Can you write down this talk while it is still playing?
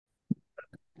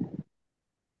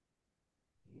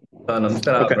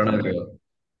ನಮಸ್ಕಾರ ಓಕೆ. ಪ್ರಣವ್.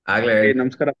 ಆಗ್ಲೇ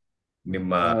ನಮಸ್ಕಾರ.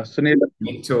 ನಿಮ್ಮ ಸುನೀಲ್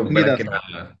ಮಿಂಚು ತುಂಗಿದಾಸ್. ಬೆಳಕಿನ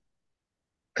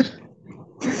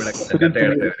ಬೆಳಕಿನ ಸುನೀಲ್ ಕತೆ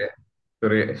ಹೇಳ್ತಾ ತುಂಗಿದಾಸ್.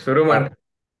 ಇದ್ರಿ. ಶುರು ಯಾ ಮಾಡಿ.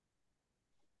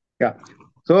 ಯಾ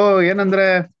ಸೊ ಏನಂದ್ರೆ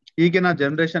ಈಗಿನ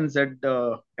ಜನರೇಷನ್ ಝೆಡ್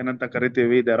ಏನಂತ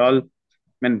ಕರಿತೀವಿ, there all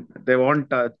mean they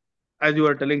want as you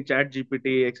are telling chat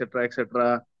GPT etcetera etcetera,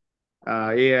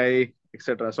 AI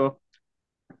etcetera. So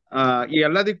ಈ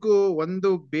ಎಲ್ಲದಕ್ಕೂ ಒಂದು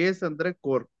ಬೇಸ್ ಅಂದ್ರೆ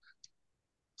core.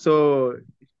 So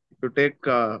to take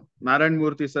Narayan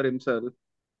Murthy sir himself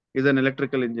is an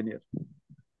electrical engineer.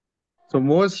 So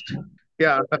most,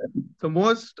 yeah, so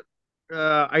most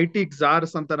IT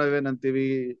czars ಅಂತ ನಾವೇನಂತೀವಿ,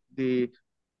 the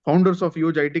founders of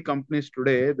huge IT companies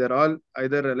today, they're all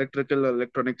either electrical or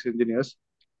electronics engineers.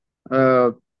 Uh,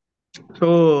 so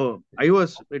I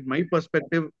was, in my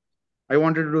perspective, I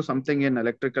wanted to do something in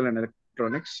electrical and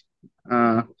electronics.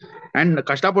 Uh, and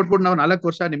ಕಷ್ಟಪಟ್ಬಿಟ್ಟು ನಾವು 4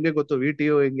 ವರ್ಷ, ನಿಮ್ಗೆ ಗೊತ್ತು V T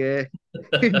U ಹಿಂಗೆ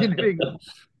engineering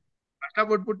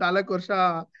ಕಷ್ಟಪಟ್ಬಿಟ್ಟು 4 ವರ್ಷ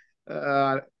ಆ,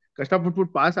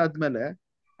 ಕಷ್ಟಪಟ್ಬಿಟ್ಟು pass ಆದ್ಮೇಲೆ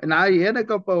ನಾ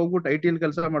ಏನಕ್ಕಪ್ಪ ಹೋಗ್ಬಿಟ್ಟು ಐ ಟಿಲ್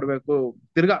ಕೆಲಸ ಮಾಡ್ಬೇಕು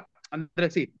ತಿರ್ಗಾ. ಅಂದ್ರೆ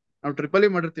ನಾವು ಟ್ರಿಪಲ್ ಇ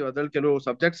ಮಾಡಿರ್ತೀವಿ, ಅದ್ರಲ್ಲಿ ಕೆಲವು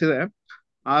ಸಬ್ಜೆಕ್ಟ್ಸ್ ಇದೆ.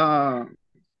 ಆ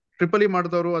ಟ್ರಿಪಲ್ ಇ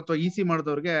ಮಾಡಿದವರು ಅಥವಾ ಇ ಸಿ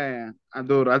ಮಾಡಿದವ್ರಿಗೆ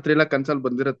ಅದು ರಾತ್ರಿ ಎಲ್ಲ ಕನ್ಸಲ್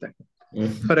ಬಂದಿರುತ್ತೆ.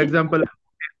 ಫಾರ್ ಎಕ್ಸಾಂಪಲ್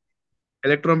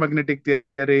ಎಲೆಕ್ಟ್ರೋಮ್ಯಾಗ್ನೆಟಿಕ್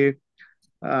ಥಿಯರಿ,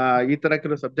 ಈ ತರ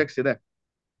ಕೆಲವು ಸಬ್ಜೆಕ್ಟ್ಸ್ ಇದೆ,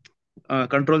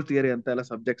 ಕಂಟ್ರೋಲ್ ಥಿಯರಿ ಅಂತ ಎಲ್ಲ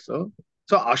ಸಬ್ಜೆಕ್ಟ್ಸ್.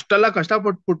 ಸೊ ಅಷ್ಟೆಲ್ಲ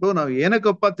ಕಷ್ಟಪಟ್ಬಿಟ್ಟು ನಾವು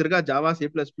ಏನಕ್ಕಪ್ಪ ತಿರ್ಗಾ ಜಾವಾ C++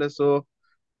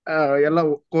 ಎಲ್ಲ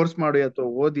ಕೋರ್ಸ್ ಮಾಡಿ ಅಥವಾ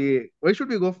ಓದಿ, why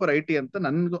should we go for IT ಅಂತ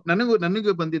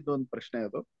ನನಗೂ ಬಂದಿದ್ದು ಒಂದು ಪ್ರಶ್ನೆ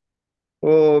ಅದು.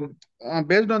 Oh,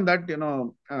 based on that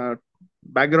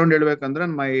background ಹೇಳ್ಬೇಕಂದ್ರೆ,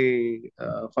 my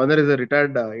father is a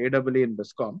retired AEE in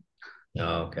BESCOM.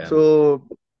 Okay. So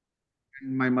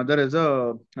my mother is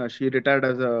she retired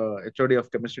as a HOD of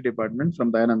chemistry department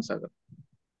from Dayanand Sagar.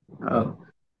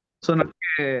 So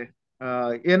ನನಗೆ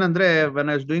ಏನಂದ್ರೆ, when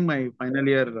I was doing my final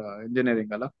year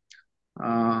engineering ಅಲ್ಲ,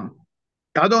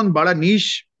 ಯಾವ್ದೋ ಒಂದು ಬಹಳ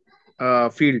niche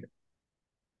field.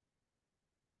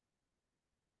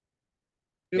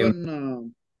 ನಿಮ್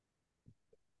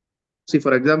See,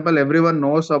 for example, everyone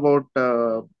knows about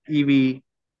EV,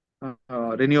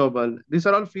 renewable. These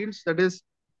are all fields that is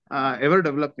ever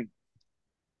developing.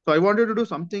 So I wanted to do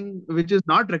something which is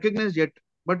not recognized yet,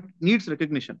 but needs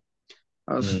recognition.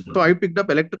 So I picked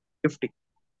up electric safety,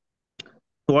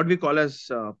 what we call as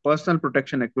personal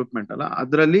protection equipment.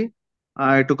 Adralli,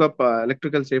 I took up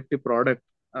electrical safety product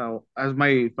as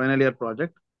my final year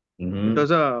project. It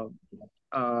was a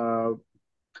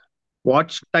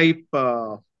watch type,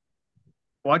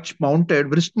 watch mounted,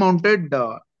 wrist mounted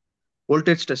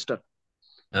voltage tester.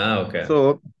 Okay.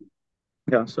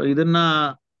 So ಇದನ್ನ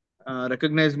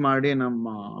recognise ಮಾಡಿ ನಮ್ಮ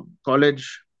college,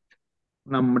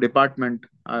 ನಮ್ಮ department,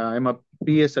 I M a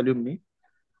PS alumni.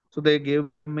 So they gave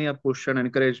me a push and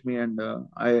encourage me and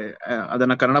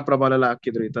ಅದನ್ನ ಕನ್ನಡ ಪ್ರಭಾಲೆಲ್ಲ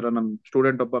ಹಾಕಿದ್ರು. ಈ ತರ ನನ್ನ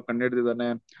student ಒಬ್ಬ ಕಂಡಿಡಿದಾನೆ,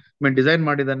 ಡಿಸೈನ್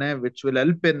ಮಾಡಿದಾನೆ, which will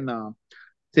help in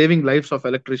saving lives of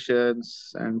electricians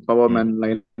and power man,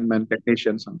 line man,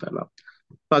 technicians ಅಂತ ಎಲ್ಲ.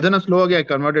 So ಅದನ್ನ ಸ್ಲೋ ಆಗಿ I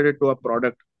converted it to a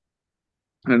product.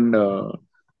 And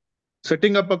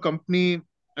setting up a company,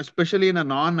 especially in a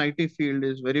non-IT field,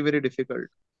 is very, very difficult.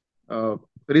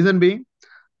 Reason being,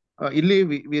 illi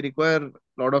we require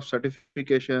a lot of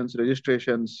certifications,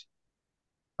 registrations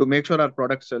to make sure our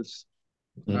product sells.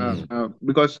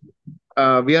 Because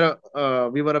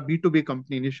we were a B2B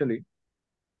company initially.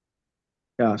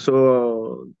 Yeah, so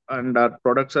and our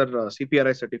products are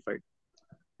CPRI certified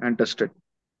and tested.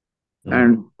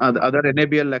 And other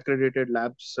NABL accredited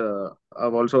labs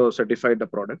have also certified the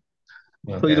product.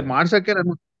 So ಇದು ಮಾಡ್ಸಕ್ಕೆ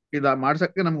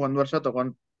ನಮ್ಗೆ 1 ವರ್ಷ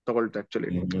ತಗೊಳ್ತೆ actually.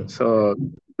 So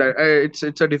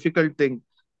it's a difficult thing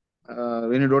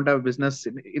when you don't have business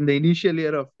in the initial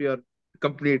year of your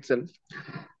company it self.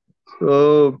 So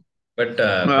but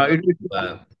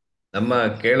ನಮ್ಮ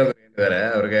ಕೇಳೋರು ಏನಿದ್ದಾರೆ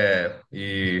ಅವ್ರಿಗೆ ಈ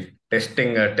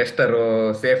tester,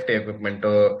 safety equipment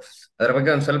ಅದ್ರ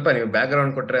ಬಗ್ಗೆ ಒಂದ್ ಸ್ವಲ್ಪ ನೀವು ಬ್ಯಾಕ್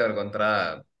ಗ್ರೌಂಡ್ ಕೊಟ್ರೆ ಅವ್ರಿಗೆ ಒಂಥರ,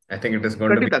 I think it is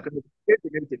going to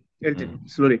B. ಹೇಳ್ತೀನಿ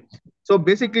ಸ್ಲೋರಿ. So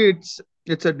basically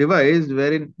it's a device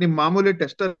wear ಇನ್ ನಿಮ್ ಮಾಮೂಲಿ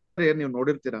ಟೆಸ್ಟರ್ ಏನ್ ನೀವು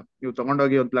ನೋಡಿರ್ತೀರಾ, ನೀವು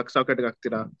ತಗೊಂಡೋಗಿ ಒಂದು ಪ್ಲಗ್ ಸಾಕೆಟ್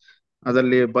ಹಾಕ್ತೀರಾ,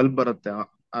 ಅದರಲ್ಲಿ ಬಲ್ಬ್ ಬರುತ್ತೆ,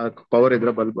 ಪವರ್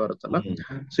ಇದ್ರೆ ಬಲ್ಬ್ ಬರುತ್ತಲ್ಲ.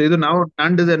 ಸೊ ಇದು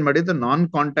ನಾನು ಡಿಸೈನ್ ಮಾಡಿದ್ದು non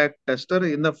contact tester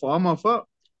in the form of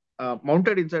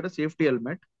mounted inside a safety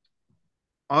helmet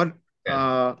R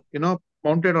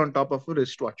mounted on top of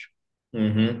wrist watch.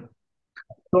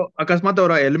 So ಅಕಸ್ಮಾತ್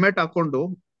ಅವ್ರ ಹೆಲ್ಮೆಟ್ ಹಾಕೊಂಡು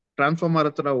ಟ್ರಾನ್ಸ್ಫಾರ್ಮರ್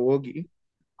ಹತ್ರ ಹೋಗಿ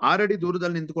 6 ಅಡಿ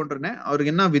ದೂರದಲ್ಲಿ ನಿಂತ್ಕೊಂಡ್ರೆ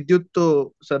ಅವ್ರಿಗಿನ್ನ ವಿದ್ಯುತ್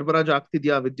ಸರಬರಾಜು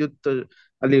ಆಗ್ತಿದ್ಯಾ, ವಿದ್ಯುತ್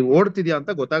ಅಲ್ಲಿ ಓಡ್ತಿದ್ಯಾ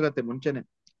ಅಂತ ಗೊತ್ತಾಗತ್ತೆ ಮುಂಚೆನೆ.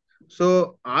 ಸೊ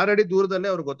 6 ಅಡಿ ದೂರದಲ್ಲೇ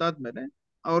ಅವ್ರಿಗೆ ಗೊತ್ತಾದ್ಮೇಲೆ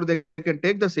ಅವ್ರು they can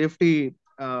take the safety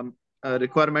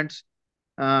requirements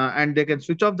and they can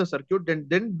switch off the circuit and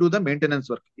then do the maintenance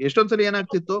work. ಎಷ್ಟೊಂದ್ಸಲಿ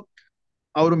ಏನಾಗ್ತಿತ್ತು,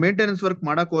 ಅವ್ರು ಮೇಂಟೆನೆನ್ಸ್ ವರ್ಕ್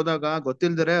ಮಾಡಕ್ ಹೋದಾಗ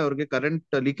ಗೊತ್ತಿಲ್ದರೆ ಅವ್ರಿಗೆ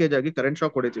ಕರೆಂಟ್ ಲೀಕೇಜ್ ಆಗಿ ಕರೆಂಟ್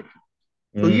ಶಾಕ್ ಹೊಡಿತಿತ್ತು.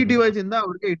 ಸೊ ಈ ಹ್ಮ್ ಡಿವೈಸ್ ಇಂದ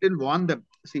ಅವ್ರಿಗೆ it will warn them.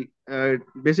 C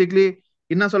basically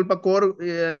ಇನ್ನ ಸ್ವಲ್ಪ ಕೋರ್,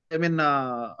 ಐ ಮೀನ್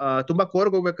ತುಂಬಾ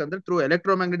ಕೋರ್ಗೆ ಹೋಗ್ಬೇಕಂದ್ರೆ through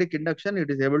electromagnetic induction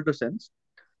it is able to sense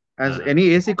as any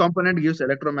AC component gives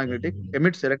electromagnetic hmm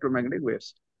emits electromagnetic waves.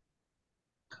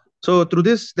 So through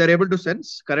this, they're able to sense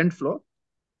current flow,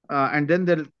 and then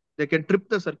they can trip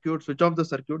the circuit, switch off the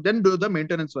circuit, then do the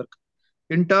maintenance work.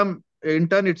 In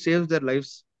turn, it saves their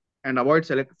lives and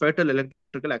avoids fatal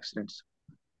electrical accidents.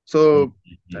 So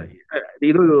ಹ್ಮ್ ಹ್ಮ್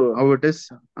ಇದು how it is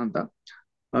ಅಂತ.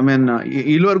 I mean,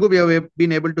 ಇಲ್ಲಿವರೆಗೂ we have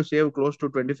been able to save close to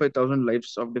 25,000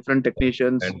 lives of different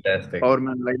technicians, fantastic.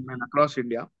 powermen, linemen across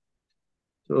India.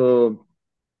 So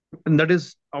and that is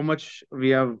how much we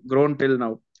have grown till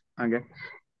now. Okay.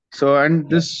 So and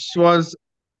this was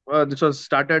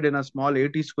started in a small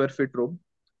 80 square feet room,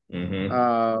 hmm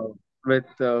uh,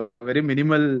 with very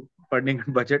minimal funding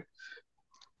budget,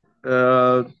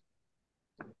 uh,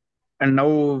 and now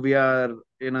we are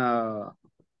in a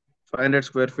 500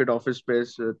 square feet office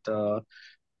space with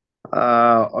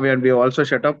and we also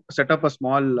set up a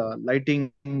small lighting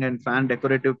and fan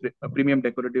decorative premium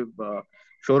decorative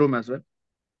showroom as well.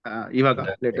 Ivaga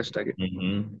fantastic. latest ಆಗಿ.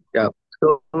 Hmm Yeah. So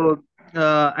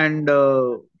and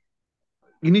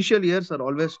initial years are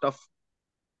always tough.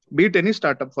 Beat any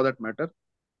startup for that matter.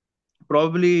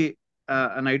 Probably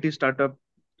an IT startup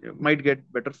might get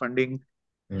better funding,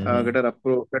 hmm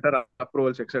better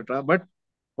approvals, etc. But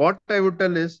what I would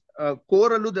tell is,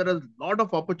 core allu there are a lot of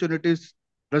opportunities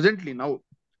presently now.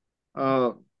 Uh,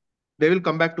 they will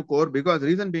come back to core because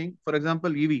reason being, for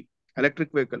example, EV, electric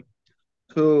vehicle.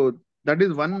 So that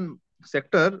is one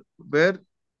sector where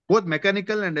both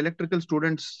mechanical and electrical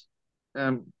students,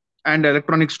 um, and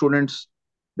electronic students,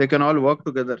 they can all work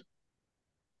together.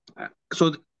 So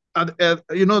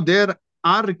there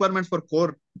are requirements for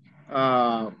core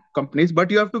companies, but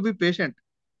you have to be patient.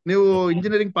 ನೀವು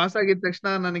engineering pass ಆಗಿದ ತಕ್ಷಣ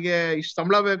ನನಗೆ ಇಷ್ಟು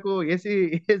ಸಂಬಳ ಬೇಕು, A C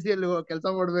ಅಲ್ಲಿ ಕೆಲಸ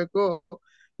ಮಾಡ್ಬೇಕು,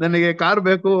 ನನಗೆ ಕಾರ್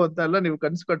ಬೇಕು ಅಂತ ಎಲ್ಲ ನೀವು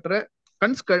ಕನ್ಸ್ ಕಟ್ರೆ,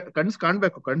 ಕನ್ಸ್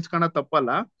ಕಾಣ್ಬೇಕು, ಕನ್ಸ್ ಕಾಣೋದ್ ತಪ್ಪಲ್ಲ.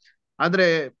 ಆದ್ರೆ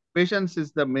patience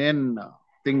is the main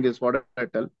thing is what I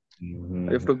tell. You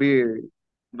have to be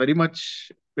very much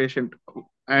patient.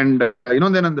 And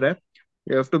ಇನ್ನೊಂದೇನಂದ್ರೆ,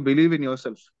 you have to believe in your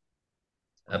self.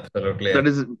 Absolutely.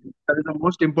 That is the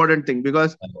most important thing.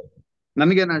 Because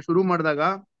ನನಗೆ ನಾನು ಶುರು ಮಾಡಿದಾಗ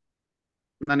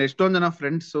ನಾನು ಎಷ್ಟೊಂದ್ ಜನ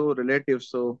friends,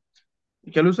 relatives,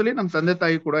 ಕೆಲವು ಸಲ ನಮ್ ತಂದೆ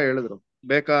ತಾಯಿ ಕೂಡ ಹೇಳಿದ್ರು,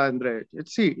 ಬೇಕಾ ಅಂದ್ರೆ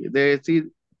ಸಿ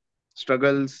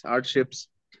ಸ್ಟ್ರಗಲ್ಸ್, ಹಾರ್ಡ್ಶಿಪ್ಸ್,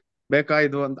 ಬೇಕಾ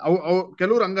ಇದು ಅಂತ. ಅವ್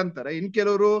ಕೆಲವ್ರು ಹಂಗಂತಾರೆ, ಇನ್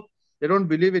ಕೆಲವರು they don't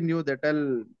believe in you, that ಎಲ್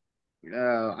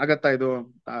ಆಗತ್ತಾ ಇದು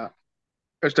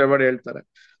ಕಷ್ಟಪಡಿ ಹೇಳ್ತಾರೆ.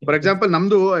 ಫಾರ್ ಎಕ್ಸಾಂಪಲ್,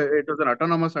 ನಮ್ದು it was an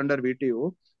autonomous under VTU.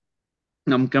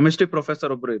 ನಮ್ ಕೆಮಿಸ್ಟ್ರಿ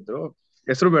ಪ್ರೊಫೆಸರ್ ಒಬ್ರು ಇದ್ರು,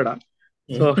 ಹೆಸರು ಬೇಡ.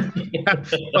 ಸೊ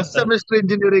ಫಸ್ಟ್ ಸೆಮಿಸ್ಟರ್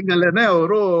ಇಂಜಿನಿಯರಿಂಗ್ ಅಲ್ಲೇನೆ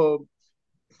ಅವರು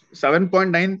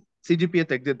 7.9 CGPA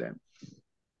ತೆಗ್ದಿದ್ದೆ.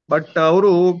 ಬಟ್ ಅವರು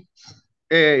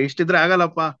ಇಷ್ಟಿದ್ರೆ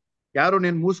ಆಗಲ್ಲಪ್ಪ, ಯಾರು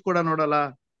ನೀನ್ ಮೂಸ್ ಕೂಡ ನೋಡಲ್ಲ,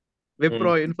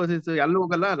 ವಿಪ್ರೋ, ಇನ್ಫೋಸಿಸ್ ಎಲ್ಲೂ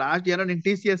ಹೋಗಲ್ಲ, ಲಾಸ್ಟ್ ಏನೋ ನಿನ್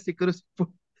TCS ಸಿಕ್ಕರು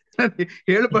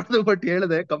ಹೇಳ್ಬಾರ್ದು, ಬಟ್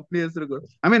ಹೇಳಿದೆ ಕಂಪ್ನಿ ಹೆಸರುಗಳು.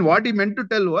 ಐ ಮೀನ್ ವಾಟ್ ಈ meant to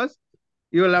tell was,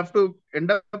 you will have to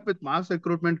end up with mass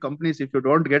recruitment companies if you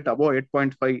don't get above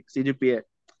 8.5 CGPA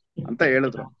ಅಂತ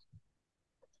ಹೇಳಿದ್ರು.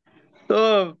 ಸೊ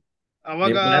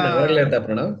ಅವಾಗ ನಿಮ್ ಪ್ಲಾನ್ ಅವಾಗ್ಲೇ ಇತ್ತಾ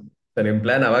ಪ್ರಣವ್? ನಿಮ್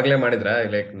ಪ್ಲಾನ್ ಅವಾಗ್ಲೇ ಮಾಡಿದ್ರಾ,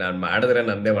 ಲೈಕ್ ನಾನ್ ಮಾಡಿದ್ರೆ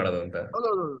ನಂದೇ ಮಾಡೋದು ಅಂತ?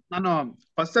 ನಾನು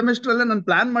ಫಸ್ಟ್ ಸೆಮಿಸ್ಟರ್ ಅಲ್ಲೇ ನಾನು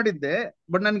ಪ್ಲಾನ್ ಮಾಡಿದ್ದೆ,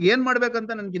 ಬಟ್ ನನ್ಗೆ ಏನ್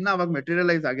ಮಾಡ್ಬೇಕಂತ ನನ್ಗೆ ಇನ್ನ ಅವಾಗ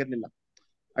materialise ಆಗಿರ್ಲಿಲ್ಲ.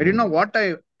 I did know what I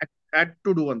had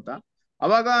to do ಅಂತ.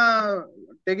 ಅವಾಗ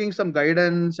taking some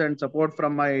guidance and support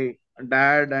from my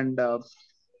dad and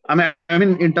I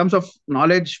mean in terms of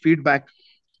knowledge, feedback,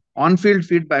 on field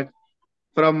feedback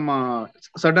from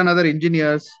certain other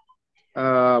engineers,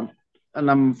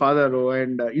 ನಮ್ father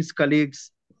and his colleagues.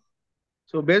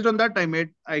 So based on that,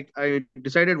 I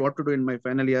decided what to do in my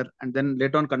final year, and then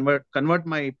later on convert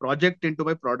my project into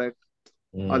my product.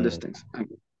 All these things.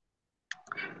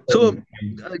 So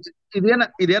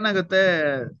iದೇನಾಗುತ್ತೆ,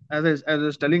 as I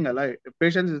was telling, ಅಲ್ಲ,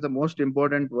 patience is the most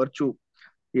important virtue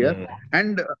here.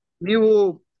 And ನೀವು,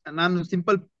 ನಾನು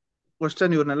simple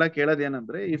question ಇವ್ರನ್ನೆಲ್ಲ ಕೇಳೋದು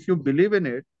ಏನಂದ್ರೆ, if you believe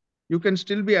in it, you can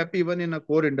still be happy even in a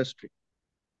core industry.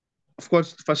 Of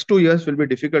course, first 2 years will be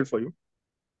difficult for you.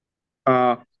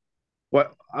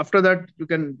 After that, you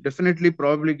can definitely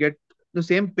probably get the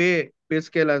same pay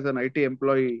scale as an IT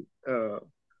employee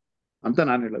ಅಂತ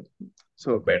ನಾನು ಹೇಳೋದು. So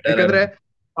better ಯಾಕಂದ್ರೆ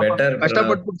better Pranav.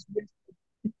 ಕಷ್ಟಪಟ್ಬಿಟ್ಟು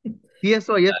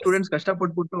CSO students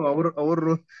ಕಷ್ಟಪಟ್ಬಿಟ್ಟು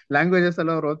ಅವ್ರ languages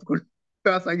ಎಲ್ಲ ಅವ್ರು ಓದ್ಕೊಂಡು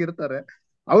pass ಆಗಿರ್ತಾರೆ.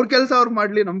 ಅವ್ರ ಕೆಲಸ ಅವ್ರು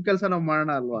ಮಾಡ್ಲಿ, ನಮ್ ಕೆಲಸ ನಾವ್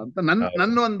ಮಾಡೋಣ ಅಲ್ವಾ ಅಂತ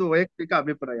ನನ್ನ ಒಂದು ವೈಯಕ್ತಿಕ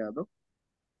ಅಭಿಪ್ರಾಯ ಅದು.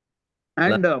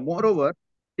 ಅಂಡ್ ಮೋರ್ ಓವರ್,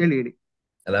 ಹೇಳಿ.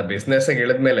 ಅಲ್ಲ, ಬಿಸ್ನೆಸ್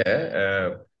ಇಳಿದ್ಮೇಲೆ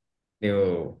ನೀವು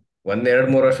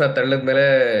 1-2-3 ವರ್ಷ ತಳ್ಳಿದ್ಮೇಲೆ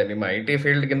ನಿಮ್ಮ IT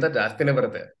ಫೀಲ್ಡ್ ಗಿಂತ ಜಾಸ್ತಿನೇ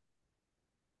ಬರುತ್ತೆ.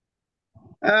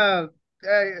 Uh,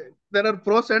 uh, there are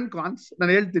pros and cons.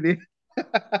 ನಾನು ಹೇಳ್ತೀನಿ.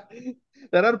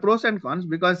 There are pros and cons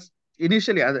because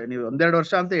initially ಅದೇ ನೀವು ಒಂದೆರಡು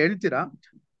ವರ್ಷ ಅಂತ ಹೇಳ್ತೀರಾ,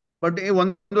 ಬಟ್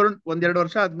ಒಂದೆರಡು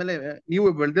ವರ್ಷ ಆದ್ಮೇಲೆ ನೀವು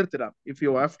ಬೆಳೆದಿರ್ತೀರಾ. If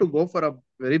you have to go for a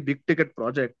very big ticket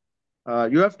project,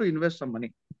 you have to invest some money.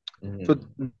 So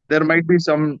there might be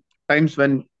some times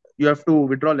when you have to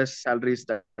withdraw less salaries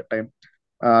that time.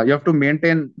 You have to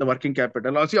maintain the working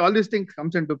capital. Also, all these things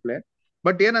comes into play.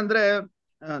 But ಏನಂದ್ರೆ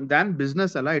than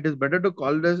business ಅಲ್ಲ, it is better to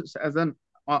call this as an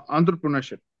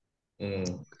entrepreneurship.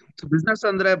 So business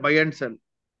ಅಂದ್ರೆ buy and sell.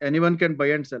 Anyone can buy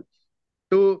and sell.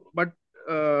 But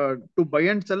to buy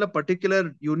and sell a particular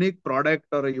unique product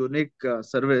or a unique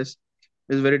service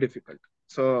is very difficult.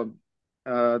 So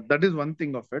that is one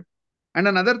thing of it. And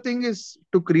another thing is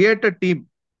to create a team,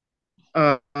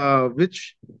 which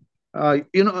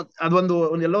ಅದೊಂದು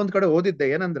ಎಲ್ಲೋ ಒಂದ್ ಕಡೆ ಓದಿದ್ದೆ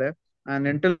ಏನಂದ್ರೆ, an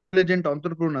intelligent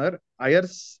entrepreneur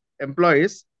hires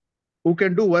employees who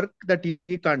can do work that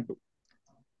he can't do.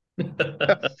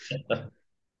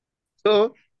 So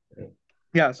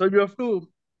yeah, so you have to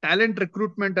talent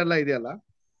recruitment ಎಲ್ಲ ಇದೆಯಲ್ಲ,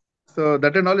 so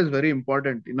that and all is very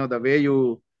important. The way you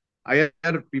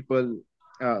hire people.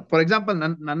 For example,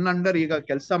 ನನ್ನ under ಈಗ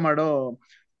ಕೆಲಸ ಮಾಡೋ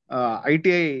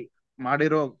ITI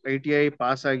ಮಾಡಿರೋ, ITI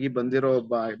pass ಆಗಿ ಬಂದಿರೋ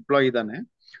ಒಬ್ಬ ಎಂಪ್ಲಾಯ್ ಇದ್ದಾನೆ.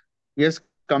 He has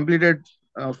completed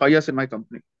 5 years in my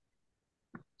company.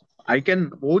 I can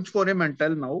vouch for him and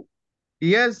tell now he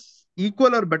has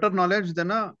equal or better knowledge than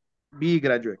a BE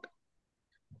graduate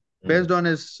based on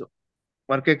his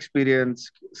work experience,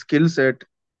 skill set,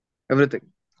 everything.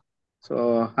 So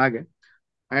ಹಾಗೆ.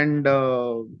 And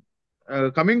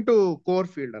coming to core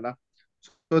field,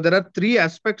 so there are three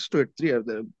aspects to it.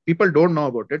 People don't know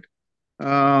about it.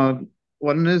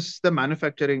 One is the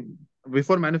manufacturing.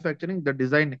 Before manufacturing, the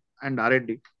design and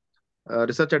R&D,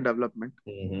 research and development,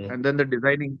 and then the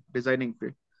designing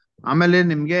field. ಆಮೇಲೆ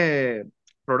ನಿಮ್ಗೆ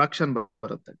production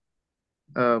ಬರುತ್ತೆ.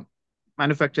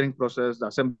 Manufacturing process,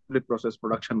 assembly process,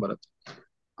 production ಬರುತ್ತೆ.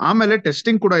 ಆಮೇಲೆ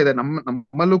testing ಕೂಡ ಇದೆ.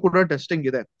 ನಮ್ಮಲ್ಲೂ ಕೂಡ testing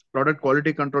ಇದೆ, ಪ್ರಾಡಕ್ಟ್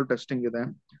ಕ್ವಾಲಿಟಿ ಕಂಟ್ರೋಲ್ ಟೆಸ್ಟಿಂಗ್ ಇದೆ.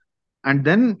 And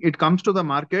then it comes to the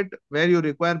market where you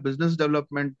require business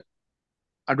development,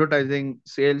 advertising,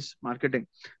 sales, marketing.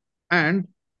 And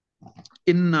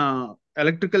in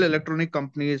electrical, electronic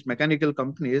companies, mechanical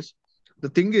companies,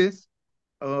 the thing is,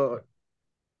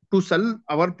 to sell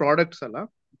our products,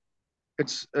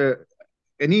 it's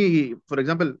for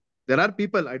example, there are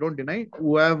people, I don't deny,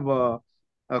 who have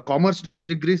commerce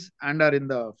degrees and are in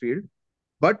the field,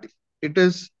 but it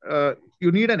is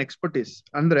you need an expertise.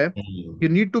 Andre, you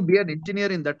need to be an engineer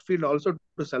in that field also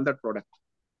to sell that product.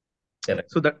 Correct.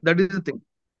 So that is the thing.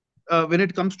 When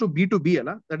it comes to B2B,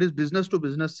 that is business to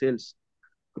business sales.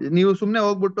 ನೀವು ಸುಮ್ನೆ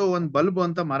ಹೋಗ್ಬಿಟ್ಟು ಒಂದ್ bulb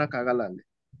ಅಂತ ಮಾರಕ್ ಆಗಲ್ಲ ಅಲ್ಲಿ.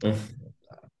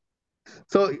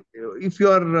 So if you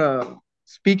are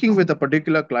speaking with a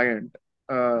particular client,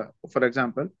 for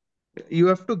example, you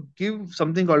have to give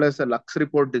something called as a lux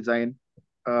report design.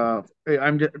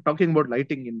 I'm talking about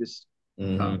lighting in this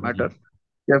matter.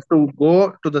 You have to go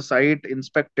to the site,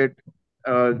 inspect it,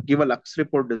 give a lux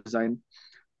report design,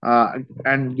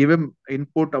 and give him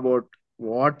input about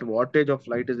what wattage of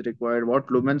light is required, what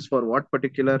lumens for what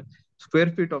particular square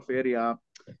feet of area.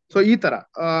 So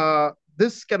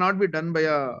this cannot be done by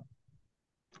a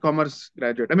commerce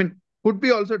graduate. I mean, could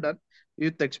be also done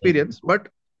with experience, but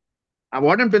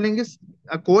what I'm telling is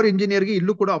a core engineer ಗೆ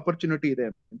ಇಲ್ಲೂ ಕೂಡ opportunity ಇದೆ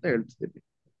ಅಂತ ಹೇಳ್ತಿದ್ದೀನಿ.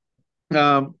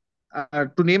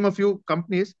 To name a few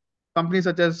companies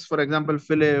such as, for example,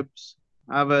 Philips,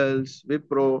 Havells,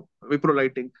 Wipro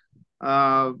Lighting,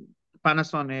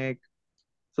 Panasonic,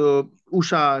 so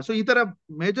Usha. So ಈ ತರ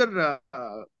major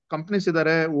companies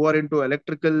ಇದಾರೆ who are into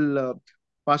electrical,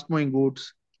 fast moving goods,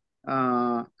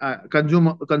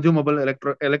 consumable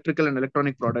electrical and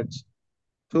electronic products.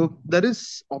 So there is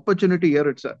opportunity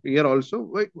here also,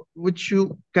 which you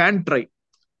can try.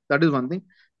 That is one thing.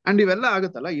 And ಇವೆಲ್ಲ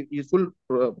ಆಗುತ್ತಲ್ಲ, ಈ full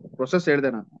process ಹೇಳಿದೆ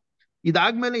ನಾನು.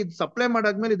 ಇದಾದ್ಮೇಲೆ ಇದು supply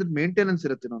ಮಾಡಾದ್ಮೇಲೆ ಇದ್ರ ಮೇಂಟೆನೆನ್ಸ್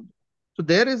ಇರುತ್ತೆ ನಮ್ದು. So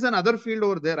there is another field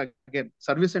over there again,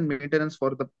 service and maintenance for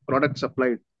the product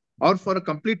supplied, or for a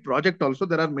complete project also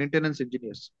there are maintenance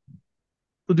engineers.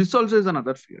 So this also is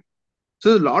another field. So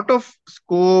a lot of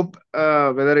scope,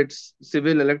 whether it's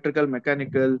civil, electrical,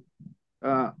 mechanical,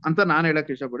 ಅಂತ ನಾನು ಹೇಳಕ್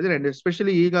ಇಷ್ಟಪಡ್ತೀನಿ. And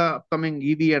especially ಈಗ upcoming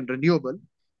EV and renewable.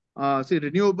 See,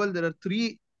 renewable, there are three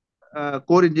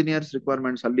core engineers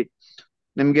requirements ಅಲ್ಲಿ.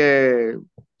 ನಿಮ್ಗೆ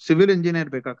civil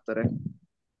engineer ಬೇಕಾಗ್ತಾರೆ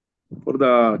for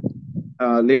the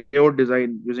layout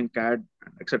design using CAD,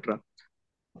 etc.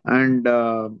 And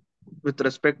with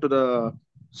respect to the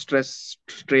stress,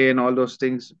 strain, all those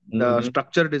things, the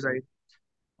structure design,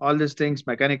 all these things,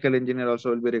 mechanical engineer also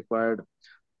will be required.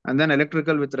 And then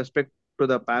electrical with respect to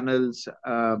the panels,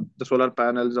 the solar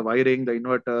panels, the wiring, the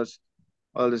inverters,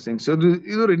 all these things. So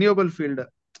ಇದು renewable field.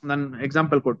 ನಾನು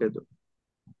example ಕೊಟ್ಟಿದ್ದು.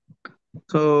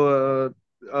 So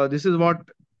this is what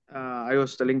I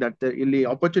was telling that ಇಲ್ಲಿ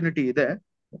opportunity ಇದೆ.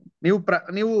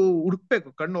 ನೀವು ಹುಡುಕ್ಬೇಕು,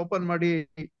 ಕಣ್ಣು open ಮಾಡಿ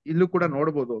ಇಲ್ಲೂ ಕೂಡ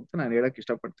ನೋಡ್ಬೋದು ಅಂತ ನಾನು ಹೇಳಕ್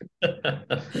ಇಷ್ಟಪಡ್ತೀನಿ.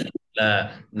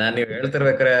 ನಾನ್ ನೀವ್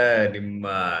ಹೇಳ್ತಿರ್ಬೇಕಾರೆ ನಿಮ್ಮ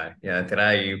ಏನಂತೀರಾ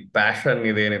ಈ ಪ್ಯಾಷನ್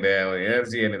ಇದೇನಿದೆ,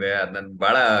 ಎನರ್ಜಿ ಏನಿದೆ ಅದ್ ನನ್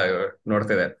ಬಹಳ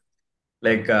ನೋಡ್ತಿದೆ.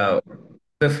 ಲೈಕ್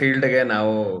ಫೀಲ್ಡ್ಗೆ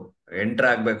ನಾವು ಎಂಟರ್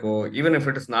ಆಗ್ಬೇಕು, even if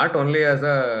it is not only as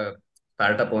a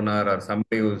startup owner or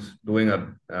somebody whose doing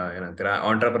ಏನಂತೀರಾ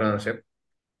entrepreneurship,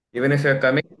 even if you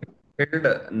coming field.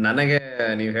 ನನಗೆ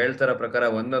ನೀವು ಹೇಳ್ತಾರ ಪ್ರಕಾರ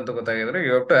ಒಂದಂತೂ ಗೊತ್ತಾಗಿದ್ರೆ,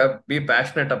 you have to B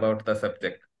passionate about the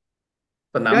subject.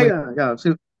 So yeah ನಮಗೆ ಯಾ yeah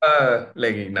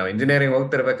like ಈಗ ನಾವು engineering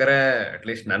ಹೋಗ್ತಿರ್ಬೇಕಾರೆ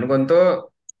at least ನನಗಂತೂ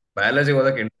ಬಯಾಲಜಿ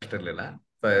ಓದಕ್ ಇಂಟ್ರೆಸ್ಟ್ ಇರ್ಲಿಲ್ಲ.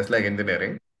 So it's like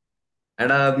engineering.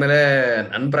 And ಆದ್ಮೇಲೆ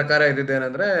ನನ್ನ ಪ್ರಕಾರ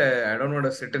ಇದ್ದಿದ್ದೇನಂದ್ರೆ, I don't want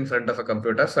to sit in front of a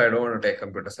computer, so I don't want to take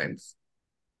computer science.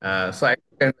 So I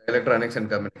electronics and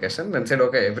communication. ನನ್ side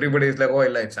okay, everybody is like ಓ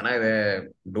ಇಲ್ಲ ಇದು ಚೆನ್ನಾಗಿದೆ,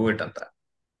 do it ಅಂತ.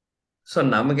 So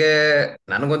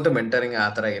ನನಗಂತೂ mentoring ಆ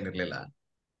ತರ ಏನಿರ್ಲಿಲ್ಲ.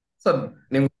 So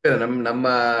ನಿಮ್ಗೆ ನಮ್ಮ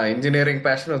engineering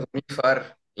passion was only for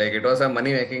like it was a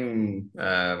money making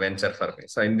venture for me.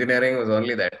 So engineering was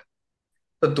only that.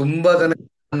 So ತುಂಬಾ ಜನ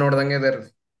ನೋಡ್ದಂಗೆ their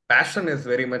passion is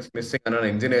very much missing ಅನ್ನೋ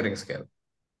ಇಂಜಿನಿಯರಿಂಗ್ ಸ್ಕೇಲ್.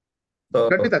 ಸೊ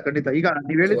ಖಂಡಿತ. ಈಗ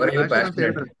ನೀವ್ ಹೇಳಿದ್ರಿ ವರ್ ಯು ಪ್ಯಾಷನ್ ಅಂತ passionate?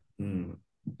 ಹೇಳಿದ್ರೆ,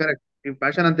 ಕರೆಕ್ಟ್. ನೀವು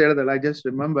ಪ್ಯಾಷನ್ ಅಂತ ಹೇಳಿದ್ರಲ್ಲ, I just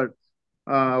remember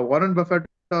Warren Buffett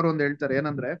ಅವ್ರು ಒಂದು ಹೇಳ್ತಾರೆ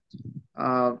ಏನಂದ್ರೆ,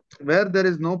 where there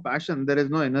is no passion there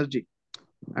is no energy,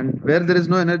 and where there is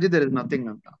no energy there is nothing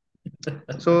ಅಂತ.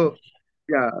 ಸೊ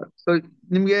ಯಾ, ಸೊ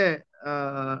ನಿಮ್ಗೆ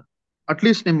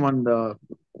ಅಟ್ಲೀಸ್ಟ್ ನಿಮ್ ಒಂದು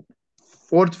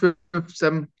ಫೋರ್ತ್ ಫಿಫ್ತ್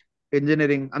ಸೆಮ್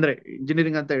ಇಂಜಿನಿಯರಿಂಗ್ ಅಂದ್ರೆ,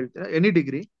 engineering ಅಂತ ಹೇಳ್ತೀರಾ, any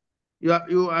degree,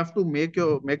 you have to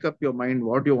make up your mind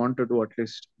what you want to do at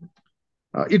least.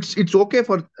 It's okay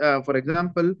for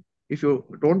example, if you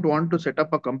don't want to set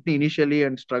up a company initially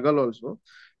and struggle also,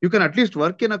 you can at least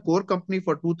work in a core company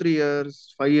for 2-3 years,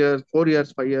 5 years, 4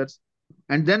 years, 5 years,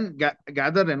 and then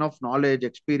gather enough knowledge,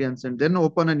 experience, and then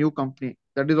open a new company.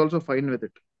 That is also fine with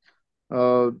it.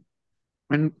 uh,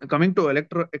 and coming to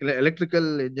electrical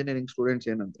engineering students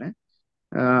ಏನಂದ್ರೆ,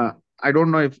 uh, I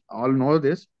don't know if all know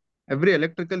this. Every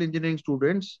electrical engineering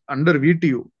students under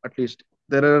VTU, at least,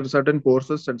 there are certain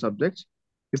courses and subjects.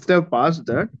 If they have passed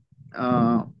that,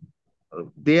 uh,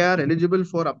 they are eligible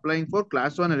for applying for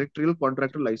Class 1 electrical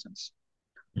contractor license,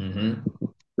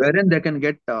 wherein they can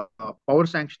get power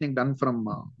sanctioning done from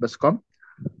BESCOM.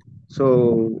 So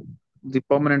the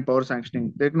permanent power sanctioning,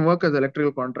 they can work as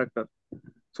electrical contractor.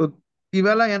 So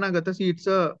ಇವೆಲ್ಲ ಏನಾಗುತ್ತೆ, see, it's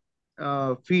a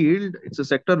field, it's a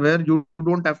sector where you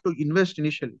don't have to invest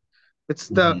initially. It's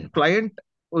the client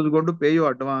who's going to pay you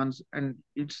advance, and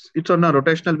it's on a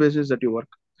rotational basis that you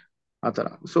work. ಆತರ.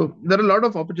 So there are a lot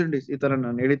of opportunities ಈ ತರ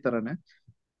ನಾನು ಹೇಳಿದ ತರನೇ.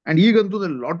 And ಈಗಂತೂ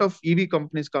a lot of EV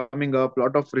companies coming up,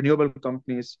 lot of renewable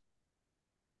companies.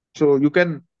 So you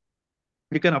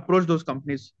can approach those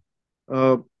companies.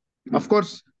 Uh, of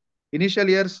course, initial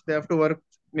years they have to work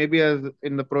maybe as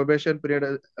in the probation period,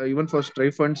 even for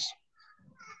stipends,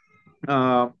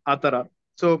 ಆತರ.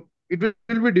 So it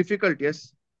will be difficult, yes,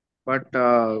 but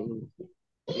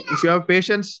if you have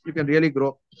patience, you can really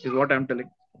grow, is what I'm telling.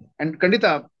 And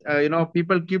Kandita,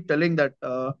 people keep telling that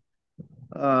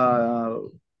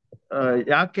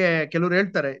ಯಾಕೆ ಕೆಲವರು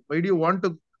ಹೇಳ್ತಾರೆ, why do you want to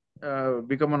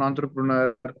become an entrepreneur?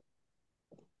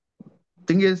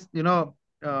 Thing is,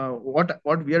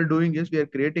 what we are doing is we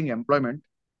are creating employment,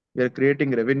 we are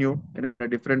creating revenue in a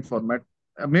different format,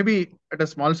 maybe at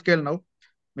a small scale now,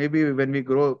 maybe when we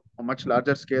grow a much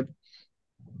larger scale,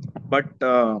 but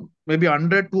maybe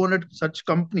 100, 200 such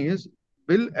companies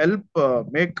will help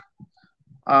make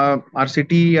our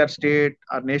city, our state,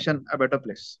 our nation a better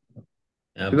place.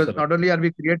 Because Absolutely. not only are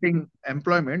we creating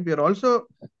employment, we are also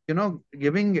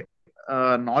giving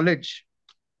knowledge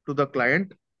to the client.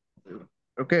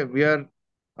 Okay, we are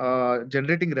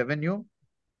generating revenue,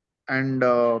 and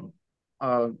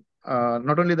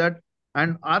not only that,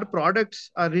 and our products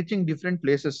are reaching different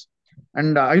places.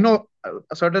 And I know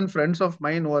certain friends of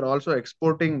mine who are also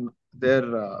exporting their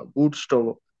goods to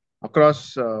across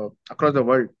the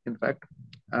world. In fact,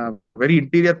 very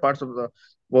interior parts of the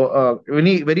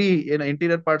very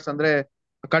interior parts andre,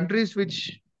 countries which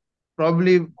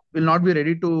probably will not be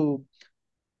ready to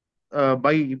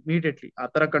buy immediately.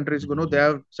 Other countries, they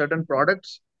have certain products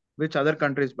which other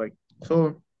countries buy. So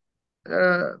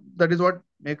that is what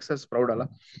makes us proud, Allah.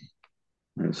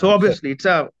 So obviously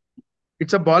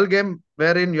it's a ball game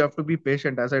wherein you have to be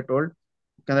patient, as I told.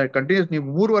 Continuous ನೀವು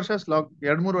 3 ವರ್ಷ slog,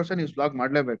 2-3 ವರ್ಷ ನೀವು slog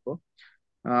ಮಾಡ್ಲೇಬೇಕು.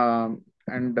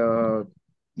 And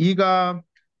ಈಗ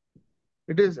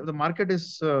the market is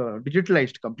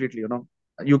digitalized completely.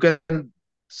 You can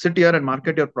sit here and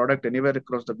market your product anywhere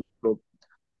across the globe.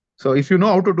 So if you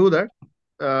know how to do that,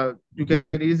 you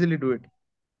can easily do it.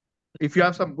 If you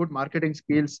have some good marketing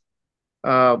skills,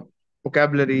 uh,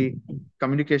 vocabulary,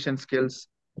 communication skills,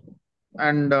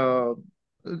 and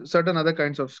certain other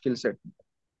kinds of skill set.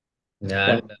 Yeah,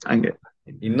 And ಹಂಗೆ.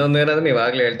 ಇನ್ನೊಂದೇನಾದ್ರೆ ನೀವ್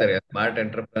ಆಗ್ಲೇ ಹೇಳ್ತಾರೆ, smart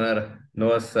entrepreneur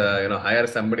nose hire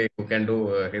somebody who can do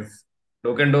his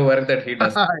who can do work that he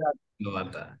does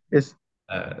ಅಂತ. Yes,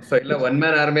 so ಇಲ್ಲ, yes. One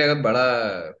man army ಆಗೋದು ಬಹಳ,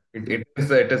 it is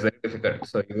very difficult.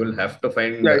 So you will have to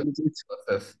find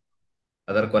Yeah,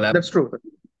 other collab. that's true.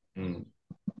 Hmm.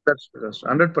 That's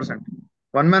 100%.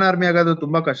 One man army ಆಗೋದು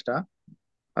ತುಂಬಾ ಕಷ್ಟ.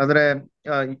 ಆದ್ರೆ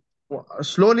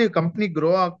slowly company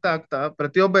grow ಆಗ್ತಾ ಆಗ್ತಾ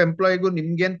ಪ್ರತಿಯೊಬ್ಬ ಎಂಪ್ಲಾಯಿಗೂ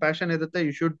ನಿಮ್ಗೇನ್ ಪ್ಯಾಷನ್ ಇರುತ್ತೆ,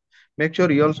 you should make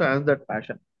sure you also has that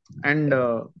passion. And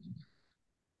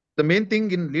the main thing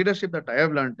in leadership that I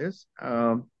have learned is,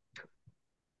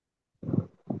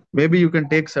 maybe you can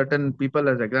take certain people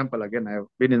as example. Again, I have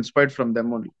been inspired from them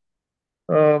only.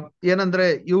 ಏನಂದ್ರೆ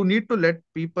you need to let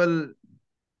people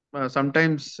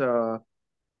sometimes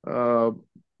uh,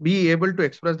 be able to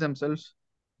express themselves,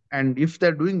 and if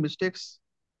they're doing mistakes,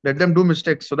 let them do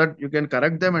mistakes so that you can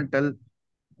correct them and tell,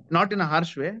 not in a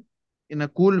harsh way, in a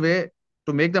cool way,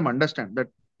 to make them understand that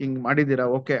ಹಿಂಗ್ ಮಾಡಿದೀರಾ,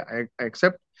 okay, I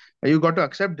accept, you got to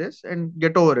accept this and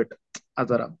get over it,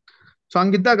 ಆತರ. So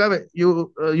ಹಂಗಿದ್ದಾಗ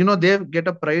you know they get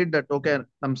a pride that okay,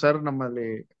 ನಮ್ sir ನಮ್ಮಲ್ಲಿ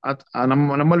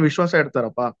ನಮ್ಮಲ್ಲಿ ವಿಶ್ವಾಸ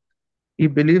ಇಡ್ತಾರಪ್ಪ, ಈ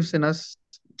believes in us,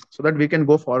 so that we can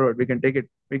go forward, we can take it,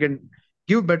 we can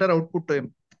give better output to him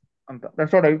ಅಂತ.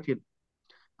 That's what I feel.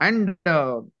 And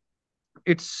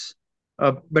it's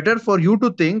better for you to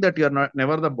think that you are not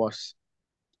never the boss.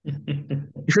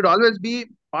 You should always be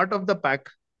part of the pack,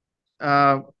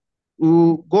 who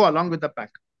go along with the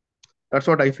pack. That's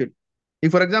what I feel. ಈಗ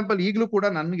for example ಈಗಲೂ ಕೂಡ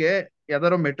ನನ್ಗೆ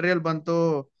ಯಾವ್ದಾದ್ರು material ಬಂತು,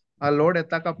 ಆ load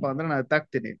ಎತ್ತಾಕಪ್ಪ ಅಂದ್ರೆ ನಾನು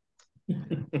ಎತ್ತಾಕ್ತೀನಿ.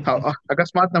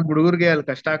 ಅಕಸ್ಮಾತ್ ನಮ್ ಹುಡುಗರಿಗೆ ಅಲ್ಲಿ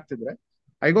ಕಷ್ಟ ಆಗ್ತಿದ್ರೆ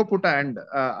ಐ ಗೋ ಪುಟ್ ಅಂಡ್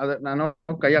ನಾನು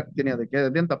ಕೈ ಹಾಕ್ತೀನಿ, ಅದಕ್ಕೆ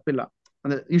ಅದೇನ್ ತಪ್ಪಿಲ್ಲ.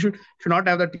 ಅಂದ್ರೆ you should not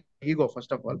have that ego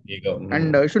first of all. ಈಗ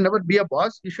and you should never be a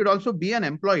boss, you should also be an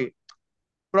employee,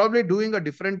 probably doing a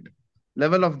different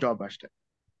level of job ಅಷ್ಟೇ.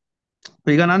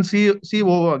 ಈಗ ನಾನು ಸಿ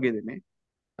ಓ ಆಗಿದ್ದೀನಿ,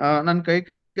 ನನ್ನ ಕೈ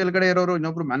ಕೆಳಗಡೆ ಇರೋರು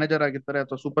ಇನ್ನೊಬ್ರು ಮ್ಯಾನೇಜರ್ ಆಗಿರ್ತಾರೆ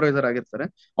ಅಥವಾ ಸೂಪರ್ವೈಸರ್ ಆಗಿರ್ತಾರೆ,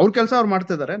 ಅವ್ರ ಕೆಲಸ ಅವ್ರು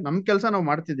ಮಾಡ್ತಿದ್ದಾರೆ, ನಮ್ ಕೆಲಸ ನಾವು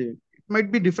ಮಾಡ್ತಿದೀವಿ. It might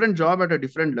be different job at a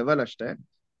different level ಅಷ್ಟೇ,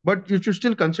 but you should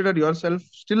still consider your self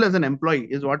still as an employee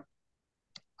is what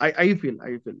I feel.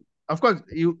 Of course,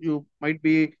 you might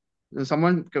be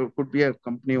someone could be a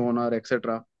company owner,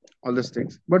 etc. All these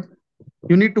things, but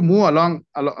you need to move along.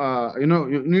 You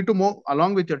need to move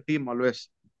along with your team always,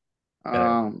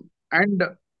 um, and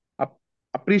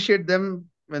appreciate them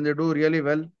when they do really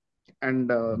well, and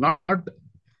not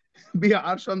be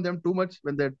harsh on them too much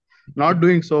when they're not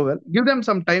doing so well. Give them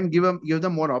some time. Give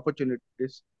them more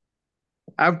opportunities.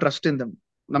 Have trust in them.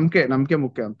 ನಂಬಿಕೆ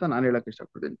ಮುಖ್ಯ ಅಂತ ನಾನು ಹೇಳಕ್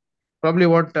ಇಷ್ಟಪಡ್ತೀನಿ. Probably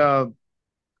what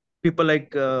people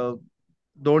like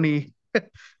Dhoni,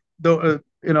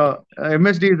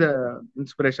 MSD is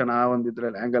inspiration ಆ ಒಂದು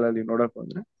ಇದ್ರಲ್ಲಿ angle ಅಲ್ಲಿ ನೋಡಕ್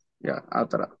ಬಂದ್ರೆ,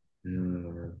 ಆತರ.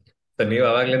 ನೀವು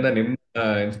ಅವಾಗ್ಲಿಂದ ನಿಮ್ಮ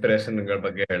ಇನ್ಸ್ಪಿರೇಷನ್ ಗಳ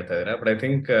ಬಗ್ಗೆ ಹೇಳ್ತಾ ಇದ್ದೀರಾ, ಬಟ್ ಐ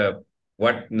ಥಿಂಕ್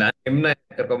ವಾಟ್ ನಾನ್ ನಿಮ್ನ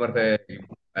ಕರ್ಕೊಂಡ್ಬರ್ತೆ,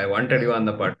 I wanted you on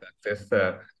the podcast.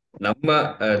 ನಮ್ಮ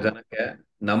ಜನಕ್ಕೆ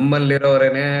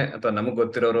ನಮ್ಮಲ್ಲಿರೋರೇನೆ ಅಥವಾ ನಮಗ್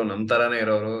ಗೊತ್ತಿರೋರು ನಮ್ ತರಾನೇ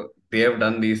ಇರೋರು, they have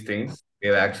done these things, they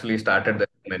have actually started the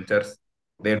ventures,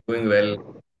 they are doing well.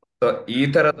 So ಈ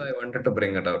ತರದ I wanted to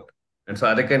bring it out. And so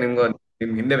ಅದಕ್ಕೆ ನಿಮ್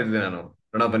ಹಿಂದೆ ಬಿದ್ದಿದೆ ನಾನು,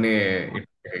 ನೋಡ ಬನ್ನಿ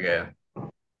ಹೇಗೆ.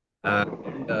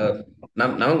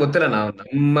 ನಮಗ್ ಗೊತ್ತಿಲ್ಲ,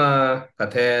 ನಮ್ಮ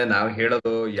ಕಥೆ ನಾವ್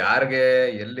ಹೇಳೋದು ಯಾರಿಗೆ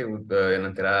ಎಲ್ಲಿ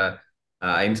ಏನಂತೀರಾ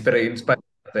ಇನ್ಸ್ಪೈರ್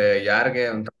ಆಗುತ್ತೆ, ಯಾರಿಗೆ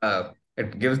ಒಂಥರ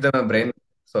it gives dum a brain.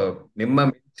 So ನಿಮ್ಮ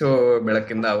ಮಿಂಚು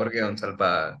ಬೆಳಕಿಂದ ಅವ್ರಿಗೆ ಒಂದ್ ಸ್ವಲ್ಪ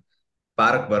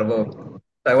ಪಾರ್ಕ್ ಬರ್ಬೋದು.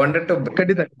 I wanted to.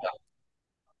 ಖಂಡಿತ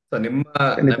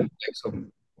so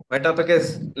my topic is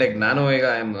like, ನಾನು ಈಗ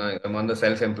I am on the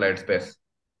self employed space.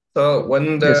 So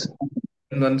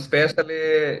ಒಂದ್ ಸ್ಪೇಸ್ ಅಲ್ಲಿ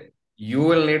you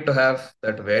will need to have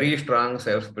that very strong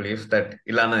self belief that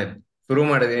ಇಲ್ಲ, ನಾನು ಶುರು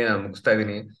ಮಾಡಿದೀನಿ, ನಾನು ಮುಗಿಸ್ತಾ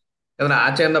ಇದೀನಿ. ಯಾಕಂದ್ರೆ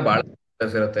ಆಚೆಯಿಂದ ಬಹಳ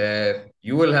ಇರುತ್ತೆ.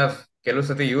 ಯು ವಿಲ್ ಹ್ಯಾವ್ ಕೆಲವು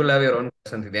ಸತಿ you will have your own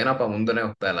person, ಇದೇನಪ್ಪ ಮುಂದೆನೆ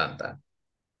ಹೋಗ್ತಾ ಇಲ್ಲ ಅಂತ.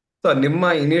 ಸೊ ನಿಮ್ಮ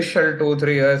ಇನಿಷಿಯಲ್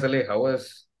 2-3 years ಅಲ್ಲಿ ಹೌ ಇಸ್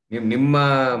ನಿಮ್ಮ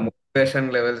ಮೋಟಿವೇಶನ್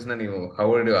ಲೆವೆಲ್ಸ್ ನ ನೀವು how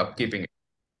you up keeping?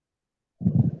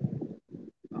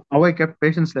 How I kept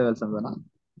patience levels ಅಂತ.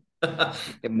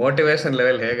 ಮೋಟಿವೇಶನ್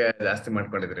ಲೆವೆಲ್ ಹೇಗೆ ಜಾಸ್ತಿ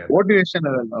ಮಾಡ್ಕೊಂಡಿದ್ರಿ ಅಂತ. Motivation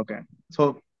level, okay. So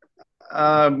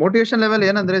motivation level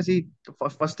ಏನಂದ್ರೆ,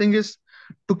 first thing is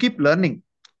to keep learning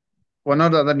one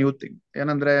R other new thing.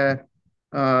 ಏನಂದ್ರೆ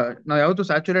ನಾವು ಯಾವತ್ತೂ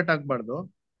ಸ್ಯಾಚುರೇಟ್ ಆಗ್ಬಾರ್ದು.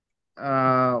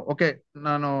 ಓಕೆ,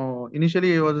 ನಾನು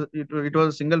initially it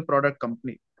was single product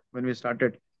company when we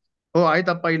started.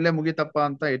 ಆಯ್ತಪ್ಪ ಇಲ್ಲೇ ಮುಗಿತಪ್ಪ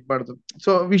ಅಂತ ಇಟ್ಬಾರ್ದು.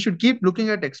 So we should keep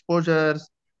looking at exposures.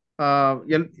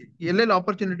 ಎಲ್ಲೆಲ್ಲಿ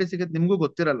ಆಪರ್ಚುನಿಟಿ ಸಿಗುತ್ತೆ ನಿಮ್ಗೂ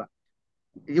ಗೊತ್ತಿರಲ್ಲ.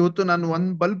 ಇವತ್ತು ನಾನು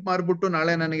ಒಂದ್ ಬಲ್ಬ್ ಮಾರ್ಬಿಟ್ಟು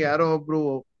ನಾಳೆ ನನಗೆ ಯಾರೋ ಒಬ್ರು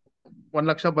 1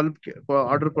 ಲಕ್ಷ ಬಲ್ಬ್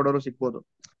ಆರ್ಡರ್ ಕೊಡೋರು ಸಿಗ್ಬೋದು.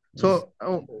 So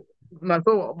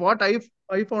So what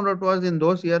I found out was in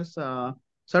those years,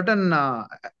 certain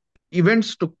events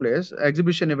took place,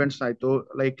 exhibition events ಆಯ್ತು,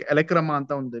 like Electrama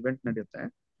ಅಂತ ಒಂದು event ನಡೆಯುತ್ತೆ.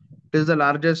 It is the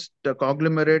largest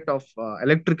conglomerate of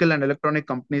electrical and electronic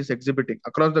companies exhibiting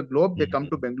across the globe. They come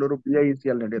to Bengaluru,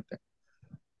 BIECL ನಡೆಯುತ್ತೆ.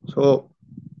 So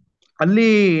ಅಲ್ಲಿ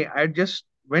I just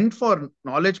went for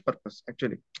knowledge purpose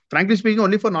actually. Frankly speaking,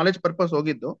 only for knowledge purpose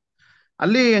ಹೋಗಿದ್ದು.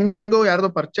 ಅಲ್ಲಿ ಹೆಂಗೋ ಯಾರ್ದೋ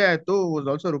ಪರಿಚಯ ಆಯ್ತು, was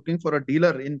also looking for a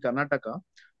dealer in Karnataka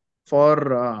for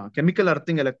chemical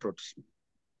earthing electrodes,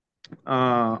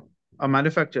 a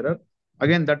manufacturer.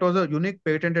 Again, that was a unique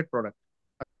patented product.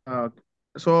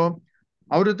 So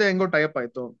ಅವ್ರ ಜೊತೆ ಹೆಂಗೋ type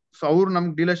ಆಯ್ತು. ಸೊ ಅವ್ರು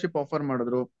ನಮ್ಗೆ ಡೀಲರ್ಶಿಪ್ ಆಫರ್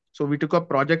ಮಾಡಿದ್ರು. So we took up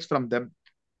projects from them.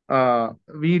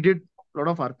 We did a lot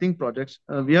of earthing projects.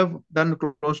 We have done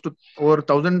close to over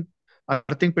 1,000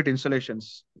 earthing pit installations.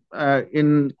 In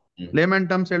layman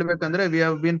terms, ಹೇಳ್ಬೇಕಂದ್ರೆ we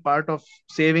have been part of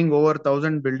saving over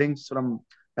 1,000 buildings from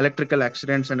electrical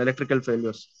accidents and electrical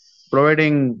failures,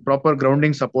 providing proper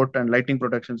grounding support and lighting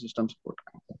protection system support.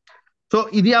 So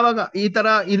ಇದು ಯಾವಾಗ ಈ ತರ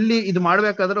ಇಲ್ಲಿ ಇದು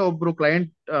ಮಾಡ್ಬೇಕಾದ್ರೆ ಒಬ್ರು client,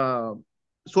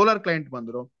 solar client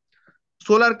ಬಂದ್ರು.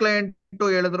 ಸೋಲಾರ್ ಕ್ಲೈಂಟ್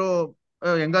ಹೇಳಿದ್ರು,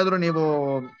 ಹೆಂಗಾದ್ರು ನೀವು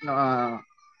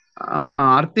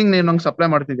ಅರ್ಥಿಂಗ್ ನೀವು ನಂಗೆ ಸಪ್ಲೈ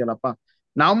ಮಾಡ್ತಿದ್ಯಲ್ಲಪ್ಪ,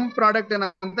 ನಮ್ ಪ್ರಾಡಕ್ಟ್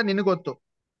ಏನಂತ ನಿನಗೆ ಗೊತ್ತು,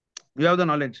 you have the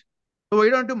knowledge, so why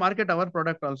don't you market hour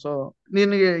product also,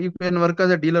 ನಿನಗೆ you can work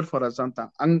as a dealer for us ಅಂತ.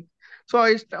 ಹಂಗ್ ಸೊ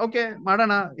ಓಕೆ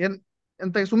ಮಾಡೋಣ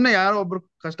ಅಂತ ಸುಮ್ನೆ ಯಾರೋ ಒಬ್ರು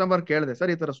ಕಸ್ಟಮರ್ ಕೇಳಿದೆ,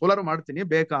 ಸರ್ ಈ ತರ ಸೋಲಾರ್ ಮಾಡ್ತೀನಿ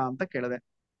ಬೇಕಾ ಅಂತ ಕೇಳಿದೆ.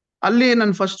 ಅಲ್ಲಿ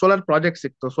ನನ್ನ ಫಸ್ಟ್ ಸೋಲಾರ್ ಪ್ರಾಜೆಕ್ಟ್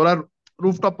ಸಿಕ್ತು, solar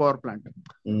roof top power plant.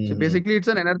 So basically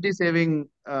it's an energy saving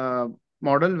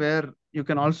model where you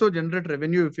can also generate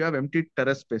revenue if you have empty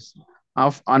terrace space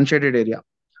of unshaded area.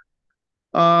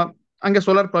 ಹಂಗೆ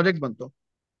solar project ಬಂತು.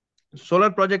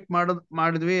 Solar project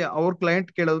ಮಾಡಿದ್ವಿ. ಅವ್ರ client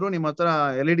ಕೇಳಿದ್ರು, ನಿಮ್ಮ ಹತ್ರ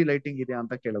LED lighting ಇದೆಯಾ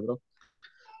ಅಂತ ಕೇಳಿದ್ರು.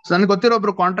 ಸೊ ನನ್ಗೆ ಗೊತ್ತಿರೋ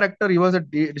ಒಬ್ರು contractor, he was a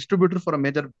distributor for a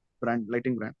major brand,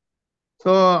 lighting brand.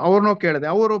 So ಅವ್ರನ್ನೂ ಕೇಳಿದೆ.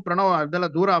 ಅವರು, ಪ್ರಣವ್ ಅದೆಲ್ಲ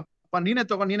ದೂರ ಅಪ್ಪ, ನೀನೇ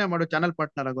ತಗೊಂಡು ನೀನೇ ಮಾಡು, ಚಾನಲ್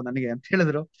ಪಾರ್ಟ್ನರ್ ಆಗು ನನಗೆ ಅಂತ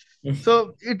ಹೇಳಿದ್ರು. So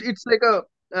it's like a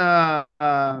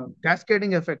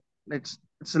cascading effect.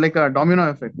 It's like a domino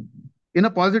effect in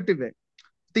a positive way.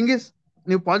 Thing is,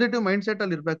 ನೀವು ಪಾಸಿಟಿವ್ ಮೈಂಡ್ ಸೆಟ್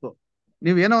ಅಲ್ಲಿ ಇರ್ಬೇಕು.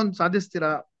 ನೀವ್ ಏನೋ ಒಂದು ಸಾಧಿಸ್ತೀರಾ,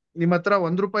 ನಿಮ್ ಹತ್ರ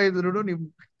 ₹1 ಇದ್ರು ನೀವು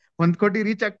 1 ಕೋಟಿ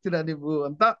ರೀಚ್ ಆಗ್ತೀರಾ ನೀವು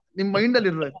ಅಂತ ನಿಮ್ ಮೈಂಡ್ ಅಲ್ಲಿ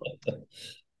ಇರ್ಬೇಕು.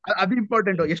 ಅದು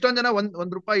ಇಂಪಾರ್ಟೆಂಟ್. ಎಷ್ಟೊಂದ್ ಜನ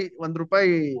ಒಂದ್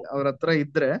ರೂಪಾಯಿ ಅವ್ರ ಹತ್ರ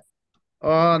ಇದ್ರೆ,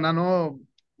 ನಾನು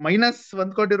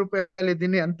 -1 ಕೋಟಿ ರೂಪಾಯಿ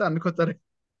ಇದ್ದೀನಿ ಅಂತ ಅನ್ಕೋತಾರೆ.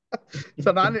 ಸೊ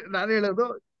ನಾನು ಹೇಳೋದು,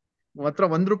 ಮಾತ್ರ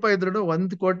 ₹1 ಇದ್ರು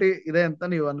 1 ಕೋಟಿ ಇದೆ ಅಂತ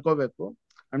ನೀವು ಅನ್ಕೋಬೇಕು.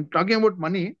 I am talking about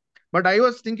money, but I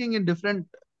was thinking in different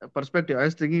perspective. I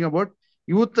was thinking about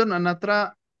youth. ನನ್ನ ಹತ್ರ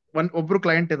ಒಬ್ರು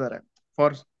ಕ್ಲೈಂಟ್ ಇದ್ದಾರೆ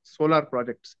for solar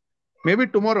projects. May be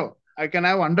tomorrow I can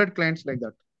have 100 clients like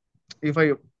that if I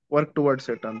work towards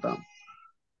it ಅಂತ.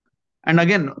 And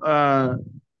again,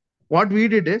 what we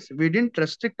did is we didn't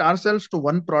restrict ourselves to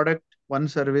one product, one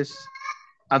service,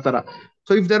 ಆತರ.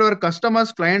 So if there were customers,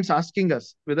 clients asking us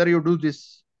whether you do this,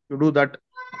 you do that,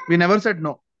 we never said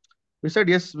no. We said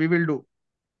yes, we will do.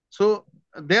 So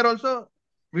there also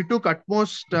we took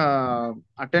utmost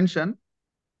attention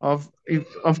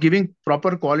of giving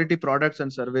proper quality products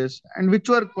and service, and which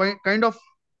were kind of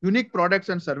unique products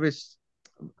and service.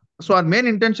 So our main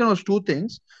intention was two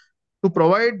things: to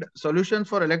provide solutions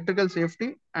for electrical safety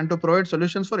and to provide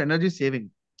solutions for energy saving.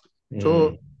 So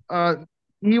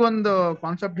ಈ ಒಂದು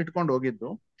concept ಇಟ್ಕೊಂಡು ಹೋಗಿದ್ದು.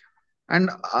 And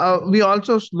we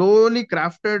also slowly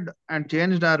crafted and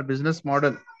changed our business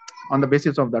model on the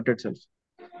basis of that itself.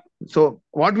 So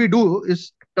what we do is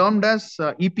termed as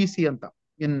EPC anta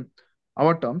in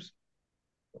our terms.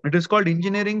 It is called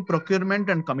engineering, procurement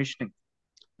and commissioning.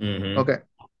 Okay.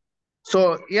 So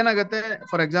ಏನಾಗುತ್ತೆ,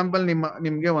 for example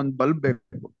ನಿಮ್ಗೆ ಒಂದು bulb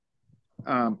ಬೇಕು.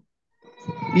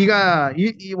 ಈಗ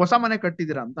ಈ ಹೊಸ ಮನೆ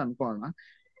ಕಟ್ಟಿದೀರಾ ಅಂತ ಅನ್ಕೊಳ್ಳೋಣ.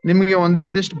 ನಿಮ್ಗೆ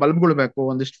ಒಂದಿಷ್ಟು ಬಲ್ಬ್ಗಳು ಬೇಕು,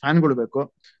 ಒಂದಿಷ್ಟು ಫ್ಯಾನ್ಗಳು ಬೇಕು.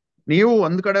 ನೀವು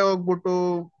ಒಂದ್ ಕಡೆ ಹೋಗ್ಬಿಟ್ಟು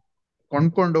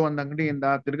ಕೊಂಡ್ಕೊಂಡು ಒಂದ್ ಅಂಗಡಿಯಿಂದ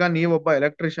ತಿರ್ಗಾ ನೀವೊಬ್ಬ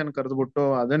ಎಲೆಕ್ಟ್ರಿಷಿಯನ್ ಕರೆದ್ಬಿಟ್ಟು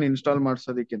ಅದನ್ನ install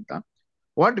ಮಾಡ್ಸೋದಕ್ಕಿಂತ,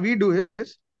 what we do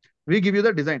is we give you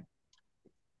the design.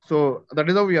 So that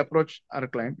is how we approach hour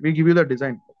client. We give you the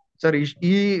design. Sir,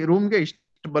 ಈ ರೂಮ್ಗೆ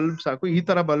ಇಷ್ಟು ಬಲ್ಬ್ ಸಾಕು, ಈ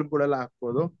ತರ ಬಲ್ಬ್ಗಳೆಲ್ಲ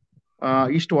ಹಾಕ್ಬೋದು,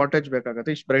 ಇಷ್ಟು ವಾಟೇಜ್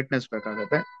ಬೇಕಾಗತ್ತೆ, ಇಷ್ಟು ಬ್ರೈಟ್ನೆಸ್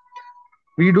ಬೇಕಾಗತ್ತೆ.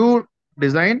 We do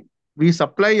design, V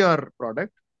supply your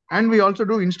product, and we also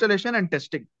do installation and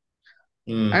testing.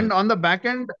 And on the back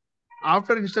end,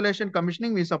 after installation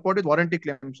commissioning, we support with warranty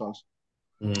claims also.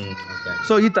 Okay.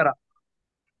 So ee tara,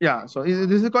 yeah, so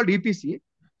this is called EPC.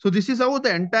 So this is how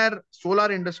the entire solar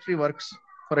industry works,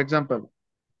 for example.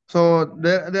 So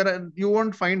there are, you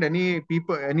won't find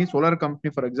any solar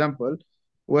company, for example,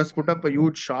 who has put up a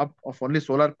huge shop of only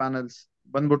solar panels,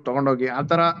 bandbut tagondogi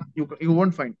atara you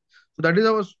won't find. So that is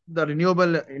how the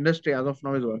renewable industry as of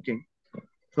now is working.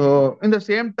 So in the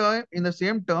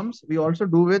same terms, we also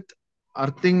do with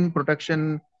earthing protection,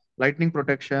 lightning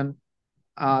protection,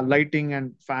 lighting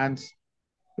and fans.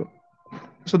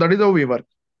 So that is how we work.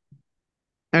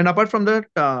 And apart from that,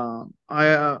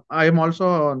 I am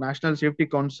also National Safety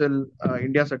Council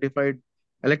India certified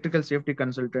electrical safety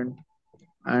consultant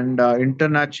and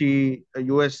Internachi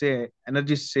USA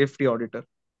energy safety auditor.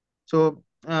 So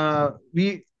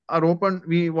we are open.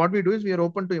 We What we do is we are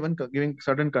open to even giving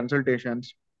certain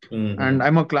consultations. Mm-hmm. And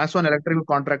I'm a class one electrical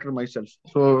contractor myself.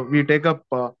 So we take up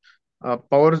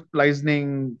power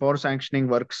licensing, power sanctioning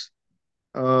works,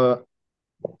 uh,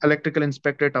 electrical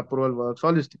inspectorate approval works,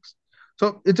 all these things. So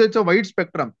it's a wide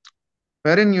spectrum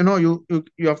wherein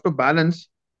you have to balance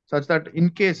such that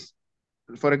in case,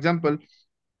 for example,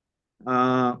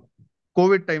 uh,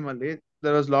 COVID time ಅಲ್ಲಿ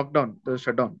there was lockdown, there was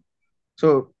shutdown. So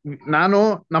ನಾನು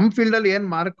ನಮ್ಮ field ಅಲ್ಲಿ ಏನ್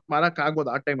ಮಾರಕ್ ಆಗ್ಬೋದು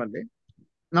ಆ time ಅಲ್ಲಿ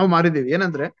ನಾವು ಮಾರಿದೀವಿ.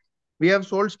 ಏನಂದ್ರೆ we have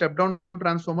sold step down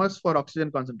transformers for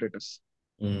oxygen concentrators.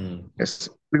 Yes,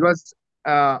 because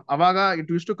ಅವಾಗ it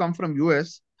use to come from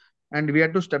US and we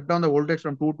had to step down the voltage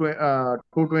from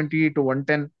 220 to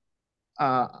 110.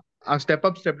 ಆ step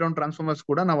up step down transformers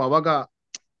ಕೂಡ ನಾವು ಅವಾಗ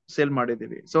sale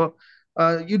ಮಾಡಿದೀವಿ. So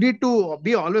you need to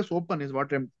be always open is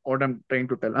what I'm trying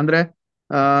to tell. ಅಂದ್ರೆ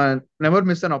never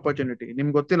miss an opportunity.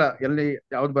 ನಿಮ್ಗೆ ಗೊತ್ತಿಲ್ಲ ಎಲ್ಲಿ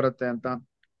ಯಾವ್ದು ಬರುತ್ತೆ ಅಂತ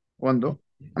ಒಂದು.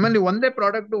 ಆಮೇಲೆ ನೀವು ಒಂದೇ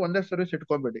ಪ್ರಾಡಕ್ಟ್ ಒಂದೇ ಸರ್ವಿಸ್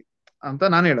ಇಟ್ಕೋಬೇಡಿ ಅಂತ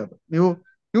ನಾನು ಹೇಳೋದು. ನೀವು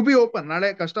ಯು ಬಿ ಓಪನ್. ನಾಳೆ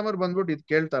ಕಸ್ಟಮರ್ ಬಂದ್ಬಿಟ್ಟು ಇದು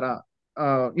ಕೇಳ್ತಾರ,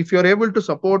 if you are able to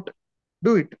support,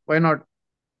 do it. Why not?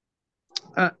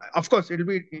 Of course, it will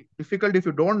be difficult if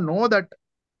you don't know that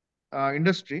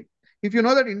industry. If you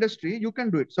know that industry, you can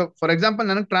do it. So, for example,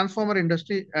 ನನಗೆ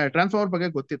transformer ಬಗ್ಗೆ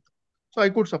ಗೊತ್ತಿತ್ತು, so I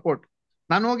could support.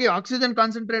 ನಾನು ಹೋಗಿ oxygen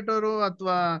ಕಾನ್ಸಂಟ್ರೇಟರು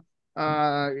ಅಥವಾ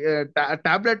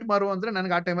tablet ಮಾರು ಅಂದ್ರೆ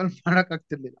ನನಗೆ ಆ ಟೈಮಲ್ಲಿ ಮಾಡಕ್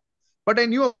ಆಗ್ತಿರ್ಲಿಲ್ಲ. But I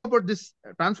knew about this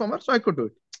transformer, so I could do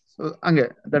it. So ಹಂಗೆ,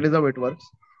 that is how it works.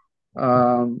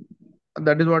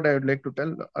 That is what I would like to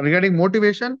tell regarding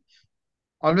motivation.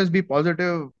 Always be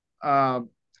positive.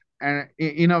 And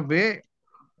in a way,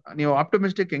 ನೀವು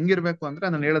optimistic ಹೆಂಗಿರ್ಬೇಕು ಅಂದ್ರೆ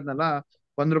ನಾನು ಹೇಳದ್ನಲ್ಲ,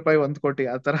 ₹1 1 ಕೋಟಿ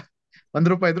ಆ ತರ.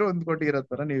 ₹1 ಇದ್ರೆ 1 ಕೋಟಿ ಇರೋ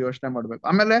ತರ ನೀವು ಯೋಚನೆ ಮಾಡ್ಬೇಕು.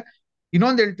 ಆಮೇಲೆ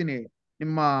ಇನ್ನೊಂದ್ ಹೇಳ್ತೀನಿ,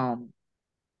 ನಿಮ್ಮ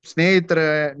ಸ್ನೇಹಿತರೆ,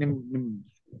 ನಿಮ್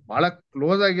ಬಹಳ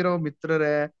ಕ್ಲೋಸ್ ಆಗಿರೋ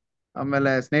ಮಿತ್ರರೇ,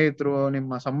 ಆಮೇಲೆ ಸ್ನೇಹಿತರು,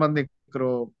 ನಿಮ್ಮ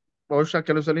ಸಂಬಂಧಿಕರು, ಬಹುಶಃ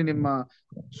ಕೆಲವು ಸಲ ನಿಮ್ಮ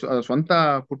ಸ್ವಂತ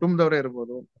ಕುಟುಂಬದವರೇ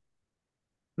ಇರ್ಬೋದು.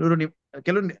 ಇವರು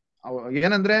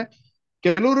ಏನಂದ್ರೆ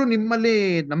ಕೆಲವರು ನಿಮ್ಮಲ್ಲಿ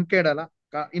ನಂಬಿಕೆ ಇಡಲ್ಲ.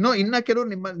 ಇನ್ನ ಕೆಲವರು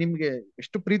ನಿಮ್ಗೆ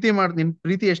ಎಷ್ಟು ನಿಮ್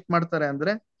ಪ್ರೀತಿ ಎಷ್ಟು ಮಾಡ್ತಾರೆ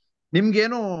ಅಂದ್ರೆ,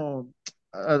 ನಿಮ್ಗೇನು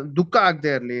ದುಃಖ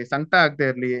ಆಗದೆ ಇರ್ಲಿ, ಸಂಕಟ ಆಗದೆ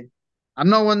ಇರ್ಲಿ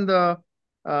ಅನ್ನೋ ಒಂದು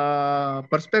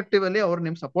ಪರ್ಸ್ಪೆಕ್ಟಿವ್ ಅಲ್ಲಿ ಅವ್ರು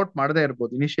ನಿಮ್ ಸಪೋರ್ಟ್ ಮಾಡದೇ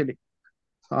ಇರ್ಬೋದು ಇನಿಷಿಯಲಿ.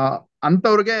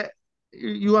 ಅಂತವ್ರಿಗೆ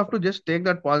you have to just take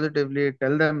that positively,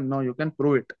 tell them no, you can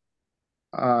prove it,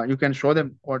 you can show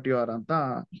them what you are ಅಂತ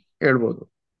ಹೇಳ್ಬೋದು.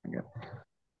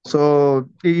 So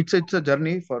it's a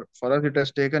journey for us. It has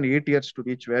taken 8 years to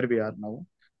reach where we are now.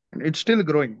 And it's still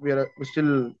growing. We're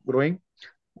still growing.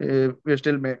 We're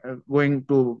still going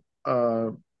to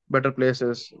better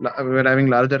places. We're having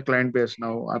larger client base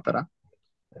now, atara.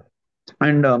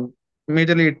 And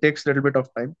majorly it takes a little bit of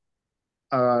time.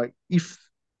 If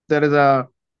there is a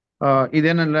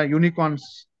idenalla unicorns,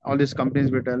 all these companies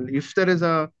will tell, if there is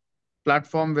a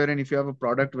platform wherein if you have a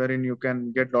product wherein you can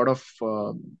get a lot of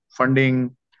funding,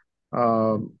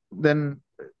 then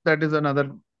that is another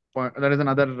point. That is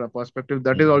another perspective.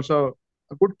 That is also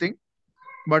a good thing,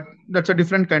 but that's a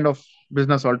different kind of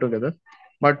business altogether.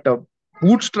 But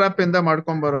bootstrap in the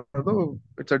ಮಾಡ್ಕೊಂಬರೋದು,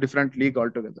 it's a different league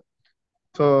altogether.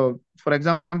 So, for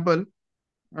example,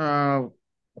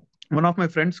 one of my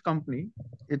friends' company,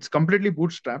 it's completely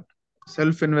bootstrapped,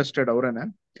 self-invested. Avrane,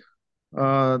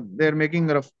 they're making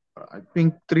I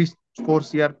think 3-4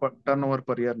 CR turnover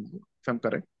per year, if I'm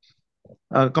correct.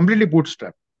 Completely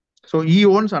bootstrapped. So he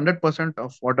owns 100%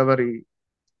 of whatever he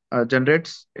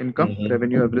generates, income,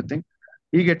 revenue, everything.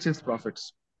 He gets his profits,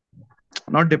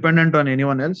 not dependent on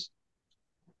anyone else.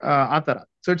 Atara.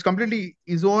 So it's completely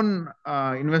his own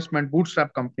investment, bootstrap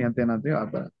company ಅಂತ ಏನಂದ್ರೆ ಆ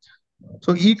ತರ. So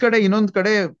ಈ ಕಡೆ ಇನ್ನೊಂದ್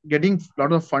ಕಡೆ getting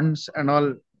lot of funds and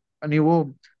all. ನೀವು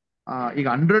ಈಗ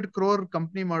 100 crore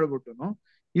ಕಂಪ್ನಿ ಮಾಡ್ಬಿಟ್ಟು,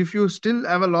 if you still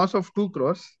have a loss of 2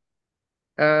 crores,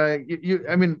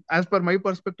 I mean, as per my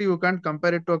perspective, you can't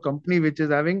compare it to a company which is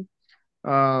having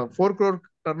 4 crore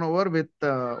turnover with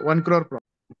 1 crore profit.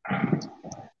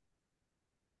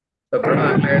 Pranav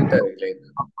ಆಗ್ಲೇ ಹೇಳ್ತಾ ಇರಲಿಲ್ಲ, ಇದು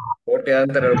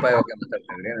ಕೋಟ್ಯಾಂತರ ರೂಪಾಯಿ ಬಗ್ಗೆ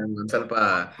ಮಾತಾಡ್ತಾ ಇದ್ರಿ. ಒಂದ್ ಸ್ವಲ್ಪ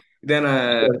ಇದೇನ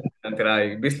ಅಂತೀರಾ, ಈ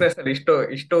ಬಿಸ್ನೆಸ್ ಅಲ್ಲಿ ಇಷ್ಟು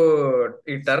ಇಷ್ಟು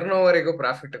ಈ ಟರ್ನ್ ಓವರಿಗೂ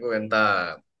ಪ್ರಾಫಿಟ್ಗೂ ಎಂತ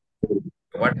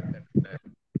what is that?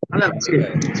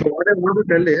 So what I want to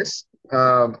tell is,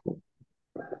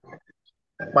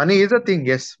 money is a thing.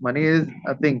 Yes, money is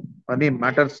a thing. Money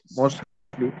matters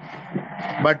mostly,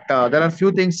 but there are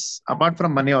few things apart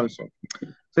from money also.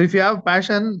 So if you have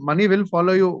passion, money will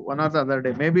follow you one or the other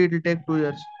day. Maybe it will take 2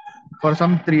 years, for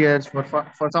some 3 years,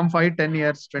 for some 5, 10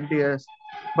 years, 20 years,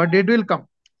 but it will come.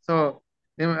 So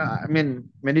I mean,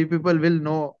 many people will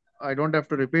know. I don't have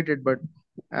to repeat it, but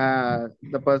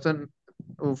the person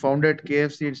who founded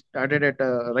KFC started at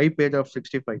a ripe age of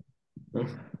 65.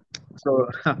 So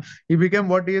he became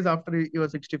what he is after he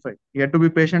was 65. He had to be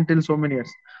patient till so many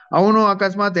years. ಅವನು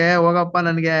ಅಕಸ್ಮಾತ್ ಹೋಗಪ್ಪ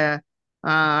ನನಗೆ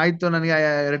ಆಯ್ತು ನನಗೆ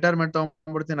retirement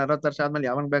ತಗೊಂಡ್ಬಿಡ್ತೀನಿ 60 ವರ್ಷ ಆದ್ಮೇಲೆ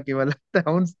ಯಾವನ್ ಬೇಕು ಇವೆಲ್ಲ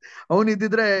ಅವ್ನ್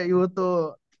ಇದ್ದಿದ್ರೆ ಇವತ್ತು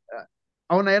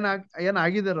ಅವನ ಏನ್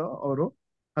ಆಗಿದಾರೋ ಅವರು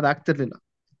ಅದಾಗ್ತಿರ್ಲಿಲ್ಲ.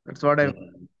 That's what I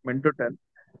meant to tell.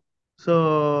 So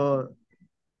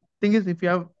thing is, if you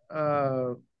have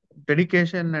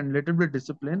dedication and little bit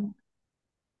discipline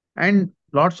and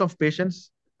lots of patience,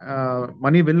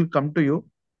 money will come to you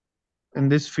in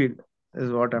this field, is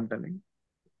what I'm telling.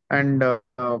 And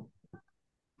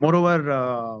moreover,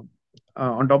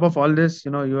 on top of all this,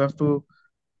 you have to,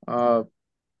 uh,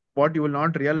 what you will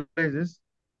not realize is,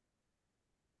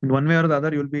 in one way or the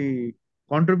other, you'll be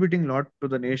contributing a lot to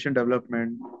the nation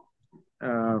development,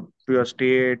 to your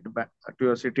state, to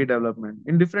your city development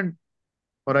in different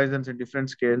horizons, in different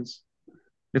scales,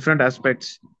 different aspects.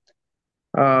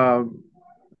 Uh,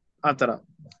 Atara.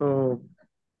 So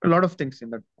a lot of things in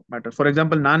that matter. For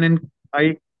example, I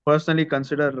personally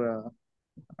consider,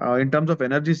 in terms of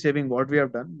energy saving, what we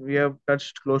have done, we have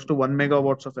touched close to 1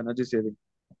 megawatts of energy saving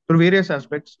through various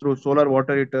aspects, through solar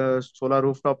water heaters, solar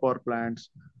rooftop power plants,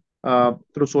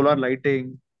 through solar lighting,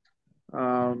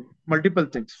 multiple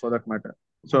things for that matter.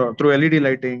 So through LED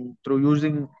lighting, through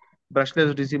using brushless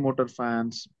DC motor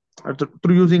fans,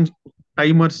 through using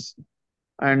timers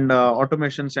and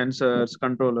automation sensors,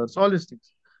 controllers, all these things.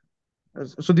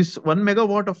 So this 1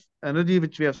 megawatt of energy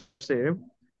which we have saved,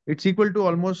 it's equal to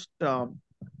almost,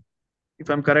 if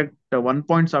I'm correct,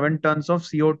 1.7 tons of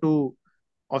CO2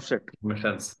 offset.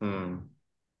 Missions.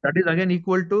 That is again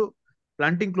equal to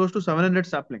planting close to 700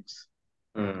 saplings.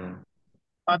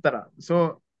 ಆ ತರ. So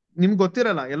ನಿಮ್ಗೆ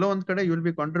ಗೊತ್ತಿರಲ್ಲ, ಎಲ್ಲೋ ಒಂದ್ ಕಡೆ you will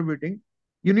be contributing.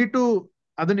 You need to,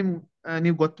 ಅದು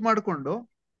ನೀವು ಗೊತ್ತು ಮಾಡ್ಕೊಂಡು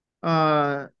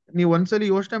ನೀವು ಒಂದ್ಸಲಿ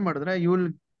ಯೋಚನೆ ಮಾಡಿದ್ರೆ you will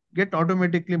get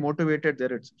automatically motivated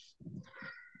there it's.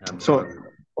 So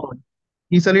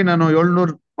ಈ ಸಲಿ ನಾನು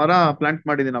 700 ಮರ ಪ್ಲಾಂಟ್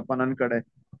ಮಾಡಿದೀನಪ್ಪ ನನ್ ಕಡೆ,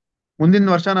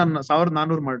 ಮುಂದಿನ ವರ್ಷ ನಾನು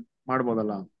 1400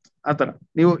 ಮಾಡ್ಬೋದಲ್ಲ. ಆತರ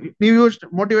ನೀವು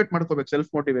ಮೋಟಿವೇಟ್ ಮಾಡ್ಕೋಬೇಕು,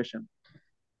 self motivation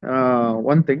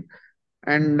one thing.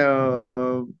 And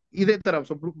ಇದೇ ತರ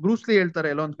ಬ್ರೂಸ್ಲಿ ಹೇಳ್ತಾರೆ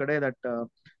ಎಲ್ಲೋ ಒಂದ್ ಕಡೆ, that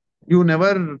you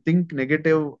never think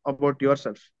negative about your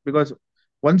self, because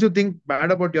once you think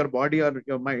bad about your body or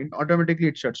your mind, automatically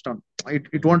it shuts down.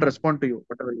 It won't respond to you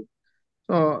whatever you.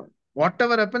 So what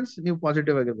ever happens, ನೀವು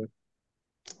positive ಆಗಿರ್ಬೇಕು.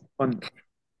 ಒಂದು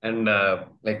And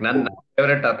like ನನ್ನ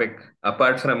favorite topic,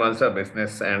 apart from also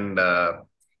business and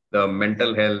the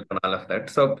mental health and all of that.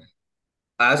 So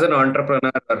as an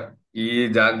entrepreneur, ಈ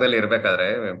ಜಾಗದಲ್ಲಿ ಇರ್ಬೇಕಾದ್ರೆ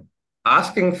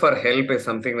asking for help is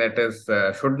something that is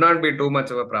should not be too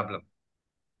much of a problem.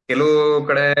 ಕೆಲವು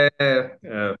ಕಡೆ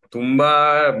ತುಂಬಾ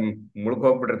ಮುಳುಗ್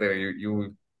ಹೋಗ್ಬಿಟ್ಟಿರ್ತೇವೆ. You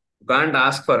can't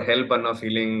ask for help ಅನ್ನೋ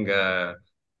feeling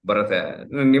ಬರುತ್ತೆ.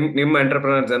 ನಿಮ್ಮ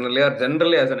entrepreneur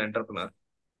generally as an entrepreneur,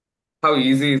 how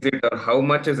easy is it or how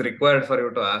much is required for you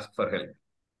to ask for help?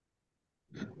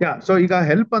 Yeah, so ಈಗ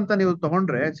help ಅಂತ ನೀವು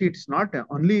ತಗೊಂಡ್ರೆ, it's not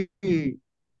only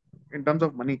in terms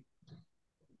of money.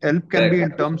 Help can be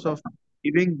in terms of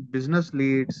giving business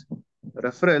leads,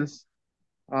 referrals,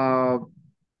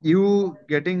 you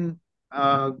getting a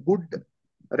good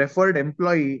referred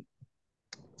employee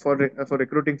for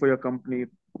recruiting for your company.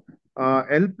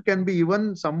 Help can be even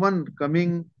someone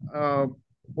coming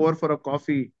over for a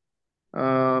coffee,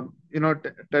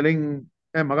 telling,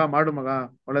 hey maga ಮಾಡು ಮಗ,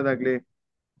 ಒಳ್ಳೇದಾಗ್ಲಿ,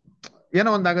 ಏನೋ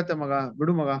ಒಂದಾಗತ್ತೆ ಮಗ,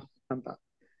 ಬಿಡು ಮಗ ಅಂತ.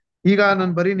 ಈಗ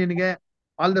ನಾನು ಬರೀ ನಿನಗೆ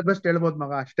ಆಲ್ ದ ಬೆಸ್ಟ್ ಹೇಳ್ಬೋದು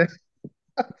ಮಗ ಅಷ್ಟೇ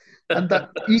ಅಂತ.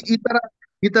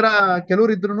 ಈ ತರ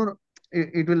ಕೆಲವ್ರು ಇದ್ರು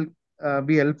it will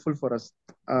be helpful for us,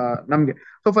 ನಮ್ಗೆ.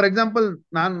 ಸೊ ಫಾರ್ ಎಕ್ಸಾಂಪಲ್,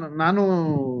 ನಾನು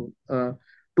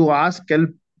to ask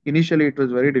help initially it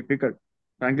was very difficult,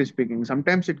 frankly speaking.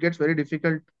 Sometimes it gets very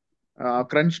difficult.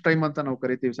 Crunch time ಅಂತ ನಾವು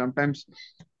ಕರಿತೀವಿ. Sometimes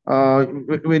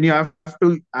when you have to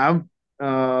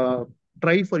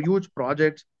try for huge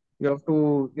projects, you have to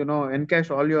encash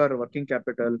all your working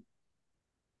capital.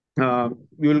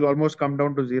 You will almost come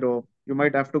down to zero. You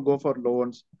might have to go for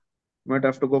loans, you might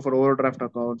have to go for overdraft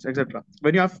accounts, etc.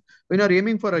 When you are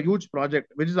aiming for a huge project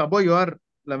which is above your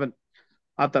level,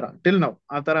 atara till now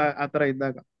atara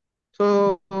iddaga, so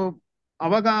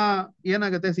ಅವಾಗ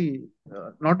ಏನಾಗುತ್ತೆ, see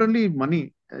not only money,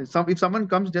 if someone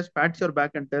comes just pats your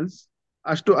back and tells,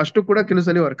 ಅಷ್ಟು ಕೂಡ ಕೆಲವು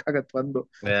ಸಲ work ಆಗತ್ತೆ. ಒಂದು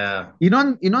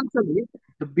ಇನ್ನೊಂದ್ಸಲಿ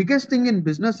the biggest thing in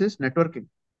business is networking.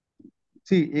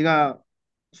 See ಈಗ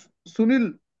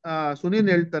ಸುನಿಲ್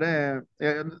ಹೇಳ್ತಾರೆ,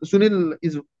 Sunil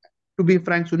is, to be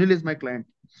frank, Sunil is my client.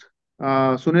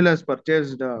 Sunil has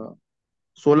purchased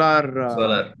solar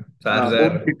solar home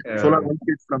charger. kit, solar home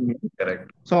kit from me. Correct.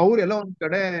 So ಅವ್ರೆಲ್ಲ ಒಂದ್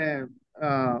ಕಡೆ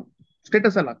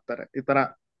status ಅಲ್ಲಿ ಹಾಕ್ತಾರೆ ಈ ತರ.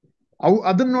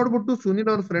 ಅದನ್ನ ನೋಡ್ಬಿಟ್ಟು ಸುನಿಲ್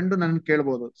ಅವ್ರ ಫ್ರೆಂಡ್ ನನ್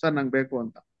ಕೇಳ್ಬೋದು, ಸರ್ ನಂಗೆ ಬೇಕು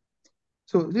ಅಂತ.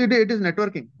 So it is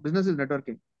networking, business is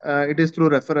networking. It is through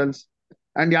reference.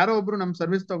 And ಯಾರೋ ಒಬ್ರು ನಮ್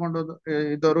ಸರ್ವಿಸ್ ತಗೊಂಡೋದು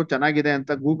ಇದ್ದವರು ಚೆನ್ನಾಗಿದೆ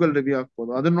ಅಂತ ಗೂಗಲ್ ರಿವ್ಯೂ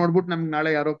ಹಾಕ್ಬೋದು. ಅದನ್ನ ನೋಡ್ಬಿಟ್ಟು ನಮ್ಗೆ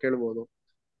ನಾಳೆ ಯಾರೋ ಕೇಳ್ಬೋದು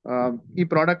ಈ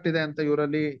ಪ್ರಾಡಕ್ಟ್ ಇದೆ ಅಂತ.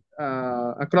 ಇವರಲ್ಲಿ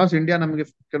ಅಕ್ರಾಸ್ ಇಂಡಿಯಾ ನಮಗೆ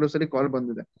ಕೆಲವು ಸಲ ಕಾಲ್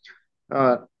ಬಂದಿದೆ.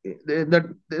 That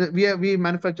we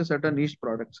manufacture certain east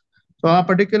products. So ಆ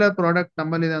ಪರ್ಟಿಕ್ಯುಲರ್ ಪ್ರಾಡಕ್ಟ್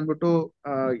ನಮ್ಮಲ್ಲಿದೆ ಅಂದ್ಬಿಟ್ಟು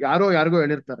ಯಾರಿಗೋ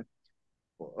ಹೇಳಿರ್ತಾರೆ.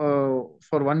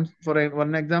 For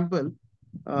one example,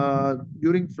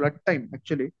 during flood time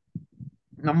actually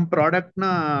ನಮ್ ಪ್ರಾಡಕ್ಟ್ ನ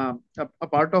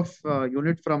part of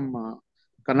unit from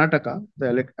Karnataka,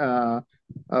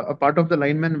 a part of the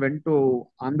linemen went to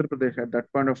Andhra Pradesh at that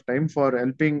point of time for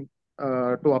helping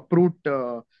to uproot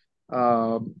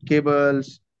cables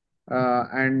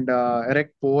and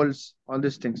erect poles, all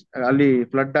these things. ಅಲ್ಲಿ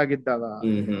flood ಆಗಿದ್ದಾಗ,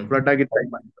 flood ಆಗಿದ್ದ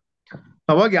time ಅಂತ.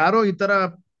 ಅವಾಗ ಯಾರೋ ಈ ತರ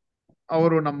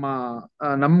ಅವರು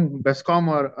ನಮ್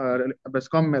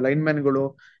ಬೆಸ್ಕಾಂ ಲೈನ್ ಮ್ಯಾನ್ಗಳು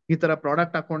ಈ ತರ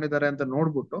ಪ್ರಾಡಕ್ಟ್ ಹಾಕೊಂಡಿದ್ದಾರೆ ಅಂತ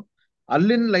ನೋಡ್ಬಿಟ್ಟು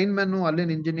ಅಲ್ಲಿನ ಲೈನ್ ಮ್ಯಾನ್,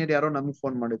 ಅಲ್ಲಿನ ಇಂಜಿನಿಯರ್ ಯಾರೋ ನಮ್ಗೆ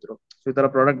ಫೋನ್ ಮಾಡಿದ್ರು, ಸೊ ಈ ತರ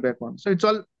ಪ್ರಾಡಕ್ಟ್ ಬೇಕು ಅಂತ. So it's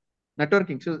all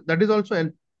networking. So that is also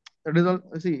help. That is all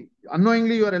C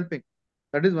unknowingly you are helping.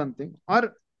 That is one thing. Or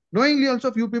knowingly also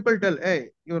few people tell, ಏ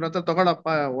ಇವ್ರ ಹತ್ರ ತಗೊಳಪ್ಪ,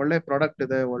 ಒಳ್ಳೆ ಪ್ರಾಡಕ್ಟ್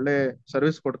ಇದೆ, ಒಳ್ಳೆ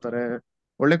ಸರ್ವಿಸ್ ಕೊಡ್ತಾರೆ,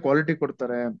 ಒಳ್ಳೆ ಕ್ವಾಲಿಟಿ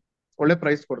ಕೊಡ್ತಾರೆ, ಒಳ್ಳೆ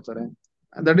ಪ್ರೈಸ್ ಕೊಡ್ತಾರೆ.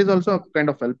 That is also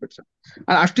kind of help. It's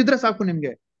ಅಷ್ಟಿದ್ರೆ ಸಾಕು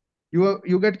ನಿಮ್ಗೆ.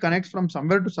 You get connect from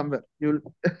somewhere to somewhere. You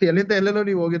ಎಲ್ಲಿಂದ ಎಲ್ಲೆಲ್ಲೋ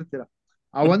ನೀವು ಹೋಗಿರ್ತೀರಾ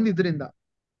ಆ ಒಂದ್ ಇದರಿಂದ.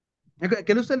 ಯಾಕೆ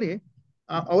ಕೆಲವು ಸಲ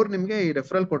ಅವ್ರು ನಿಮ್ಗೆ ಈ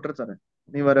ರೆಫರಲ್ ಕೊಟ್ಟಿರ್ತಾರೆ.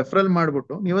 ನೀವು ರೆಫರಲ್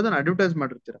ಮಾಡ್ಬಿಟ್ಟು ನೀವು ಅದನ್ನ ಅಡ್ವರ್ಟೈಸ್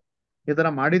ಮಾಡಿರ್ತೀರ, ಈ ತರ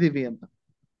ಮಾಡಿದೀವಿ ಅಂತ.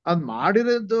 ಅದ್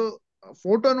ಮಾಡಿರೋದು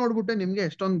ಫೋಟೋ ನೋಡ್ಬಿಟ್ಟೆ ನಿಮ್ಗೆ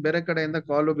ಎಷ್ಟೊಂದು ಬೇರೆ ಕಡೆಯಿಂದ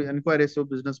ಕಾಲು, ಎನ್ಕ್ವೈರೀಸ್,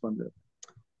 ಬಿಸ್ನೆಸ್ ಬಂದಿದೆ.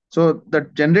 So that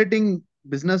generating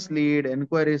business lead,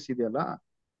 enquiries ಇದೆಯಲ್ಲ,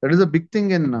 that is a big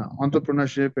thing in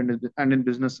entrepreneurship and in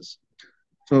businesses.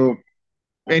 So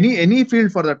any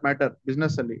field for that matter,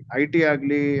 business ಅಲ್ಲಿ IT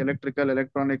ಆಗ್ಲಿ, electrical,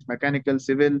 electronics, mechanical,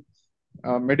 civil,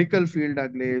 medical field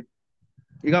ಆಗ್ಲಿ.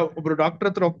 ಈಗ ಒಬ್ರು doctor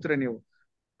ಹತ್ರ ಹೋಗ್ತೀರಾ ನೀವು,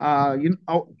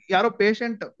 ಯಾರೋ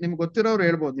ಪೇಷಂಟ್ ನಿಮ್ಗೆ ಗೊತ್ತಿರೋರು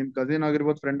ಹೇಳ್ಬೋದು, ನಿಮ್ ಕಸಿನ್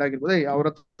ಆಗಿರ್ಬೋದು, ಫ್ರೆಂಡ್ ಆಗಿರ್ಬೋದು, ಅವ್ರ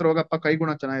ಹತ್ರ ಹೋಗಪ್ಪ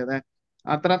ಕೈಗುಣ ಚೆನ್ನಾಗಿದೆ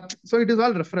ಆತರ. So it is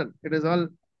all referral. It is all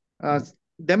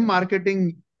them marketing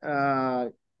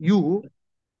you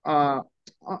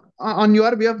on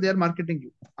your way of their marketing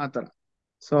you, ಆತರ.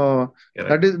 So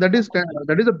that is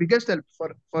the biggest help.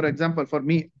 For example, for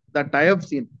me, that I have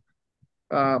seen,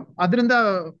 ಅದರಿಂದ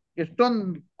ಎಷ್ಟೊಂದು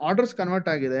orders convert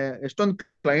ಆಗಿದೆ, ಎಷ್ಟೊಂದು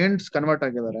clients convert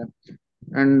ಆಗಿದ್ದಾರೆ.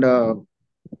 And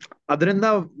ಅದರಿಂದ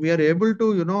we are able to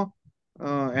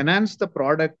enhance the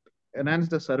product, enhance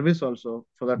the service also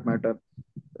for that matter.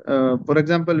 For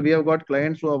example, we have got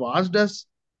clients who have asked us,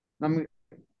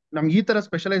 ನಮ್ಗೆ ಈ ತರ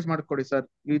specialise ಮಾಡ್ಕೊಡಿ ಸರ್,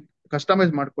 ಈ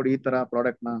customise ಮಾಡ್ಕೊಡಿ ಈ ತರ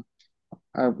ಪ್ರಾಡಕ್ಟ್ ನ,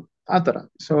 ಆತರ.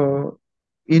 So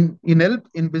in help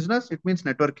in business it means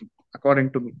networking, according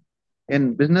to me. In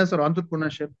business or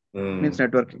entrepreneurship means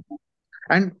networking,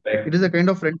 and it is a kind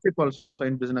of friendship also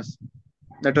in business,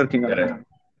 networking.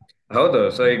 ಹೌದು.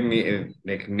 ಸೊ ಈಗ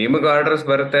ನಿಮಗ್ ಆರ್ಡರ್ಸ್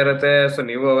ಬರ್ತಾ ಇರತ್ತೆ, ಸೊ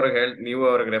ನೀವು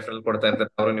ಅವ್ರಿಗೆ ರೆಫರಲ್ ಕೊಡ್ತಾ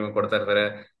ಇರ್ತಾರೆ, ಅವರು ನಿಮ್ಗೆ ಕೊಡ್ತಾ ಇರ್ತಾರೆ.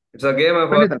 It's a game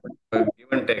of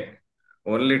give and take.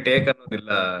 Only take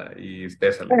ಅನ್ನೋದಿಲ್ಲ ಈ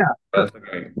ಸ್ಪೇಸ್ ಅಲ್ಲಿ.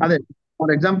 ಅದೇ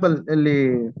ಫಾರ್ ಎಕ್ಸಾಂಪಲ್ ಇಲ್ಲಿ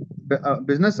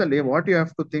ಬಿಸ್ನೆಸ್ ಅಲ್ಲಿ what you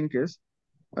have to think is,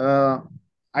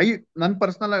 ನನ್ನ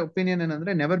ಪರ್ಸನಲ್ ಒಪಿನಿಯನ್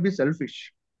ಏನಂದ್ರೆ, ನೆವರ್ ಬಿ ಸೆಲ್ಫಿಶ್.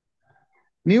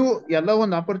 ನೀವು ಎಲ್ಲ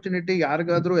ಒಂದು ಆಪರ್ಚುನಿಟಿ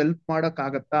ಯಾರಿಗಾದ್ರೂ ಹೆಲ್ಪ್ ಮಾಡಕ್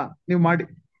ಆಗತ್ತಾ, ನೀವು ಮಾಡಿ.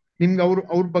 ನಿಮ್ಗೆ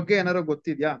ಅವ್ರ ಬಗ್ಗೆ ಏನಾರು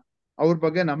ಗೊತ್ತಿದ್ಯಾ, ಅವ್ರ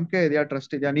ಬಗ್ಗೆ ನಂಬಿಕೆ ಇದೆಯಾ,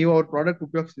 ಟ್ರಸ್ಟ್ ಇದೆಯಾ, ನೀವು ಅವ್ರ ಪ್ರಾಡಕ್ಟ್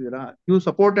ಉಪಯೋಗಿಸ್ತಿದ್ದೀರಾ, you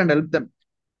support and help them.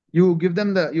 You give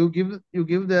them you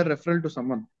give their referral to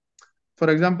someone.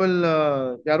 For example,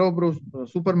 ಯಾರೋ ಒಬ್ರು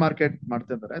ಸೂಪರ್ ಮಾರ್ಕೆಟ್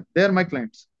ಮಾಡ್ತಾ ಇದ್ದಾರೆ, they are my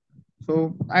clients. So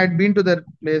I had been to their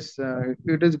place.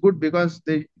 It is good because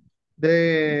they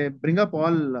bring up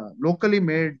all locally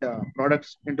made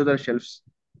products into their shelves.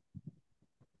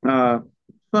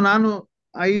 So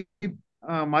I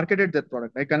marketed that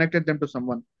product. I connected them to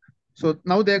someone. So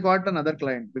now they got another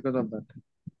client because of that.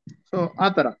 So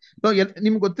ಆತರ. So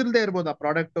ನಿಮ್ಗೆ ಗೊತ್ತಿಲ್ಲದೆ ಇರ್ಬೋದು ಆ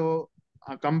product,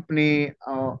 ಆ company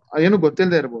ಏನು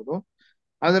ಗೊತ್ತಿಲ್ಲದೆ ಇರ್ಬೋದು,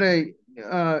 ಆದ್ರೆ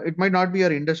it might not be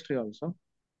your industry also.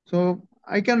 So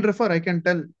I can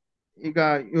tell, ಈಗ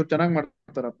ಇವ್ರು ಚೆನ್ನಾಗಿ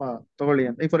ಮಾಡ್ತಾರಪ್ಪ ತಗೊಳ್ಳಿ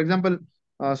ಅಂತ. ಈಗ ಫಾರ್ ಎಕ್ಸಾಂಪಲ್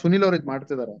ಸುನಿಲ್ ಅವ್ರು ಇದು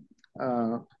ಮಾಡ್ತಿದ್ದಾರೆ.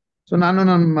 ಸೊ ನಾನು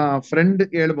ನಮ್ಮ ಫ್ರೆಂಡ್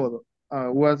ಹೇಳ್ಬೋದು,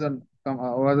 who was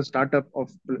a startup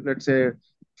of let's say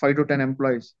 5 to 10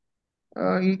 employees.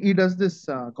 he does this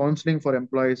counseling for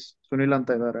employees, Sunil ಅಂತ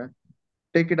ಇದ್ದಾರೆ,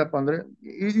 ಟೇಕ್ ಇಟ್ ಅಪ್ ಅಂದ್ರೆ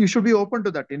you should be open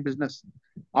to that in business.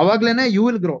 ಅವಾಗ್ಲೇನೆ you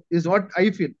will grow, is what I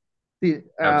feel.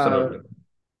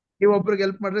 ನೀವು ಒಬ್ರಿಗೆ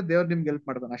help ಮಾಡಿದ್ರೆ ದೇವ್ರು ನಿಮ್ಗೆ help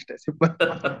ಮಾಡ್ತಾನೆ, ಅಷ್ಟೇ ಸಿಂಪಲ್.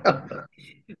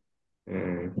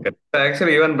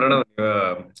 ಆಕ್ಚುಲಿ ಇವನ್ ಪ್ರಣವ್, ನೀವು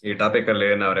ಈ ಟಾಪಿಕ್ ಅಲ್ಲಿ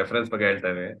ನಾವು ರೆಫರೆನ್ಸ್ ಬಗ್ಗೆ ಹೇಳ್ತಾ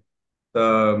ಇದ್ವಿ. ಸೊ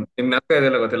ನಿಮ್ ನಾಲ್ಕು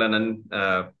ಇದೆಲ್ಲ ಗೊತ್ತಿಲ್ಲ,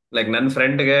 ಲೈಕ್ ನನ್ನ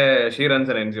ಫ್ರೆಂಡ್ಗೆ she runs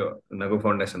an N G O, Nagu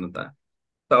foundation ಅಂತ.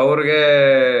 ಸೊ ಅವ್ರಿಗೆ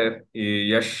ಈ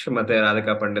ಯಶ್ ಮತ್ತೆ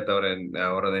ರಾಧಿಕಾ ಪಂಡಿತ್ ಅವರ N G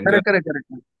O. Correct correct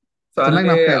correct. So ಚೆನ್ನಾಗಿ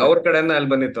ಅಲ್ಲಿ ನಾಪ್ಕ ಇದೆ. ಅವ್ರ ಕಡೆಯಿಂದ ಅಲ್ಲಿ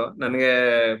ಬಂದಿತ್ತು ನನಗೆ,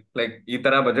 ಲೈಕ್ ಈ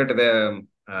ತರ ಬಜೆಟ್ ಇದೆ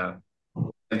ಆ,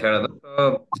 ಅಂತ ಹೇಳೋದು. ಸೊ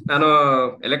ನಾನು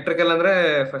ಎಲೆಕ್ಟ್ರಿಕಲ್ ಅಂದ್ರೆ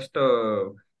ಫಸ್ಟ್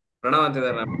ಪ್ರಣವ್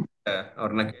ಅಂತಿದ್ದಾರೆ,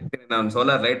 ಅವ್ರನ್ನ ಕೇಳ್ತೀನಿ, ನಾನು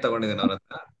ಸೋಲಾರ್ ಲೈಟ್ ತಗೊಂಡಿದ್ದೀನಿ ಅವ್ರ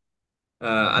ಹತ್ರ,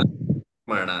 ಅಲ್ಲಿ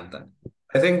ಮಾಡೋಣ ಅಂತ.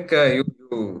 I think you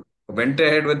you went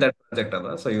head with that project ಅಲ್ಲ,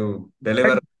 so you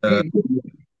deliver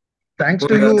thanks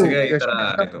to you ಹೂಲಿಗನ್ಸ್ಗೆ ಈ ತರ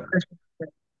ಆಯ್ತು.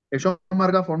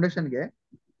 ಯಶೋಮಾರ್ಗ ಫೌಂಡೇಶನ್ಗೆ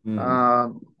hmm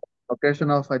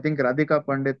occasion of I think Radhika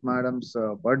Pandit madam's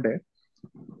birthday,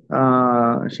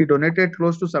 she donated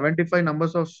close to 75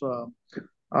 numbers of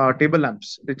table lamps,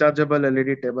 rechargeable LED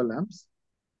table lamps,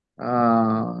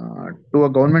 to a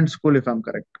government school, if I'm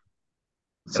correct.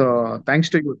 So thanks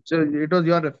to you. So it was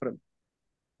your reference.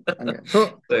 ಹಂಗೆ. So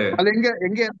ಅಲ್ಲಿ ಹೆಂಗೆ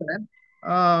ಹೆಂಗೆ ಅಂದ್ರೆ,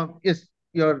 yes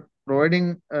you are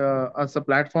providing us a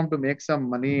platform to make some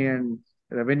money and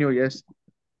revenue, yes,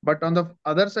 but on the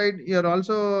other side you are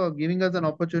also giving us an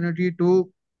opportunity to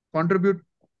contribute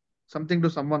something to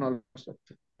someone also.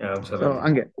 So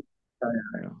ಹಂಗೆ.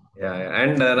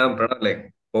 And ನಾವು Pranav, like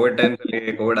Covid times ಅಲ್ಲಿ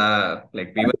Covid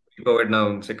like Covid ನಾವು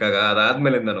ಸಿಕ್ಕಾಗ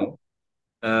ಅದಾದ್ಮೇಲಿಂದನು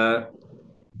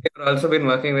you've also been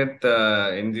working with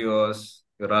NGOs.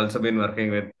 You've also been working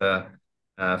with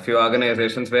few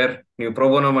organizations where ನೀವು pro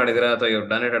bono ಮಾಡಿದಿರಾ ಅಥವಾ you've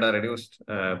done it at a reduced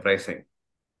pricing.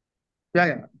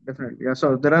 Yeah, definitely. Yeah, so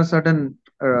there are certain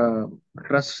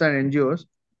trusts and NGOs.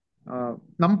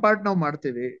 ನಮ್ಮ part ನಾವು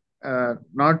ಮಾಡ್ತೀವಿ,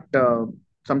 not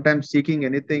sometimes seeking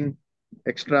anything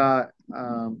extra,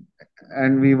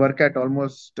 and we work at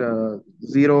almost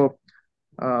zero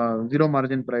zero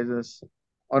margin prices,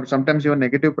 or sometimes even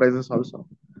negative prices also,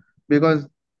 because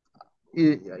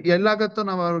ಎಲ್ಲಾಗತ್ತೋ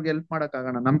ನಾವು ಅವ್ರಿಗೆ help ಮಾಡಕ್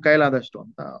ಆಗೋಣ, ನಮ್ ಕೈಲಾದಷ್ಟು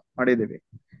ಅಂತ ಮಾಡಿದೀವಿ.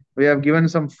 We have given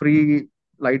some free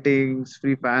lightings,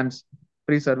 free fans,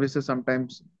 free services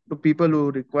sometimes to people who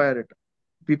require it,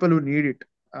 people who need it.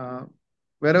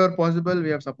 Wherever possible,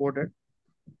 we have supported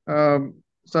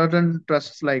certain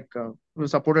trusts, like we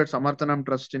supported Samarthanam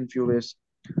Trust in few ways,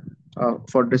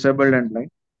 for disabled and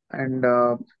blind, and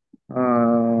uh,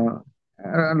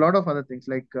 a lot of other things,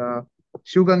 like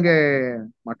Shivagange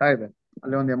ಮಠ ಇದೆ,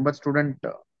 ಅಲ್ಲಿ ಒಂದು 80 student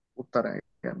ಓದ್ತಾರೆ,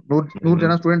 ನೂರ್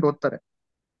ಜನ student ಓದ್ತಾರೆ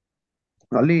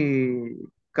ಅಲ್ಲಿ.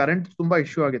 Current ತುಂಬಾ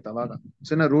issue ಆಗಿತ್ತು ಅವಾಗ,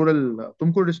 ರೂರಲ್,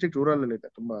 ತುಮಕೂರು ಡಿಸ್ಟ್ರಿಕ್ಟ್ ರೂರಲ್ ಅಲ್ಲಿ ಇದೆ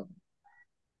ತುಂಬಾ.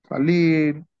 ಅಲ್ಲಿ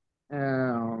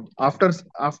ಆಫ್ಟರ್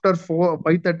ಆಫ್ಟರ್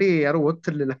 5:30 ಯಾರು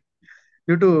ಓದ್ತಿರ್ಲಿಲ್ಲ,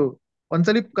 ಡ್ಯೂ ಟು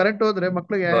ಒಂದ್ಸಲಿ ಕರೆಂಟ್ ಹೋದ್ರೆ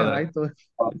ಮಕ್ಳಿಗೆ ಆಯ್ತು,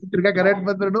 ತಿರ್ಗಾ ಕರೆಂಟ್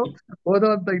ಬಂದ್ರು ಓದೋ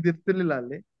ಅಂತ ಇದಿರ್ತಿರ್ಲಿಲ್ಲ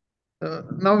ಅಲ್ಲಿ.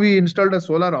 Now we installed a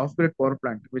solar off-grid power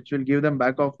plant, which will give them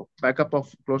backup of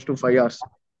close to 5 hours.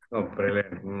 Oh,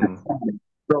 brilliant.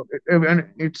 So and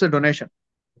it's a donation.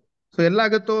 So ಎಲ್ಲ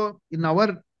ಆಗತ್ತೋ ಇನ್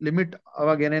ಅವರ್ ಲಿಮಿಟ್,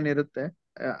 ಅವಾಗ ಏನೇನ್ ಇರುತ್ತೆ,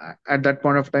 at that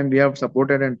point of time we have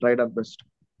supported and tried our best.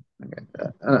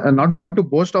 Not to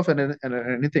boast of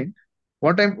anything.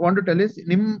 What I want to tell is,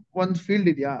 ನಿಮ್ ಒಂದ್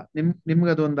field ಇದೆಯಾ,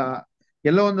 ನಿಮ್ಗೆ ಅದೊಂದ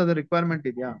ಎಲ್ಲೋ ಒಂದು ರಿಕ್ವೈರ್ಮೆಂಟ್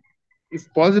ಇದೆಯಾ, ಇಫ್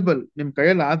ಪಾಸಿಬಲ್ ನಿಮ್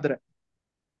ಕೈಯಲ್ಲಿ ಆದ್ರೆ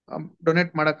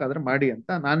ಡೊನೇಟ್ ಮಾಡಕ್ಕಾದ್ರೆ ಮಾಡಿ ಅಂತ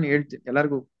ನಾನು ಹೇಳ್ತೀನಿ,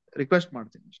 ಎಲ್ಲರಿಗೂ ರಿಕ್ವೆಸ್ಟ್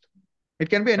ಮಾಡ್ತೀನಿ ಅಷ್ಟೇ. It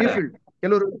can be any field.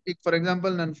 ಕೆಲವರು, ಈಗ ಫಾರ್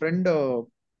ಎಕ್ಸಾಂಪಲ್ ನನ್ನ friend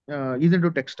is in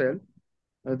to textile,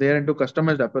 they are into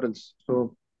customized apparels. So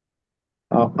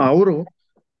ಅವರು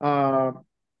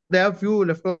they have few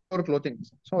left over clothing,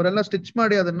 so ಅವರೆಲ್ಲ ಸ್ಟಿಚ್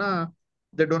ಮಾಡಿ ಅದನ್ನ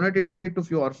they donate it to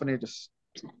few orphanages.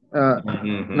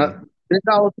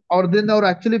 ಅವ್ರದಿಂದ ಅವ್ರು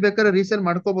actually ಬೇಕಾದ್ರೆ ರೀಸೇಲ್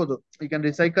ಮಾಡ್ಕೋಬಹುದು, you can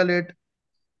recycle it,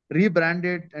 rebrand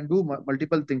it and do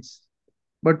multiple things,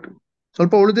 but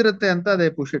ಸ್ವಲ್ಪ ಉಳಿದಿರುತ್ತೆ ಅಂತ ದೇ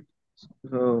ಪುಷ್ ಇಟ್.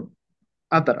 ಸೊ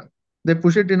ಆತರ they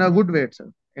push it in a good way,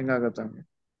 sir, ಹೆಂಗಾಗತ್ತ ಹಂಗೆ.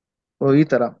 ಸೊ ಈ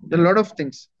ತರ ಲಾಟ್ ಆಫ್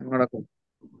ಥಿಂಗ್ಸ್ ನೋಡಕ್.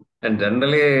 ಅಂಡ್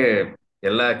ಜನರಲಿ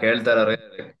ಎಲ್ಲ ಕೇಳ್ತಾರ,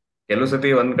 ಕೆಲವು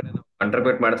ಸತಿ ಒಂದ್ ಕಡೆ ನಾವು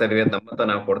ಕಾಂಟ್ರಿಬ್ಯೂಟ್ ಮಾಡ್ತಾ ಇದೀವಿ, ನಮ್ಮತ್ತ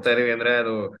ನಾವು ಕೊಡ್ತಾ ಇದೀವಿ ಅಂದ್ರೆ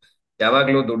ಅದು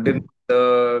ಯಾವಾಗ್ಲೂ ದುಡ್ಡಿನ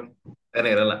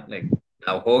ಇರಲ್ಲ. ಲೈಕ್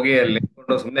ನಾವು ಹೋಗಿ ಅಲ್ಲಿ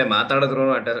ನಿಂತ್ಕೊಂಡು ಸುಮ್ಮನೆ ಮಾತಾಡಿದ್ರು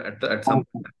ಅಟ್ ಸಮ್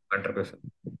ಕಾಂಟ್ರಿಬ್ಯೂಷನ್.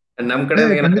 ಅಂಡ್ ನಮ್ ಕಡೆ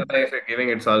ಏನಾಗುತ್ತೆ,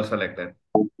 giving it's also like that.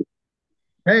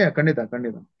 ಖಂಡಿತ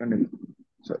ಖಂಡಿತ ಖಂಡಿತ.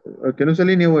 ಕೆಲವು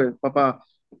ಸಲ ನೀವು ಪಾಪ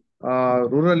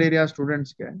ರೂರಲ್ ಏರಿಯಾ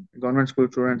ಸ್ಟೂಡೆಂಟ್ಸ್ಗೆ, ಗೌರ್ಮೆಂಟ್ ಸ್ಕೂಲ್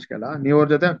ಸ್ಟೂಡೆಂಟ್ಸ್ಗೆಲ್ಲ ನೀವು ಅವ್ರ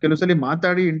ಜೊತೆ ಕೆಲವು ಸಲ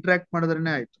ಮಾತಾಡಿ ಇಂಟ್ರಾಕ್ಟ್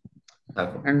ಮಾಡಿದ್ರೇನೆ ಆಯ್ತು.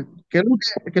 ಅಂಡ್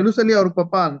ಕೆಲವು ಸಲ ಅವ್ರ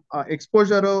ಪಾಪ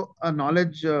ಎಕ್ಸ್ಪೋಜರ್,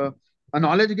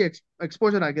 ನಾಲೆಜ್ಗೆ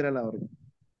ಎಕ್ಸ್ಪೋಜರ್ ಆಗಿರಲ್ಲ ಅವ್ರಿಗೆ.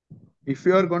 If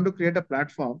you are going to create a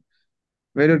platform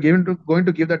where you're going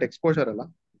to give that exposure ಅಲ್ಲ,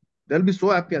 they will be so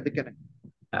happy ಅದಕ್ಕೇನೆ.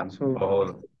 ಸೊ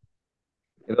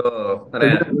ಇದು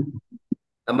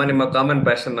ನಿಮ್ಮ common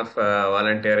passion of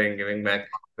volunteering, giving back,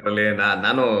 ಇದರಲ್ಲಿ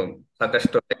ನಾನು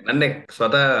ಸಾಕಷ್ಟು ನನ್ನ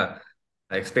ಸ್ವತಃ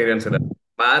ಎಕ್ಸ್ಪೀರಿಯನ್ಸ್ ಇದೆ.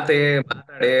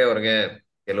 ಮಾತಾಡಿ ಅವ್ರಿಗೆ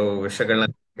ಕೆಲವು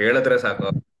ವಿಷಯಗಳನ್ನ ಹೇಳಿದ್ರೆ ಸಾಕು,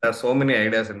 so many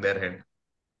ideas in their head.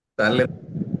 ಅಲ್ಲಿ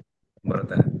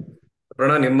ಬರುತ್ತೆ.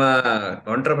 ಪ್ರಣವ್, ನಿಮ್ಮ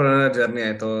ಆಂಟರ್ಪ್ರಿನರ್ ಜರ್ನಿ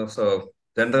ಆಯ್ತು, ಸೊ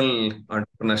ಜನರಲ್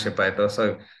ಆಂಟರ್ಪ್ರಿನರ್ಶಿಪ್ ಆಯ್ತು. ಸೊ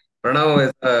ಪ್ರಣವ್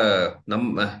ನಮ್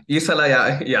ಈ ಸಲ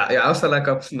ಯಾವ ಸಲ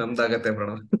ಕಪ್ಸ್ ನಮ್ದಾಗತ್ತೆ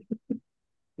ಪ್ರಣವ್?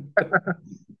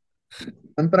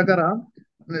 ನನ್ನ ಪ್ರಕಾರ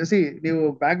ನೀವು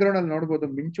ಬ್ಯಾಕ್ ಗ್ರೌಂಡ್ ಅಲ್ಲಿ ನೋಡ್ಬೋದು,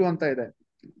 ಮಿಂಚು ಅಂತ ಇದೆ.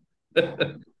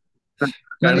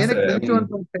 ನಾನು ಏನಕ್ಕೆ ಕಾಣಿಸ್ತದೆ. ಮಿಂಚು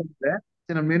ಅಂತ ಇಟ್ಟೆ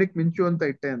ಅಂದ್ರೆ ನಾನು ಏನಕ್ಕೆ ಮಿಂಚು ಅಂತ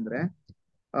ಇಟ್ಟೆ ಅಂದ್ರೆ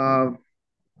ಆ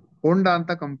ಹೋಂಡಾ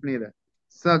ಅಂತ ಕಂಪ್ನಿ ಇದೆ,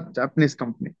 Japanese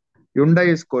company. Hyundai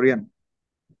is Korean.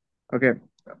 Okay.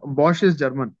 Bosch is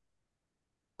German.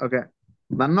 Okay.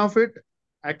 None of it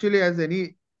actually has any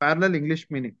parallel English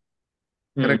meaning.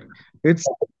 Hmm. Correct. It's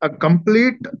a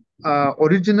complete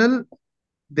original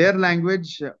their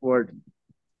language word.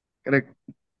 Correct.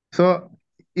 So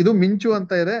ಇದು ಮಿಂಚು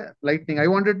ಅಂತ ಇದೆ, lightning. I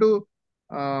wanted to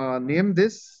name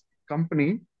this company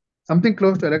something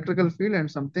close to electrical field and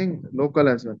something local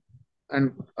as well, and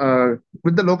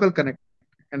with the local connect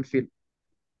and feel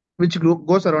which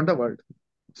goes around the world.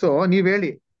 So ನೀವ್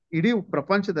ಹೇಳಿ, ಇಡೀ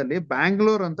ಪ್ರಪಂಚದಲ್ಲಿ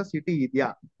ಬ್ಯಾಂಗ್ಳೂರ್ ಅಂತ city ಇದೆಯಾ?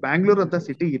 ಬ್ಯಾಂಗ್ಳೂರ್ ಅಂತ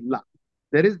city ಇಲ್ಲ.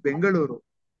 There is Bengaluru.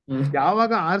 ಹ್ಮ್.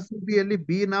 ಯಾವಾಗ RCB ಯಲ್ಲಿ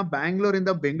ಬಿ ನ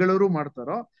ಬ್ಯಾಂಗ್ಳೂರಿಂದ ಬೆಂಗಳೂರು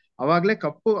ಮಾಡ್ತಾರೋ ಅವಾಗ್ಲೇ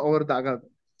ಕಪ್ಪು ಅವ್ರದ್ದಾಗೋದು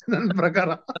ನನ್ನ ಪ್ರಕಾರ.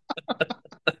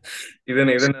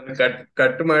 ಇದನ್ನ ನಾನು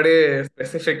ಕಟ್ ಮಾಡಿ,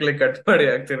 ಸ್ಪೆಸಿಫಿಕ್ಲಿ ಕಟ್ ಮಾಡಿ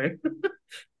ಹಾಕ್ತೀನಿ.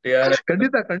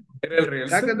 ಖಂಡಿತ ಖಂಡಿತ.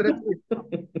 ರೀಲ್ಸ್. ಯಾಕಂದ್ರೆ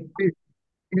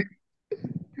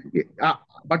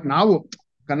ಬಟ್ ನಾವು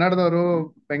ಕನ್ನಡದವರು,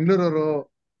 ಬೆಂಗಳೂರವರು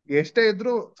ಎಷ್ಟೇ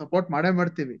ಇದ್ರು ಸಪೋರ್ಟ್ ಮಾಡೇ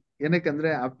ಮಾಡ್ತೀವಿ. ಏನಕ್ಕಂದ್ರೆ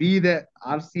ಆ ಬಿ ಇದೆ,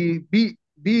 RCB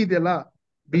ಬಿ ಇದೆಯಲ್ಲ,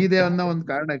 ಬಿ ಇದೆ ಅನ್ನೋ ಒಂದ್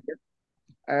ಕಾರಣಕ್ಕೆ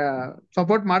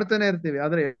ಸಪೋರ್ಟ್ ಮಾಡ್ತಾನೆ ಇರ್ತೀವಿ.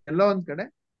 ಆದ್ರೆ ಎಲ್ಲೋ ಒಂದ್ ಕಡೆ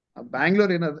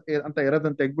ಬ್ಯಾಂಗ್ಳೂರ್ ಅಂತ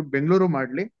ಇರೋದಂತ ತೆಗ್ಬಿಟ್ಟು ಬೆಂಗಳೂರು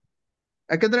ಮಾಡ್ಲಿ.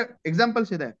 ಯಾಕಂದ್ರೆ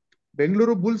ಎಕ್ಸಾಂಪಲ್ಸ್ ಇದೆ.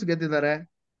 ಬೆಂಗಳೂರು ಬುಲ್ಸ್ ಗೆದ್ದಿದ್ದಾರೆ,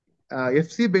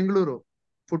 FC ಬೆಂಗಳೂರು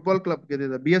ಫುಟ್ಬಾಲ್ ಕ್ಲಬ್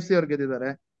ಗೆದ್ದಿದ್ದಾರೆ, BFC ಅವ್ರು ಗೆದ್ದಿದ್ದಾರೆ.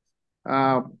 ಆ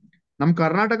ನಮ್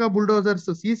ಕರ್ನಾಟಕ ಬುಲ್ಡೋಸರ್ಸ್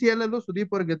CCL ಅಲ್ಲೂ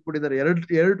ಸುದೀಪ್ ಅವ್ರು ಗೆದ್ಬಿಟ್ಟಿದ್ದಾರೆ.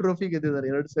 ಎರಡು ಟ್ರೋಫಿ ಗೆದ್ದಿದ್ದಾರೆ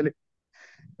 2 ಸಲಿ.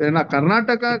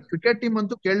 ಕರ್ನಾಟಕ ಕ್ರಿಕೆಟ್ ಟೀಮ್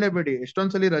ಅಂತೂ ಕೇಳಲೇಬೇಡಿ,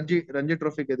 ಎಷ್ಟೊಂದ್ಸಲಿ ರಂಜಿ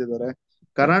ಟ್ರೋಫಿ ಗೆದ್ದಿದ್ದಾರೆ.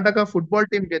 ಕರ್ನಾಟಕ ಫುಟ್ಬಾಲ್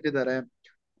ಟೀಮ್ ಗೆದ್ದಿದ್ದಾರೆ.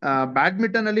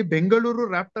 ಬ್ಯಾಡ್ಮಿಂಟನ್ ಅಲ್ಲಿ ಬೆಂಗಳೂರು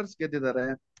ರಾಪ್ಟರ್ಸ್ ಗೆದ್ದಿದ್ದಾರೆ.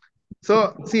 ಸೊ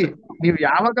ನೀವ್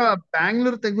ಯಾವಾಗ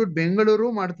ಬ್ಯಾಂಗ್ಳೂರ್ ತೆಗ್ಬಿಟ್ಟು ಬೆಂಗಳೂರು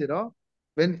ಮಾಡ್ತಿರೋ,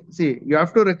 you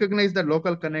have to recognise the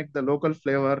local connect, the local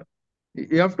flavour.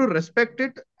 You have to respect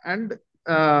it and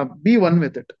be one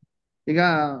with it. ಈಗ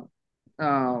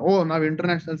ನಾವ್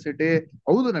ಇಂಟರ್ನ್ಯಾಷನಲ್ ಸಿಟಿ,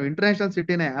 ಹೌದು ನಾವ್ ಇಂಟರ್ನ್ಯಾಷನಲ್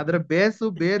ಸಿಟಿನೇ, ಆದ್ರೆ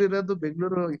ಬೇರಿರೋದು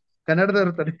ಬೆಂಗಳೂರು,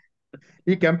 ಕನ್ನಡದವ್ರು ತಾನೆ.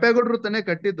 ಈ ಕೆಂಪೇಗೌಡರು ತಾನೆ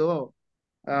ಕಟ್ಟಿದ್ದು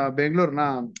ಬೆಂಗಳೂರ್ನ.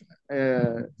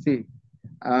 See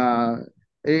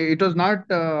it was not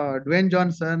Dwayne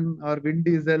Johnson or Vin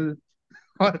Diesel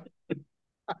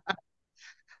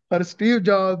or Steve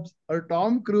Jobs or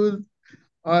Tom Cruise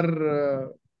or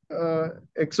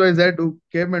XYZ who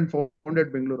came and founded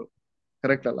Bengaluru.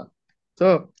 Correct ಅಲ್ಲ? ಸೊ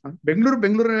ಬೆಂಗಳೂರು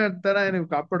ತರ ನೀವು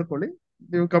ಕಾಪಾಡ್ಕೊಳ್ಳಿ,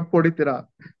 ನೀವು ಕಪ್ ಹೊಡಿತೀರಾ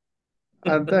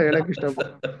ಅಂತ ಹೇಳಕ್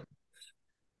ಇಷ್ಟಪಡ್ತೀನಿ.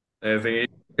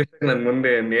 ನನ್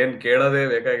ಮುಂದೆ ಏನ್ ಕೇಳೋದೇ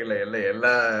ಬೇಕಾಗಿಲ್ಲ. ಎಲ್ಲ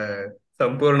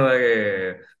ಸಂಪೂರ್ಣವಾಗಿ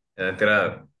ತೀರಾ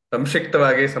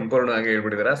ಸಂಕ್ಷಿಪ್ತವಾಗಿ ಸಂಪೂರ್ಣವಾಗಿ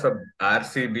ಹೇಳ್ಬಿಟ್ಟಿದಾರ. ಸೊ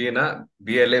RCB ನ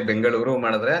ಬಿ ಯಲ್ಲಿ ಬೆಂಗಳೂರು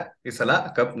ಮಾಡಿದ್ರೆ ಈ ಸಲ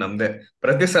ಕಪ್ ನಮ್ದೆ,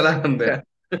 ಪ್ರತಿ ಸಲ ನಮ್ದೆ.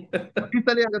 ಪ್ರತಿ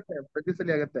ಸಲ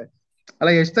ಆಗತ್ತೆ. ಅಲ್ಲ,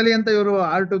 ಎಷ್ಟ್ ಸಲಿ ಅಂತ ಇವರು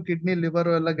ಹಾರ್ಟ್, ಕಿಡ್ನಿ, ಲಿವರ್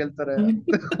ಎಲ್ಲ ಗೆಲ್ತಾರೆ.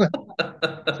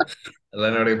 ಅಲ್ಲ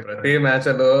ನೋಡಿ, ಪ್ರತಿ ಮ್ಯಾಚ್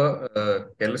ಅಲ್ಲೂ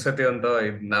ಕೆಲವು ಸತಿ ಒಂದು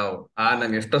ನಾವು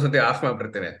ನಾನು ಎಷ್ಟೋ ಸತಿ ಆಫ್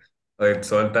ಮಾಡ್ಬಿಡ್ತೀನಿ, ಇದು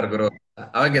ಸೋಲ್ತಾರ್ ಗುರು,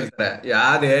 ಅವಾಗ ಗೆಲ್ತಾರೆ.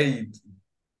 ಯಾವ್ದೇ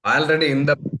ಆಲ್ರೆಡಿ ಇಂದ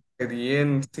ಇದು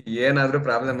ಏನಾದ್ರೂ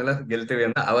ಪ್ರಾಬ್ಲಮ್ ಇಲ್ಲ, ಗೆಲ್ತೀವಿ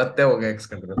ಅಂತ ಅವತ್ತೇ ಹೋಗಿ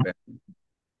ಹಾಕ್ಸ್ಕೊಂಡಿರುತ್ತೆ.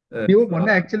 ನೀವು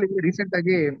ಮೊನ್ನೆ ಆಕ್ಚುಲಿ ರೀಸೆಂಟ್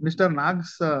ಆಗಿ ಮಿಸ್ಟರ್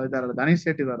ನಾಗ್ಸ್ ಇದಾರಲ್ಲ, ದಾನಿಶ್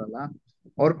ಸೇಠ್ ಇದಾರಲ್ಲ,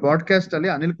 ಅವ್ರ ಪಾಡ್ಕಾಸ್ಟ್ ಅಲ್ಲಿ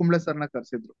ಅನಿಲ್ ಕುಂಬ್ಳೆ ಸರ್ನ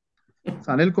ಕರ್ಸಿದ್ರು.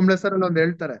 ಅನಿಲ್ ಕುಂಬ್ಳೆ ಸರ್ ಅಲ್ಲಿ ಒಂದ್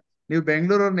ಹೇಳ್ತಾರೆ, ನೀವು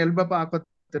ಬೆಂಗಳೂರವ್ರನ್ನ ಎಲ್ಬಪ್ಪ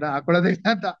ಹಾಕೋತೀರಾ, ಹಾಕೊಳ್ಳೋದೇ ಇಲ್ಲ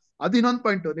ಅಂತ. ಅದು ಇನ್ನೊಂದ್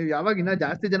ಪಾಯಿಂಟ್. ನೀವು ಯಾವಾಗ ಇನ್ನ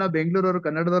ಜಾಸ್ತಿ ಜನ ಬೆಂಗಳೂರವ್ರು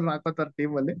ಕನ್ನಡದವ್ರನ್ನ ಹಾಕೋತಾರೆ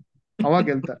ಟೀಮ್ ಅಲ್ಲಿ, ಅವಾಗ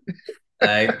ಗೆಲ್ತಾರೆ.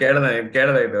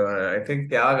 ಕೇಳ್ದ ಇದು ಐ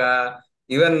ಥಿಂಕ್ ಯಾವಾಗ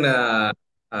ಈವನ್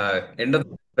ಎಂಡ್ ಆಫ್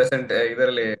ಪ್ರೆಸೆಂಟ್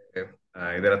ಇದರಲ್ಲಿ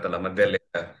ಇದಿರತ್ತಲ್ಲ ಮಧ್ಯದಲ್ಲಿ,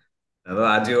 ಅದು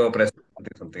ಆಜಿಯೋ ಪ್ರೆಸ್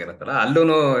ಸಮಥಿಂಗ್ ಇರತ್ತಲ್ಲ,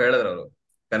 ಅಲ್ಲೂ ಹೇಳಿದ್ರು ಅವರು,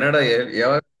 ಕನ್ನಡ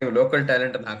ಯಾವಾಗ ನೀವು ಲೋಕಲ್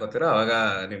ಟ್ಯಾಲೆಂಟ್ ಅನ್ನ ಹಾಕೋತೀರೋ ಅವಾಗ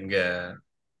ನಿಮ್ಗೆ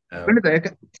ಖಂಡಿತ.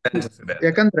 ಚಾನ್ಸಸ್ ಇದೆ.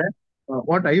 ಯಾಕಂದ್ರೆ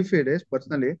what I feel is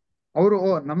personally, ಅವರು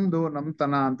ನಮ್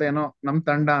ತನ ಅಂತ ಏನೋ ನಮ್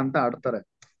ತಂಡ ಅಂತ ಆಡ್ತಾರೆ.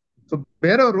 ಸೊ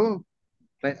ಬೇರೆಯವರು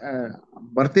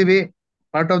ಬರ್ತೀವಿ,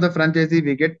 part of the franchise,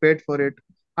 we get paid for it,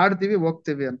 ಆಡ್ತೀವಿ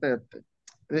ಹೋಗ್ತೀವಿ ಅಂತ ಇರುತ್ತೆ.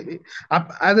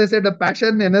 As I said,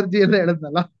 passion, energy ಎಲ್ಲ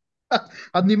ಹೇಳಿದ್ನಲ್ಲ,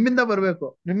 ಅದ್ ನಿಮ್ಮಿಂದ ಬರ್ಬೇಕು.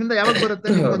 ನಿಮ್ಮಿಂದ ಯಾವಾಗ ಬರುತ್ತೆ?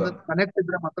 ಹೌದು. ನಿಮ್ಗೊಂದು ಕನೆಕ್ಟ್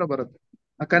ಇದ್ರೆ ಮಾತ್ರ ಬರುತ್ತೆ.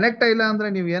 ಕನೆಕ್ಟ್ ಇಲ್ಲ ಅಂದ್ರೆ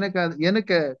ನೀವ್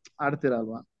ಏನಕ್ಕೆ ಆಡ್ತೀರಾ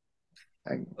ಅಲ್ವಾ?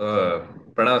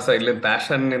 ಪ್ರಣವ್ ಸರ್, ಇಲ್ಲಿ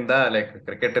ಪ್ಯಾಷನ್ ಇಂದ ಲೈಕ್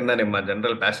ಕ್ರಿಕೆಟ್ ಇಂದ ನಿಮ್ಮ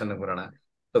ಜನರಲ್ ಪ್ಯಾಷನ್ ಬರೋಣ.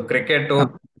 ಸೊ ಕ್ರಿಕೆಟ್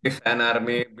ಫ್ಯಾನ್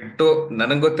ಆರ್ಮಿ ಬಿಟ್ಟು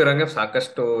ನನಗ್ ಗೊತ್ತಿರೋಂಗೆ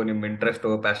ಸಾಕಷ್ಟು ನಿಮ್ ಇಂಟ್ರೆಸ್ಟ್,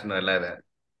 ಪ್ಯಾಷನ್ ಎಲ್ಲ ಇದೆ.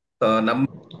 ಸೊ ನಮ್ಮ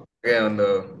ಒಂದು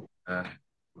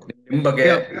ನಿಮ್ ಬಗ್ಗೆ,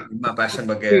 ನಿಮ್ಮ ಪ್ಯಾಷನ್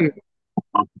ಬಗ್ಗೆ.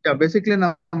 ಬೇಸಿಕ್ಲಿ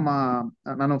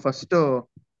ನಾನು first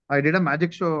I did a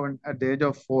magic show at the age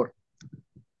of 4.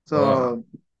 So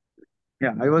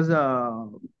O. I was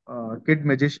kid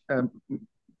magician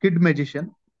kid magician.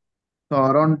 So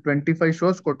around 25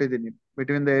 shows ಕೊಟ್ಟಿದ್ದೀನಿ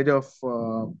between the age of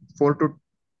 4 to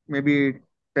may be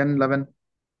 10, 11.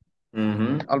 Hmm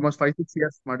hmm almost 5, 6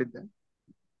 years ಮಾಡಿದ್ದೆ.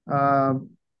 ಆ,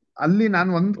 ಅಲ್ಲಿ ನಾನು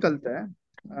ಒಂದ್ ಕಲ್ತೆ.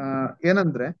 ಆ,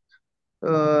 ಏನಂದ್ರೆ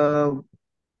ಆ,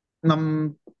 ನಮ್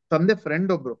ತಂದೆ ಫ್ರೆಂಡ್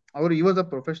ಒಬ್ರು, ಅವ್ರು ಈ was a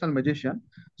professional magician.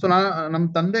 So ನಮ್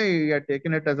ತಂದೆ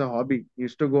taken it as a hobby.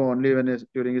 Use to go only when is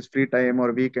during is free time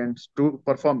R weekends to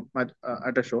perform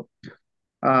at a show.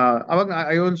 ಅವಾಗ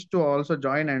I was to also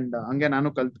join and ಹಂಗೆ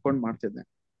ನಾನು ಕಲ್ತ್ಕೊಂಡು ಮಾಡ್ತಿದ್ದೆ.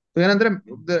 So ಏನಂದ್ರೆ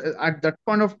at that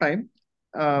point of time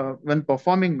when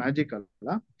performing magic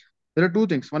ಅಲ್ಲ, there are two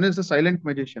things. One is the silent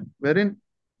magician, wherein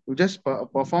you just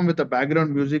perform with a background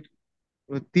music,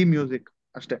 with theme music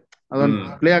ಅಷ್ಟೇ. ಅದೊಂದು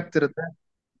ಹ್ಮ್ play ಆಗ್ತಿರುತ್ತೆ.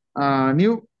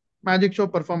 ನೀವು ಮ್ಯಾಜಿಕ್ ಶೋ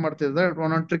ಪರ್ಫಾರ್ಮ್ ಮಾಡ್ತಿದ್ರೆ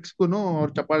ಒಂದೊಂದು ಟ್ರಿಕ್ಸ್ಗೂ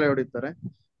ಅವ್ರು ಚಪ್ಪಾಳೆ ಹೊಡಿತಾರೆ.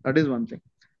 That is one thing.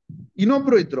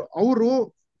 ಇನ್ನೊಬ್ರು ಇದ್ರು, ಅವರು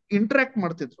ಇಂಟ್ರಾಕ್ಟ್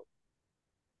ಮಾಡ್ತಿದ್ರು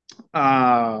ಆ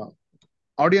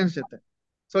ಆಡಿಯನ್ಸ್ ಜೊತೆ.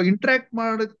 ಸೊ ಇಂಟ್ರಾಕ್ಟ್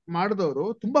ಮಾಡಿದವರು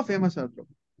ತುಂಬಾ ಫೇಮಸ್ ಆದ್ರು.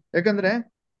 ಯಾಕಂದ್ರೆ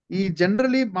ಈ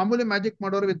ಜನರಲಿ ಮಾಮೂಲಿ ಮ್ಯಾಜಿಕ್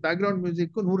ಮಾಡೋರು ವಿತ್ ಬ್ಯಾಕ್ ಗ್ರೌಂಡ್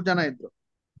ಮ್ಯೂಸಿಕ್ 100 ಜನ ಇದ್ರು.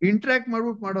 ಇಂಟ್ರಾಕ್ಟ್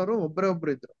ಮಾಡ್ಬಿಟ್ಟು ಮಾಡೋರು ಒಬ್ಬರೇ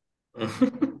ಒಬ್ರು ಇದ್ರು.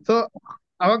 ಸೊ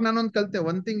ಅವಾಗ ನಾನೊಂದು ಕಲ್ತೆ,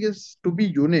 one thing is to B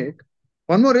unique,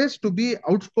 one more is to be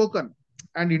out spoken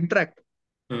and interact,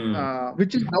 hmm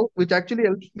which actually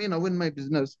helps me now in my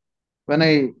business when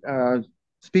I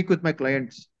speak with my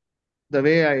clients, the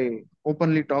way I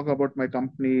openly talk about my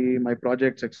company, my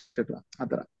projects, etc.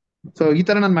 ಆತರ. So ಈ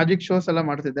ತರ ನಾನು magic shows ಎಲ್ಲ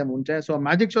ಮಾಡ್ತಿದ್ದೆ ಮುಂಚೆ. So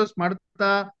magic shows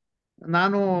ಮಾಡ್ತಾ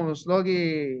ನಾನು ಸ್ಲೋಗಿ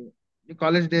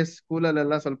college days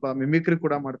ಸ್ಕೂಲಲ್ಲೆಲ್ಲ ಸ್ವಲ್ಪ ಮಿಮಿಕ್ರಿ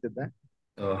ಕೂಡ ಮಾಡ್ತಿದ್ದೆ.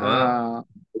 ಆ, ಓಹೋ.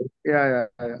 ಯಾ ಯಾ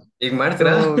ಈಗ ಸೊ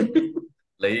ಮಾಡ್ತೀರಾ?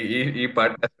 ಇಲ್ಲ, ಈ ಈ ಈ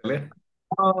ಪಾಡ್ಕಾಸ್ಟ್ ಅಲ್ಲಿ.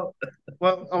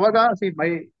 ಅವಾಗ see my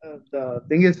the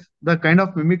thing is the kind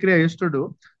of mimicry I use to do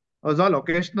was all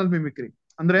occasional mimicry.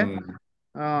 ಅಂದ್ರೆ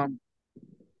ಹ್ಮ್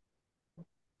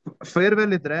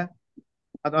ಫೇರ್ವೆಲ್ ಇದ್ರೆ,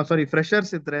 ಸಾರಿ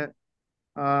ಫ್ರೆಶರ್ಸ್ ಇದ್ರೆ,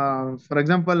 ಫಾರ್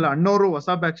ಎಕ್ಸಾಂಪಲ್ ಅಣ್ಣವರು ಹೊಸ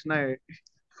ಬ್ಯಾಚ್ ನ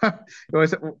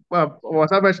ಹೊಸ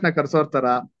ಹೊಸ ಬ್ಯಾಚ್ ನ ಕರ್ಸೋರ್ತಾರ.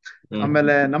 ಹ್ಮ್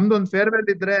ಆಮೇಲೆ ನಮ್ದು ಒಂದು ಫೇರ್ವೆಲ್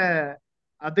ಇದ್ರೆ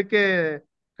ಅದಕ್ಕೆ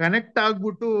ಕನೆಕ್ಟ್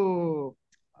ಆಗ್ಬಿಟ್ಟು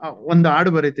ಒಂದು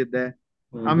ಹಾಡು ಬರೀತಿದ್ದೆ.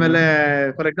 ಹ್ಮ್ ಹ್ಮ್ ಆಮೇಲೆ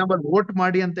ಫಾರ್ ಎಕ್ಸಾಂಪಲ್ ವೋಟ್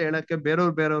ಮಾಡಿ ಅಂತ ಹೇಳಕ್ಕೆ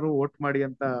ಬೇರೆಯವ್ರು ವೋಟ್ ಮಾಡಿ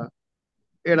ಅಂತ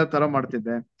ಹೇಳೋ ತರ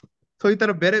ಮಾಡ್ತಿದ್ದೆ. ಸೊ ಈ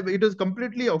ತರ ಬೇರೆ, it was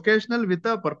completely occasional with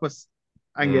a purpose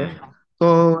ಹಂಗೆ. ಹ್ಮ್ ಸೊ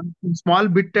ಸ್ಮಾಲ್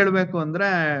ಬಿಟ್ ಹೇಳ್ಬೇಕು ಅಂದ್ರೆ,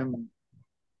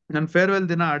 ನನ್ ಫೇರ್ವೆಲ್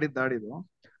ದಿನ ಆಡಿದ್ದು.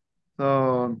 ಸೊ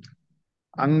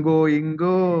ಹಂಗೋ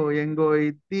ಹಿಂಗೋ ಹೆಂಗೋ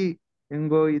ಇದ್ದಿ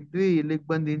ಹೆಂಗೋ ಇದ್ವಿ, ಇಲ್ಲಿಗ್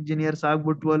ಬಂದ್ ಇಂಜಿನಿಯರ್ಸ್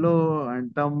ಆಗ್ಬಿಟ್ವಲ್ಲೋ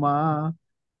ಅಂಟಮ್ಮ.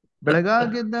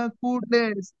 ಬೆಳಗಾಗಿದ್ದ ಕೂಡ್ಲೆ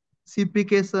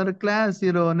CPK ಸರ್ ಕ್ಲಾಸ್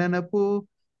ಇರೋ ನೆನಪು,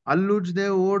 ಅಲ್ಲುಜ್ದೆ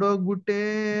ಓಡೋಗ್ಬಿಟ್ಟೆ,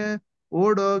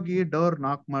 ಓಡೋಗಿ ಡೋರ್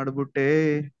ನಾಕ್ ಮಾಡ್ಬಿಟ್ಟೆ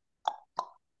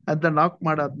ಅಂತ ನಾಕ್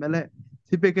ಮಾಡಾದ್ಮೇಲೆ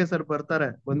CPK ಸರ್ ಬರ್ತಾರೆ,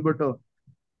 ಬಂದ್ಬಿಟ್ಟು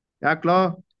ಯಾಕ್ಲೋ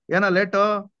ಏನೋ ಲೇಟು,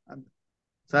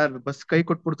 ಸರ್ ಬಸ್ ಕೈ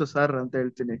ಕೊಟ್ಬಿಡ್ತು ಸರ್ ಅಂತ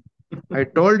ಹೇಳ್ತೀನಿ. I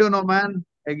told you know man,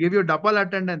 I give you double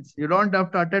attendance, you don't have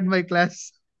to attend my class.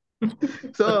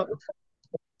 So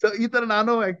so ಈ ತರ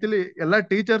ನಾನು ಆಕ್ಚುಲಿ ಎಲ್ಲಾ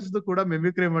ಟೀಚರ್ಸ್ ಕೂಡ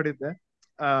ಮಿಮಿಕ್ರಿ ಮಾಡಿದ್ದೆ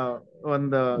ಆ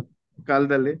ಒಂದು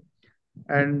ಕಾಲದಲ್ಲಿ.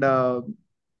 ಅಂಡ್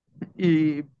ಈ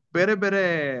ಬೇರೆ ಬೇರೆ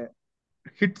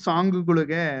ಹಿಟ್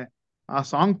ಸಾಂಗ್ಗಳಿಗೆ ಆ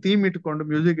ಸಾಂಗ್ ಥೀಮ್ ಇಟ್ಕೊಂಡು,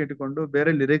 ಮ್ಯೂಸಿಕ್ ಇಟ್ಕೊಂಡು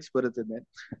ಬೇರೆ ಲಿರಿಕ್ಸ್ ಬರುತ್ತಿದೆ.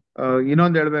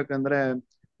 ಇನ್ನೊಂದು ಹೇಳ್ಬೇಕಂದ್ರೆ,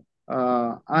 ಆ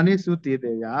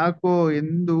ಅನಿಸುತ್ತಿದೆ ಯಾಕೋ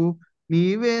ಎಂದು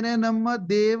ನೀವೇನೆ ನಮ್ಮ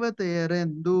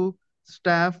ದೇವತೆಯರೆಂದು,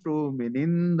 ಸ್ಟಾಫ್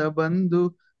ರೂಮಿನಿಂದ ಬಂದು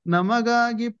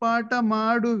ನಮಗಾಗಿ ಪಾಠ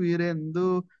ಮಾಡುವಿರೆಂದು,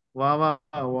 ವಾ ವಾ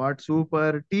what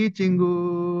super teaching,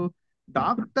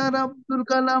 doctor Abdul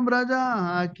Kalam ರಜಾ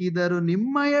ಹಾಕಿದರು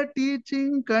ನಿಮ್ಮಯ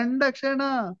ಟೀಚಿಂಗ್ ಕಂಡ ಕ್ಷಣ,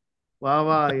 ವಾ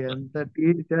ವಾ ಎಂತ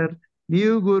ಟೀಚರ್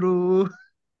ನೀವು ಗುರು.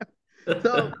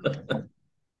 ಸೊ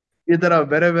ಈ ತರ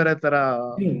ಬೇರೆ ಬೇರೆ ತರ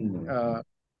ಹ್ಮ್ ಆ,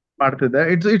 ಮಾಡ್ತಿದ್ದೆ.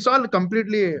 It's all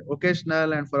completely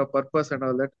occasional and for a purpose and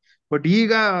all that. But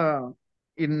ಈಗ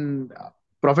ಇನ್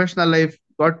professional life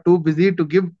got two busy to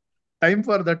give time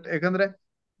for that. ಯಾಕಂದ್ರೆ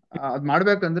ಅದ್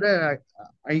ಮಾಡ್ಬೇಕಂದ್ರೆ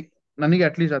ಐ ನನಗೆ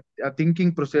ಅಟ್ಲೀಸ್ಟ್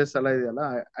ಥಿಂಕಿಂಗ್ ಪ್ರೊಸೆಸ್ ಎಲ್ಲ ಇದೆಯಲ್ಲ,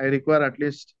 I require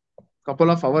at least couple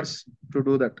of hours to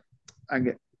do that.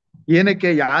 ಹಂಗೆ ಏನಕ್ಕೆ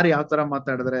ಯಾರು ಯಾವ ತರ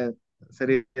ಮಾತಾಡಿದ್ರೆ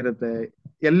ಸರಿ ಇರುತ್ತೆ,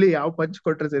 ಎಲ್ಲಿ ಯಾವ ಪಂಚ್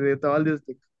ಕೊಟ್ರೆ ಸರಿ ಇರುತ್ತೆ, ಆಲ್ ದೀಸ್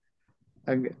ಥಿಂಗ್ಸ್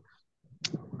ಹಂಗೆ.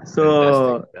 So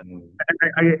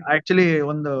fantastic. ಆಕ್ಚುಲಿ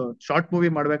ಒಂದು ಶಾರ್ಟ್ ಮೂವಿ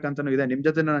ಮಾಡ್ಬೇಕಂತಾನು ಇದೆ, ನಿಮ್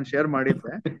ಜೊತೆ ನಾನು ಶೇರ್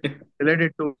ಮಾಡಿದ್ದೆ.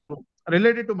 Related to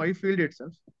related to my field it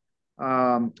self,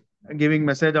 giving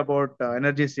message about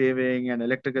energy saving and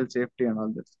electrical safety and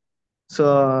all this. So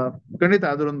ಖಂಡಿತ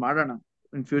ಅದ್ರೊಂದು ಮಾಡೋಣ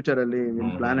ಇನ್ ಫ್ಯೂಚರ್ ಅಲ್ಲಿ, will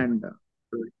hmm plan and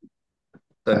so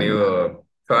ಹಂಗೆ. ನೀವು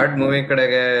ಶಾರ್ಟ್ ಮೂವಿ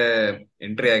ಕಡೆಗೆ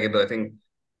ಎಂಟ್ರಿ ಆಗಿದ್ದು I think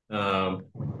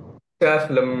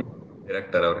film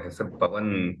director ಅವ್ರ ಹೆಸರು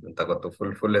ಪವನ್ ಅಂತ ಗೊತ್ತು,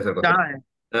 ಫುಲ್ ಫುಲ್ ಹೆಸರು ಗೊತ್ತಿಲ್ಲ.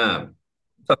 ಹಾ, ಹಾ,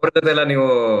 ಸೊ ಅವ್ರ ಜೊತೆ ಎಲ್ಲ ನೀವು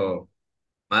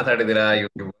ಮಾತಾಡಿದೀರಾ? ಯು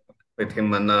ವಿತ್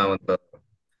ಹಿಮ್ ಅನ್ನೋ ಒಂದು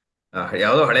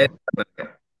ಯಾವ್ದೋ ಹಳೆ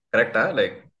ಕರೆಕ್ಟಾ?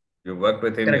 Like you work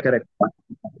with him. Correct correct.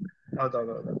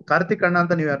 ಹೌದೌದು, ಕಾರ್ತಿಕ್ ಅಣ್ಣ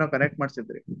ಅಂತ ನೀವ್ ಯಾರೋ ಕನೆಕ್ಟ್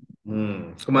ಮಾಡ್ಸಿದ್ರಿ.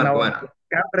 ಕುಮಾರ್ ನಾವು ಕುಮಾರ್. ಒಂದು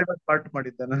ಕ್ಯಾಬ್ ಡ್ರೈವರ್ ಪಾರ್ಟ್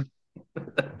ಮಾಡಿದ್ದೆ ನಾನು.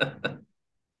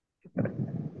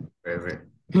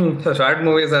 ಸೊ ಶಾರ್ಟ್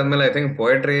ಮೂವೀಸ್ ಆದ್ಮೇಲೆ ಐ ಥಿಂಕ್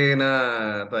ಪೋಯಟ್ರಿನ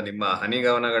ಅಥವಾ ನಿಮ್ಮ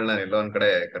ಹನಿಗವನಗಳನ್ನ ಎಲ್ಲೋ ಒಂದ್ ಕಡೆ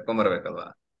ಕರ್ಕೊಂಡ್ ಬರ್ಬೇಕಲ್ವಾ?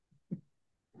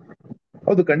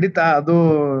 ಹೌದು, ಖಂಡಿತ ಅದು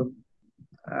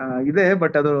ಇದೆ,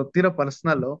 ಬಟ್ ಅದು ತೀರಾ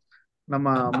ಪರ್ಸನಲ್. ನಮ್ಮ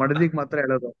ಮಡದಿಗ್ ಮಾತ್ರ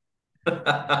ಹೇಳೋದು.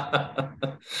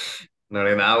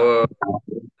 ನೋಡಿ, ನಾವು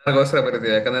ನನಗೋಸ್ಕರ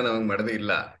ಬರೀತೀವಿ, ಯಾಕಂದ್ರೆ ನಮಗ್ ಮಡದಿ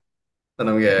ಇಲ್ಲ. ಸೊ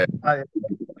ನಮ್ಗೆ ಆ,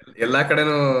 ಎಲ್ಲಾ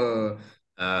ಕಡೆನೂ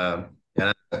ಆ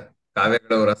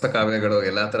ಕಾವ್ಯಗಳು, ರಸ ಕಾವ್ಯಗಳು,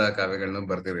 ಎಲ್ಲಾ ತರ ಕಾವ್ಯಗಳನ್ನ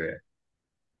ಬರ್ದಿವಿ.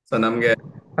 ಸೊ ನಮ್ಗೆ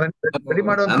ರೆಡಿ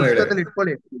ಮಾಡೋ ಒಂದು ನಾನು ಹೇಳಿದೆ, ಪುಸ್ತಕದಲ್ಲಿ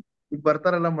ಇಟ್ಕೊಳ್ಳಿ. ಈಗ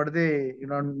ಬರ್ತಾರಲ್ಲ ಮಡದಿ,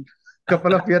 ಇನ್ನೊಂದ್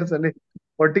ಕಪಲ್ ಆಫ್ ಇಯರ್ಸ್ ಅಲ್ಲಿ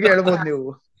ಒಟ್ಟಿಗೆ ಹೇಳ್ಬೋದು ನೀವು.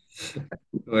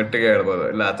 ಒಟ್ಟಿಗೆ ಹೇಳ್ಬೋದು.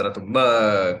 ಇಲ್ಲ, ಆತರ ತುಂಬಾ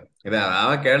ಇದೆ.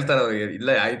 ಆವಾಗ ಕೇಳ್ತಾರ ಅವ್ರು,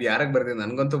 ಇಲ್ಲ ಇದು ಯಾರಕ್ ಬರ್ದಿದ್,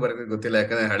 ನನ್ಗಂತೂ ಬರ್ದಿದ್ ಗೊತ್ತಿಲ್ಲ,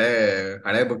 ಯಾಕಂದ್ರೆ ಹಳೆ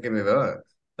ಹಳೆ ಬುಕ್ಕಿನ ಇದು,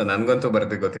 ಸೊ ನನ್ಗಂತೂ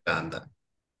ಬರ್ದಿದ್ ಗೊತ್ತಿಲ್ಲ ಅಂತ.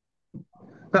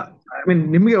 ಐ ಮೀನ್,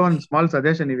 ನಿಮ್ಗೆ ಒಂದ್ ಸ್ಮಾಲ್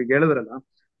ಸಜೆಷನ್ ನೀವೀಗ ಹೇಳಿದ್ರಲ್ಲ,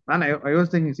 ನಾನು I was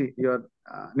thinking, see your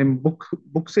ನಿಮ್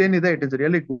ಬುಕ್ಸ್ ಏನಿದೆ, it is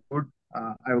really good.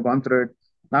 I have gone through it.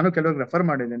 ನಾನು ಕೆಲವಾಗ ರೆಫರ್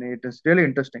ಮಾಡಿದ್ದೀನಿ. It is really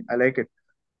interesting, I like it.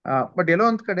 But ಎಲ್ಲೋ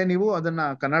ಒಂದ್ ಕಡೆ ನೀವು ಅದನ್ನ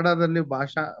ಕನ್ನಡದಲ್ಲಿ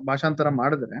ಭಾಷಾಂತರ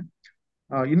ಮಾಡಿದ್ರೆ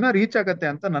ಇನ್ನ ರೀಚ್ ಆಗತ್ತೆ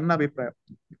ಅಂತ ನನ್ನ ಅಭಿಪ್ರಾಯ.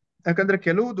 ಯಾಕಂದ್ರೆ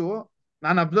ಕೆಲವುದು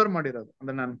ನಾನು ಅಬ್ಸರ್ವ್ ಮಾಡಿರೋದು,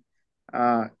 ಅಂದ್ರೆ ನಾನು ಆ,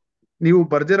 ನೀವು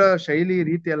ಬರ್ದಿರೋ ಶೈಲಿ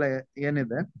ರೀತಿ ಎಲ್ಲ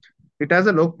ಏನಿದೆ, it has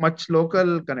a much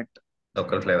local connect.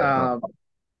 Local flavour.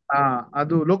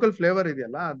 ಅದು ಲೋಕಲ್ ಫ್ಲೇವರ್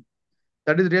ಇದೆಯಲ್ಲ,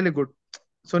 that is really good.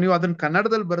 So ನೀವು ಅದನ್ನ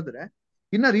ಕನ್ನಡದಲ್ಲಿ ಬರೆದ್ರೆ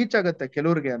ಇನ್ನ ರೀಚ್ ಆಗತ್ತೆ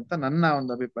ಕೆಲವ್ರಿಗೆ ಅಂತ ನನ್ನ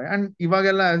ಒಂದು ಅಭಿಪ್ರಾಯ. ಅಂಡ್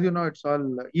ಇವಾಗೆಲ್ಲ as you know, it's all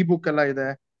E book ಎಲ್ಲ ಇದೆ.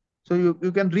 So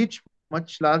you can reach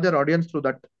much larger audience through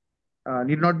that,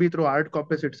 need not be through hard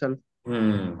copies it self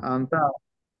ಹ್ಮ್. ಅಂತ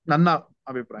ನನ್ನ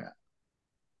ಅಭಿಪ್ರಾಯ.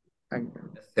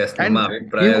 ಎಸ್, ನಿಮ್ಮ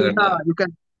ಅಂಡ್ ನೀವು ಇನ್ನ ಅಭಿಪ್ರಾಯಗಳನ್ನ. You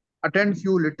can attend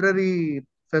few literary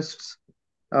ಫೆಸ್ಟ್ಸ್,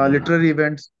 hmm. Literary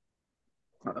events,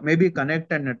 may be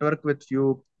connect and network with few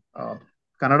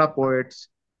Kannada poets,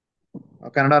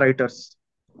 Kannada writers.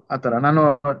 ಆತರ ನಾನು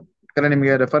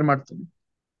ನಿಮ್ಗೆ refer ಮಾಡ್ತೀನಿ.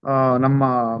 ಆ, ನಮ್ಮ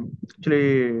ಆಕ್ಚುಲಿ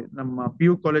ನಮ್ಮ ಪಿ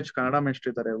ಯು ಕಾಲೇಜ್ ಕನ್ನಡ ಮೇಷ್ಟ್ರು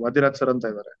ಇದ್ದಾರೆ, ವಾದಿರಾಜ್ ಸರ್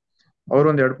ಅಂತ ಇದ್ದಾರೆ. ಅವರು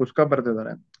ಒಂದ್ 2 ಪುಸ್ತಕ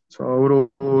ಬರೆದಿದ್ದಾರೆ. ಸೊ ಅವರು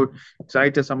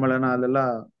ಸಾಹಿತ್ಯ ಸಮ್ಮೇಳನ ಅಲ್ಲೆಲ್ಲ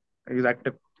ಇದು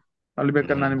ಆಕ್ಟಿವ್. ಅಲ್ಲಿ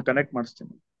ಬೇಕಾದ್ರೆ ನಾನು ನಿಮ್ಗೆ ಕನೆಕ್ಟ್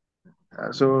ಮಾಡಿಸ್ತೀನಿ.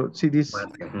 ಸೊ ಸಿ ದಿಸ್,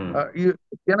 ಮಾಡ್ತೀನಿ. ಹ್ಮ್.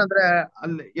 ಏನಂದ್ರೆ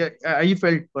ಅಲ್ಲಿ ಐ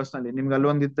ಫೆಲ್ಟ್ ಪರ್ಸನಲಿ, ನಿಮ್ಗೆ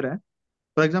ಅಲ್ಲೊಂದಿದ್ರೆ,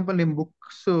 ಫಾರ್ ಎಕ್ಸಾಂಪಲ್ ನಿಮ್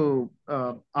ಬುಕ್ಸ್,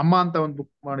 ಅಮ್ಮ ಅಂತ ಒಂದು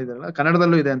ಬುಕ್ ಮಾಡಿದಾರಲ್ಲ,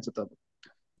 ಕನ್ನಡದಲ್ಲೂ ಇದೆ ಅನ್ಸುತ್ತೆ ಅದು,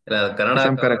 ಇಲ್ಲ, ಅದು Kannada if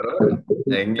I am correct.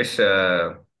 Cover, English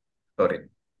sorry,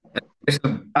 English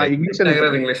print ಅಲ್ಲಿ ಇದೆ.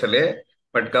 ಆಗಿರೋದು ಇಂಗ್ಲಿಷ್ ಅಲ್ಲಿ,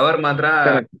 ಬಟ್ ಕವರ್ ಮಾತ್ರ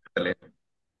ಕರೆಕ್ಟ್ ಅಲ್ಲಿ.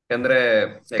 ಯಾಕಂದ್ರೆ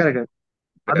ಕರೆಕ್ಟ್.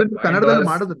 ಅದನ್ನ ಪಾಯಿಂಟ್ ಕನ್ನಡದಲ್ಲಿ ವಾಸ್.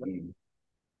 ಮಾಡಿದ್ರೆ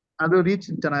ಅದು ರೀಚ್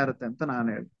ಚೆನ್ನಾಗಿರುತ್ತೆ ಅಂತ ನಾನು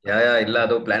ಹೇಳಿ. ಇಲ್ಲ,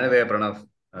 ಅದು ಪ್ಲಾನ್ ಇದೆ ಪ್ರಣವ್.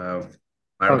 ಆ, ಹೌದು.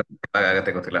 ಮಾಡ್ಬೇಕು,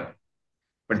 ಆಗತ್ತೆ ಗೊತ್ತಿಲ್ಲ,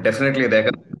 ಬಟ್ ಡೆಫಿನೆಟ್ಲಿ ಇದೆ.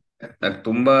 ಯಾಕಂದ್ರೆ ನಂಗೆ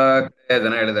ತುಂಬಾ ಕಡೆ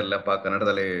ಜನ ಹೇಳಿದಾರಲ್ಲಪ್ಪ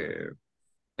ಕನ್ನಡದಲ್ಲಿ,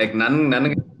 ಲೈಕ್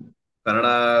ನನಗೆ ಕನ್ನಡ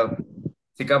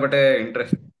ಸಿಕ್ಕಾಪಟ್ಟೆ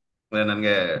ಇಂಟ್ರೆಸ್ಟ್.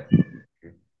 ನನ್ಗೆ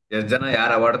ಎಷ್ಟ್ ಜನ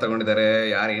ಯಾರು ಅವಾರ್ಡ್ ತಗೊಂಡಿದ್ದಾರೆ,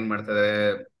 ಯಾರು ಏನ್ ಮಾಡ್ತಾರೆ,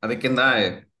 ಅದಕ್ಕಿಂತ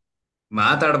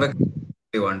ಮಾತಾಡ್ಬೇಕು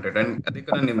ವಾಂಟೆಡ್. ಅಂಡ್ ಅದಕ್ಕೆ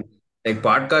ನಾನು ನಿಮ್ ಲೈಕ್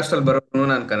ಪಾಡ್ಕಾಸ್ಟ್ ಅಲ್ಲಿ ಬರೋನು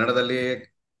ನಾನು ಕನ್ನಡದಲ್ಲಿ,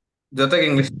 ಜೊತೆಗೆ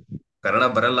ಇಂಗ್ಲಿಷ್, ಕನ್ನಡ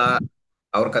ಬರಲ್ಲ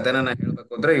ಅವ್ರ ಕಥೆನ ನಾ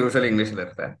ಹೇಳ್ಬೇಕು ಅಂದ್ರೆ ಯೂಶಲಿ ಇಂಗ್ಲಿಷ್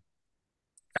ಇರುತ್ತೆ.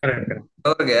 ಕರೆಕ್ಟ್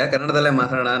ಅವ್ರಿಗೆ ಕನ್ನಡದಲ್ಲೇ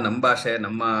ಮಾತಾಡೋಣ, ನಮ್ಮ ಭಾಷೆ,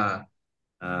 ನಮ್ಮ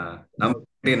ಆ, ನಮ್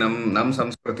ಹೌದು ನಮ್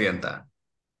ಸಂಸ್ಕೃತಿ ಅಂತ.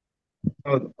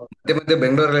 ಹೌದು ಮಧ್ಯೆ ಮಧ್ಯೆ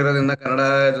ಬೆಂಗಳೂರಲ್ಲಿ ಇರೋದ್ರಿಂದ ಕನ್ನಡ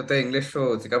ಜೊತೆ ಇಂಗ್ಲಿಷ್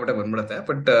ಸಿಕ್ಕಾಪಟ್ಟೆ ಬಂದ್ಬಿಡುತ್ತೆ.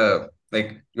 ಬಟ್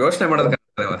ಲೈಕ್ ಯೋಚನೆ ಮಾಡೋದು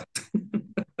ಕನ್ನಡ.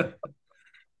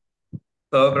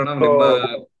 ಸೊ ಪ್ರಣವ್, ಸೊ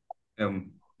ಹ್ಮ್,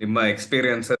 ನಿಮ್ಮ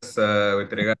experiences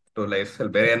with regard to life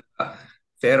ಅಲ್ಲಿ ಬೇರೆ ಏನಾರ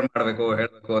ಶೇರ್ ಮಾಡ್ಬೇಕು,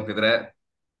 ಹೇಳ್ಬೇಕು ಅಂತಿದ್ರೆ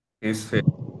ಈಸ್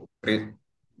ಫ್ರೀ.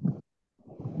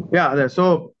 ಯಾ, ಅದೇ. So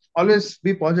always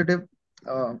B positive,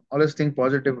 always think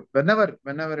positive when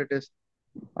ever it is.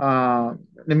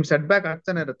 ನಿಮ್ಗೆ ಸೆಟ್ ಬ್ಯಾಕ್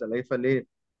ಆಗ್ತಾನೆ ಇರುತ್ತೆ ಲೈಫ್ ಅಲ್ಲಿ.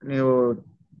 ನೀವು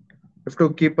have to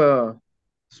keep a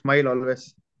smile always.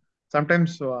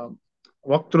 Sometimes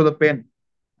walk through the pain,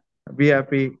 be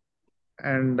happy.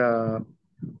 And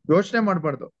ಯೋಚನೆ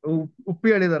ಮಾಡ್ಬಾರ್ದು. ಉಪ್ಪಿ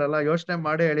ಹೇಳಿದಾರಲ್ಲ, ಯೋಚನೆ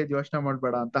ಮಾಡೇ ಹೇಳಿದ್ ಯೋಚನೆ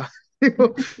ಮಾಡ್ಬೇಡ ಅಂತ. ನೀವು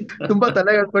ತುಂಬಾ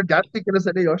ತಲೆ ಹಾಕೊಂಡು ಜಾಸ್ತಿ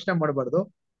ಕೆಲಸದಲ್ಲಿ ಯೋಚನೆ ಮಾಡಬಾರ್ದು.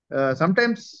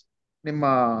 ಸಮಟೈಮ್ಸ್ ನಿಮ್ಮ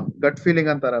ಗಟ್ ಫೀಲಿಂಗ್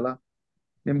ಅಂತಾರಲ್ಲ,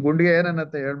 ನಿಮ್ ಗುಂಡಿಗೆ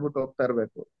ಏನನ್ನತ್ತೆ ಹೇಳ್ಬಿಟ್ಟು ಹೋಗ್ತಾ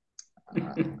ಇರ್ಬೇಕು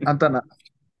ಅಂತ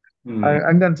ಹ್ಮ್.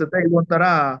 ಹಂಗನ್ಸುತ್ತೆ. ಇದು ಒಂಥರ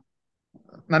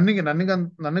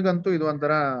ನನಗಂತೂ ಇದು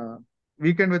ಒಂಥರ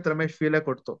ವೀಕೆಂಡ್ ವಿತ್ ರಮೇಶ್ ಫೀಲೇ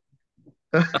ಕೊಡ್ತು.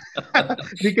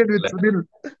 Weekend with Sunil.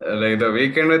 ಅಲ್ಲ, ಇದು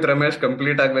ವೀಕೆಂಡ್ ವಿತ್ ರಮೇಶ್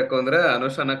ಕಂಪ್ಲೀಟ್ ಆಗ್ಬೇಕು ಅಂದ್ರೆ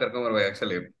ಅನುಷ್ಠಾನ ಕರ್ಕೊಂಡ್ ಬರ್ಬೇಕು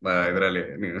ಆಕ್ಚುಲಿ ಇದ್ರಲ್ಲಿ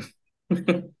ನೀವು.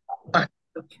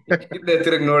 ಹಿಂದೆ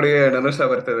ತಿರುಗಿ ನೋಡಿ ಅನುಷ್ಠಾ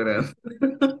ಬರ್ತಾ ಇದಾರೆ ಅಂತ.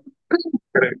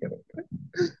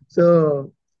 ಸೊ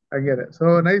ಹಂಗೇನೆ. So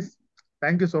nice.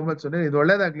 Thank you so much Sunil, ಇದು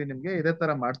ಒಳ್ಳೇದಾಗ್ಲಿ ನಿಮ್ಗೆ, ಇದೇ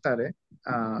ತರ ಮಾಡ್ತಾರೆ.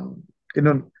 ಆ,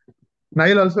 ಇನ್ನು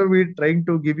Nile also we trying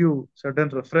to give you certain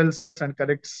referrals and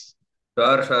connects,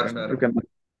 sure sure and sure. you can.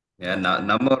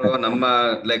 ನಮ್ಮವರು ನಮ್ಮ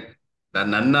ಲೈಕ್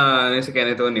ನನ್ನ ಅನಿಸಿಕೆ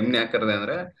ಏನಾಯ್ತು ನಿಮ್ನ ಯಾಕೆ ಕರೆದೆ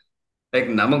ಅಂದ್ರೆ, ಲೈಕ್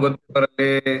ನಮಗ್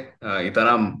ಗೊತ್ತಿರೋರಲ್ಲಿ ಈ ತರ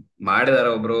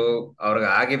ಮಾಡಿದಾರೆ ಒಬ್ರು, ಅವ್ರಿಗೆ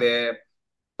ಆಗಿದೆ.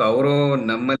 ಸೊ ಅವರು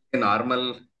ನಮ್ಮಲ್ಲಿ ನಾರ್ಮಲ್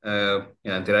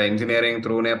ಏನಂತೀರಾ ಇಂಜಿನಿಯರಿಂಗ್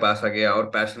ಥ್ರೂನೇ ಪಾಸ್ ಆಗಿ ಅವ್ರ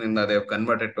ಪ್ಯಾಷನ್ ಇಂದ they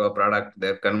converted to a product,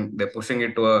 they pushing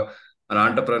it to an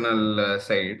ಆಂಟರ್ಪ್ರಿನಲ್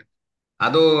side.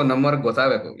 ಅದು ನಮ್ಮವ್ರಿಗೆ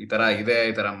ಗೊತ್ತಾಗಬೇಕು, ಈ ತರ ಇದೆ,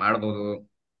 ಈ ತರ ಮಾಡ್ಬೋದು.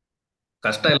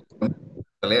 ಕಷ್ಟ ಇಲ್ಲ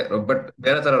ಬಟ್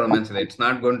ಬೇರೆ ತರ ರೊಮ್ಯಾನ್ಸ್ ಇದೆ. It's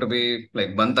not going to be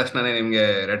like ಬಂದ ತಕ್ಷಣನೇ ನಿಮ್ಗೆ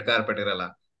ರೆಡ್ ಕಾರ್ಪೆಟ್ ಇರಲ್ಲ.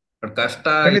 ಬಟ್ ಕಷ್ಟ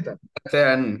ಖಂಡಿತ.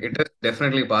 And it is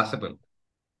definitely possible.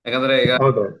 ಯಾಕಂದ್ರೆ ಈಗ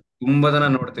ಹೌದು. ತುಂಬಾ ಜನ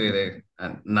ನೋಡ್ತೀವಿ ಇದೆ.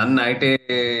 ನನ್ನ IT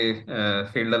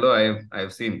ಫೀಲ್ಡ್ ಅಲ್ಲೂ ಐ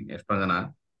ಸೀನ್ ಎಷ್ಟೊಂದ್ ಜನ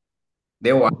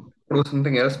they want to do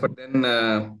something else, but then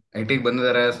IT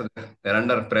ಬಂದಿದ್ದಾರೆ. They're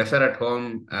under pressure at home,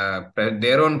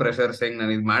 their own pressure saying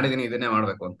ನಾನು ಇದು ಮಾಡಿದೀನಿ, ಇದನ್ನೇ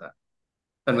ಮಾಡ್ಬೇಕು ಅಂತ.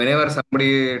 ವೆನೆವರ್ ಸಂಬಡಿ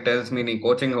ಟೆಲ್ಸ್ ಮೀ ನೀ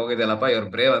ಕೋಚಿಂಗ್ ಹೋಗಿದ್ಯಲ್ಲಪ್ಪ ಇವ್ರ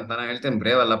ಬ್ರೇವ್ ಅಂತ, ನಾನು ಹೇಳ್ತೀನಿ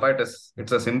ಬ್ರೇವ್ ಅಲ್ಲಪ್ಪ,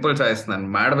 ಇಟ್ಸ್ ಅ ಸಿಂಪಲ್ ಚಾಯ್ಸ್. ನಾನು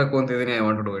ಮಾಡ್ಬೇಕು ಅಂತಿದ್ದೀನಿ, I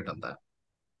want to do it ಅಂತ.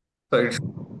 ಸೊ ಇಟ್ಸ್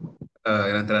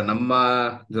ಏನಂತಾರೆ, ನಮ್ಮ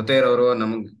ಜೊತೆ ಇರೋರು,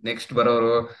 ನಮ್ಗ್ ನೆಕ್ಸ್ಟ್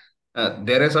ಬರೋರು,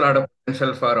 there is a lot of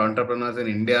potential for entrepreneurs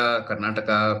in India, Karnataka,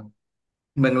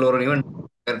 Bengaluru, even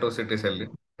tier 2 cities ಅಲ್ಲಿ,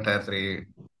 ಟೈರ್ 3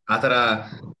 ಆತರ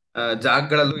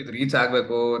ಜಾಗಗಳಲ್ಲೂ ಇದು ರೀಚ್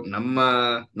ಆಗ್ಬೇಕು.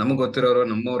 ನಮಗ್ ಗೊತ್ತಿರೋರು,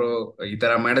 ನಮ್ಮವರು ಈ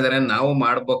ತರ ಮಾಡಿದಾರೆ, ನಾವು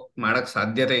ಮಾಡಕ್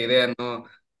ಸಾಧ್ಯತೆ ಇದೆ ಅನ್ನೋ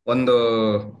ಒಂದು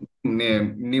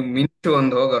ನೀವ್ ಮಿಂಚು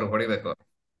ಒಂದು ಹೋಗಿ ಅವ್ರು ಹೊಡಿಬೇಕು.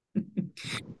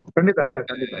 ಖಂಡಿತ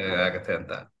ಖಂಡಿತ. ಆಗತ್ತೆ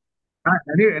ಅಂತ.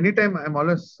 Any time I am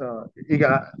always, ಈಗ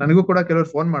ನನಗೂ ಕೂಡ ಕೆಲವರು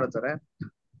ಫೋನ್ ಮಾಡ್ತಾರೆ,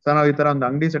 ಸರ್ ನಾವು ಈ ತರ ಒಂದು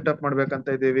ಅಂಗಡಿ ಸೆಟಪ್ ಮಾಡ್ಬೇಕಂತ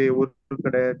ಇದೀವಿ ಊರ್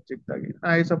ಕಡೆ ಚಿಕ್ಕದಾಗಿ.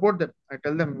 I support them, I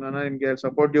tell them ನಾನು ನಿಮ್ಗೆ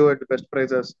support you at best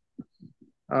prices.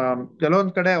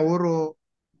 ಕೆಲವೊಂದ್ ಕಡೆ ಅವರು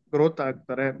ಗ್ರೋತ್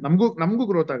ಆಗ್ತಾರೆ, ನಮಗೂ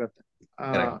ಗ್ರೋತ್ ಆಗತ್ತೆ.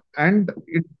 Correct. And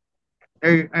it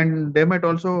and they might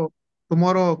also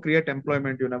tomorrow create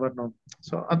employment, you never know.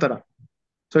 So ಆತರ,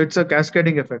 so it's a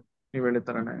cascading effect, ನೀವ್ ಹೇಳಿದ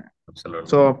ತರನೇ.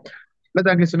 ಸೊ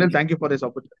ಒಳ್ಳೆದಾಗ್ಲಿ Sunil, thank you for this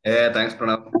opportunity. Thanks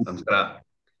Pranav, ನಮಸ್ಕಾರ.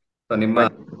 ಸೊ ನಿಮ್ಮ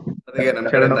ಬಾಯ್. ಅದಕ್ಕೆ ನಮ್ಮ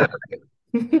ಶರಣ. ಕಡೆಯಿಂದ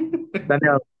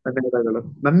ಧನ್ಯವಾದ, ಧನ್ಯವಾದಗಳು,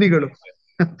 ನನ್ನಿಗಳು.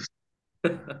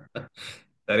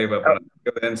 ಸರಿ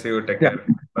ಪ್ರಣವ್, ಟೇಕ್ ಕೇರ್.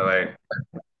 ಬಾಯ್.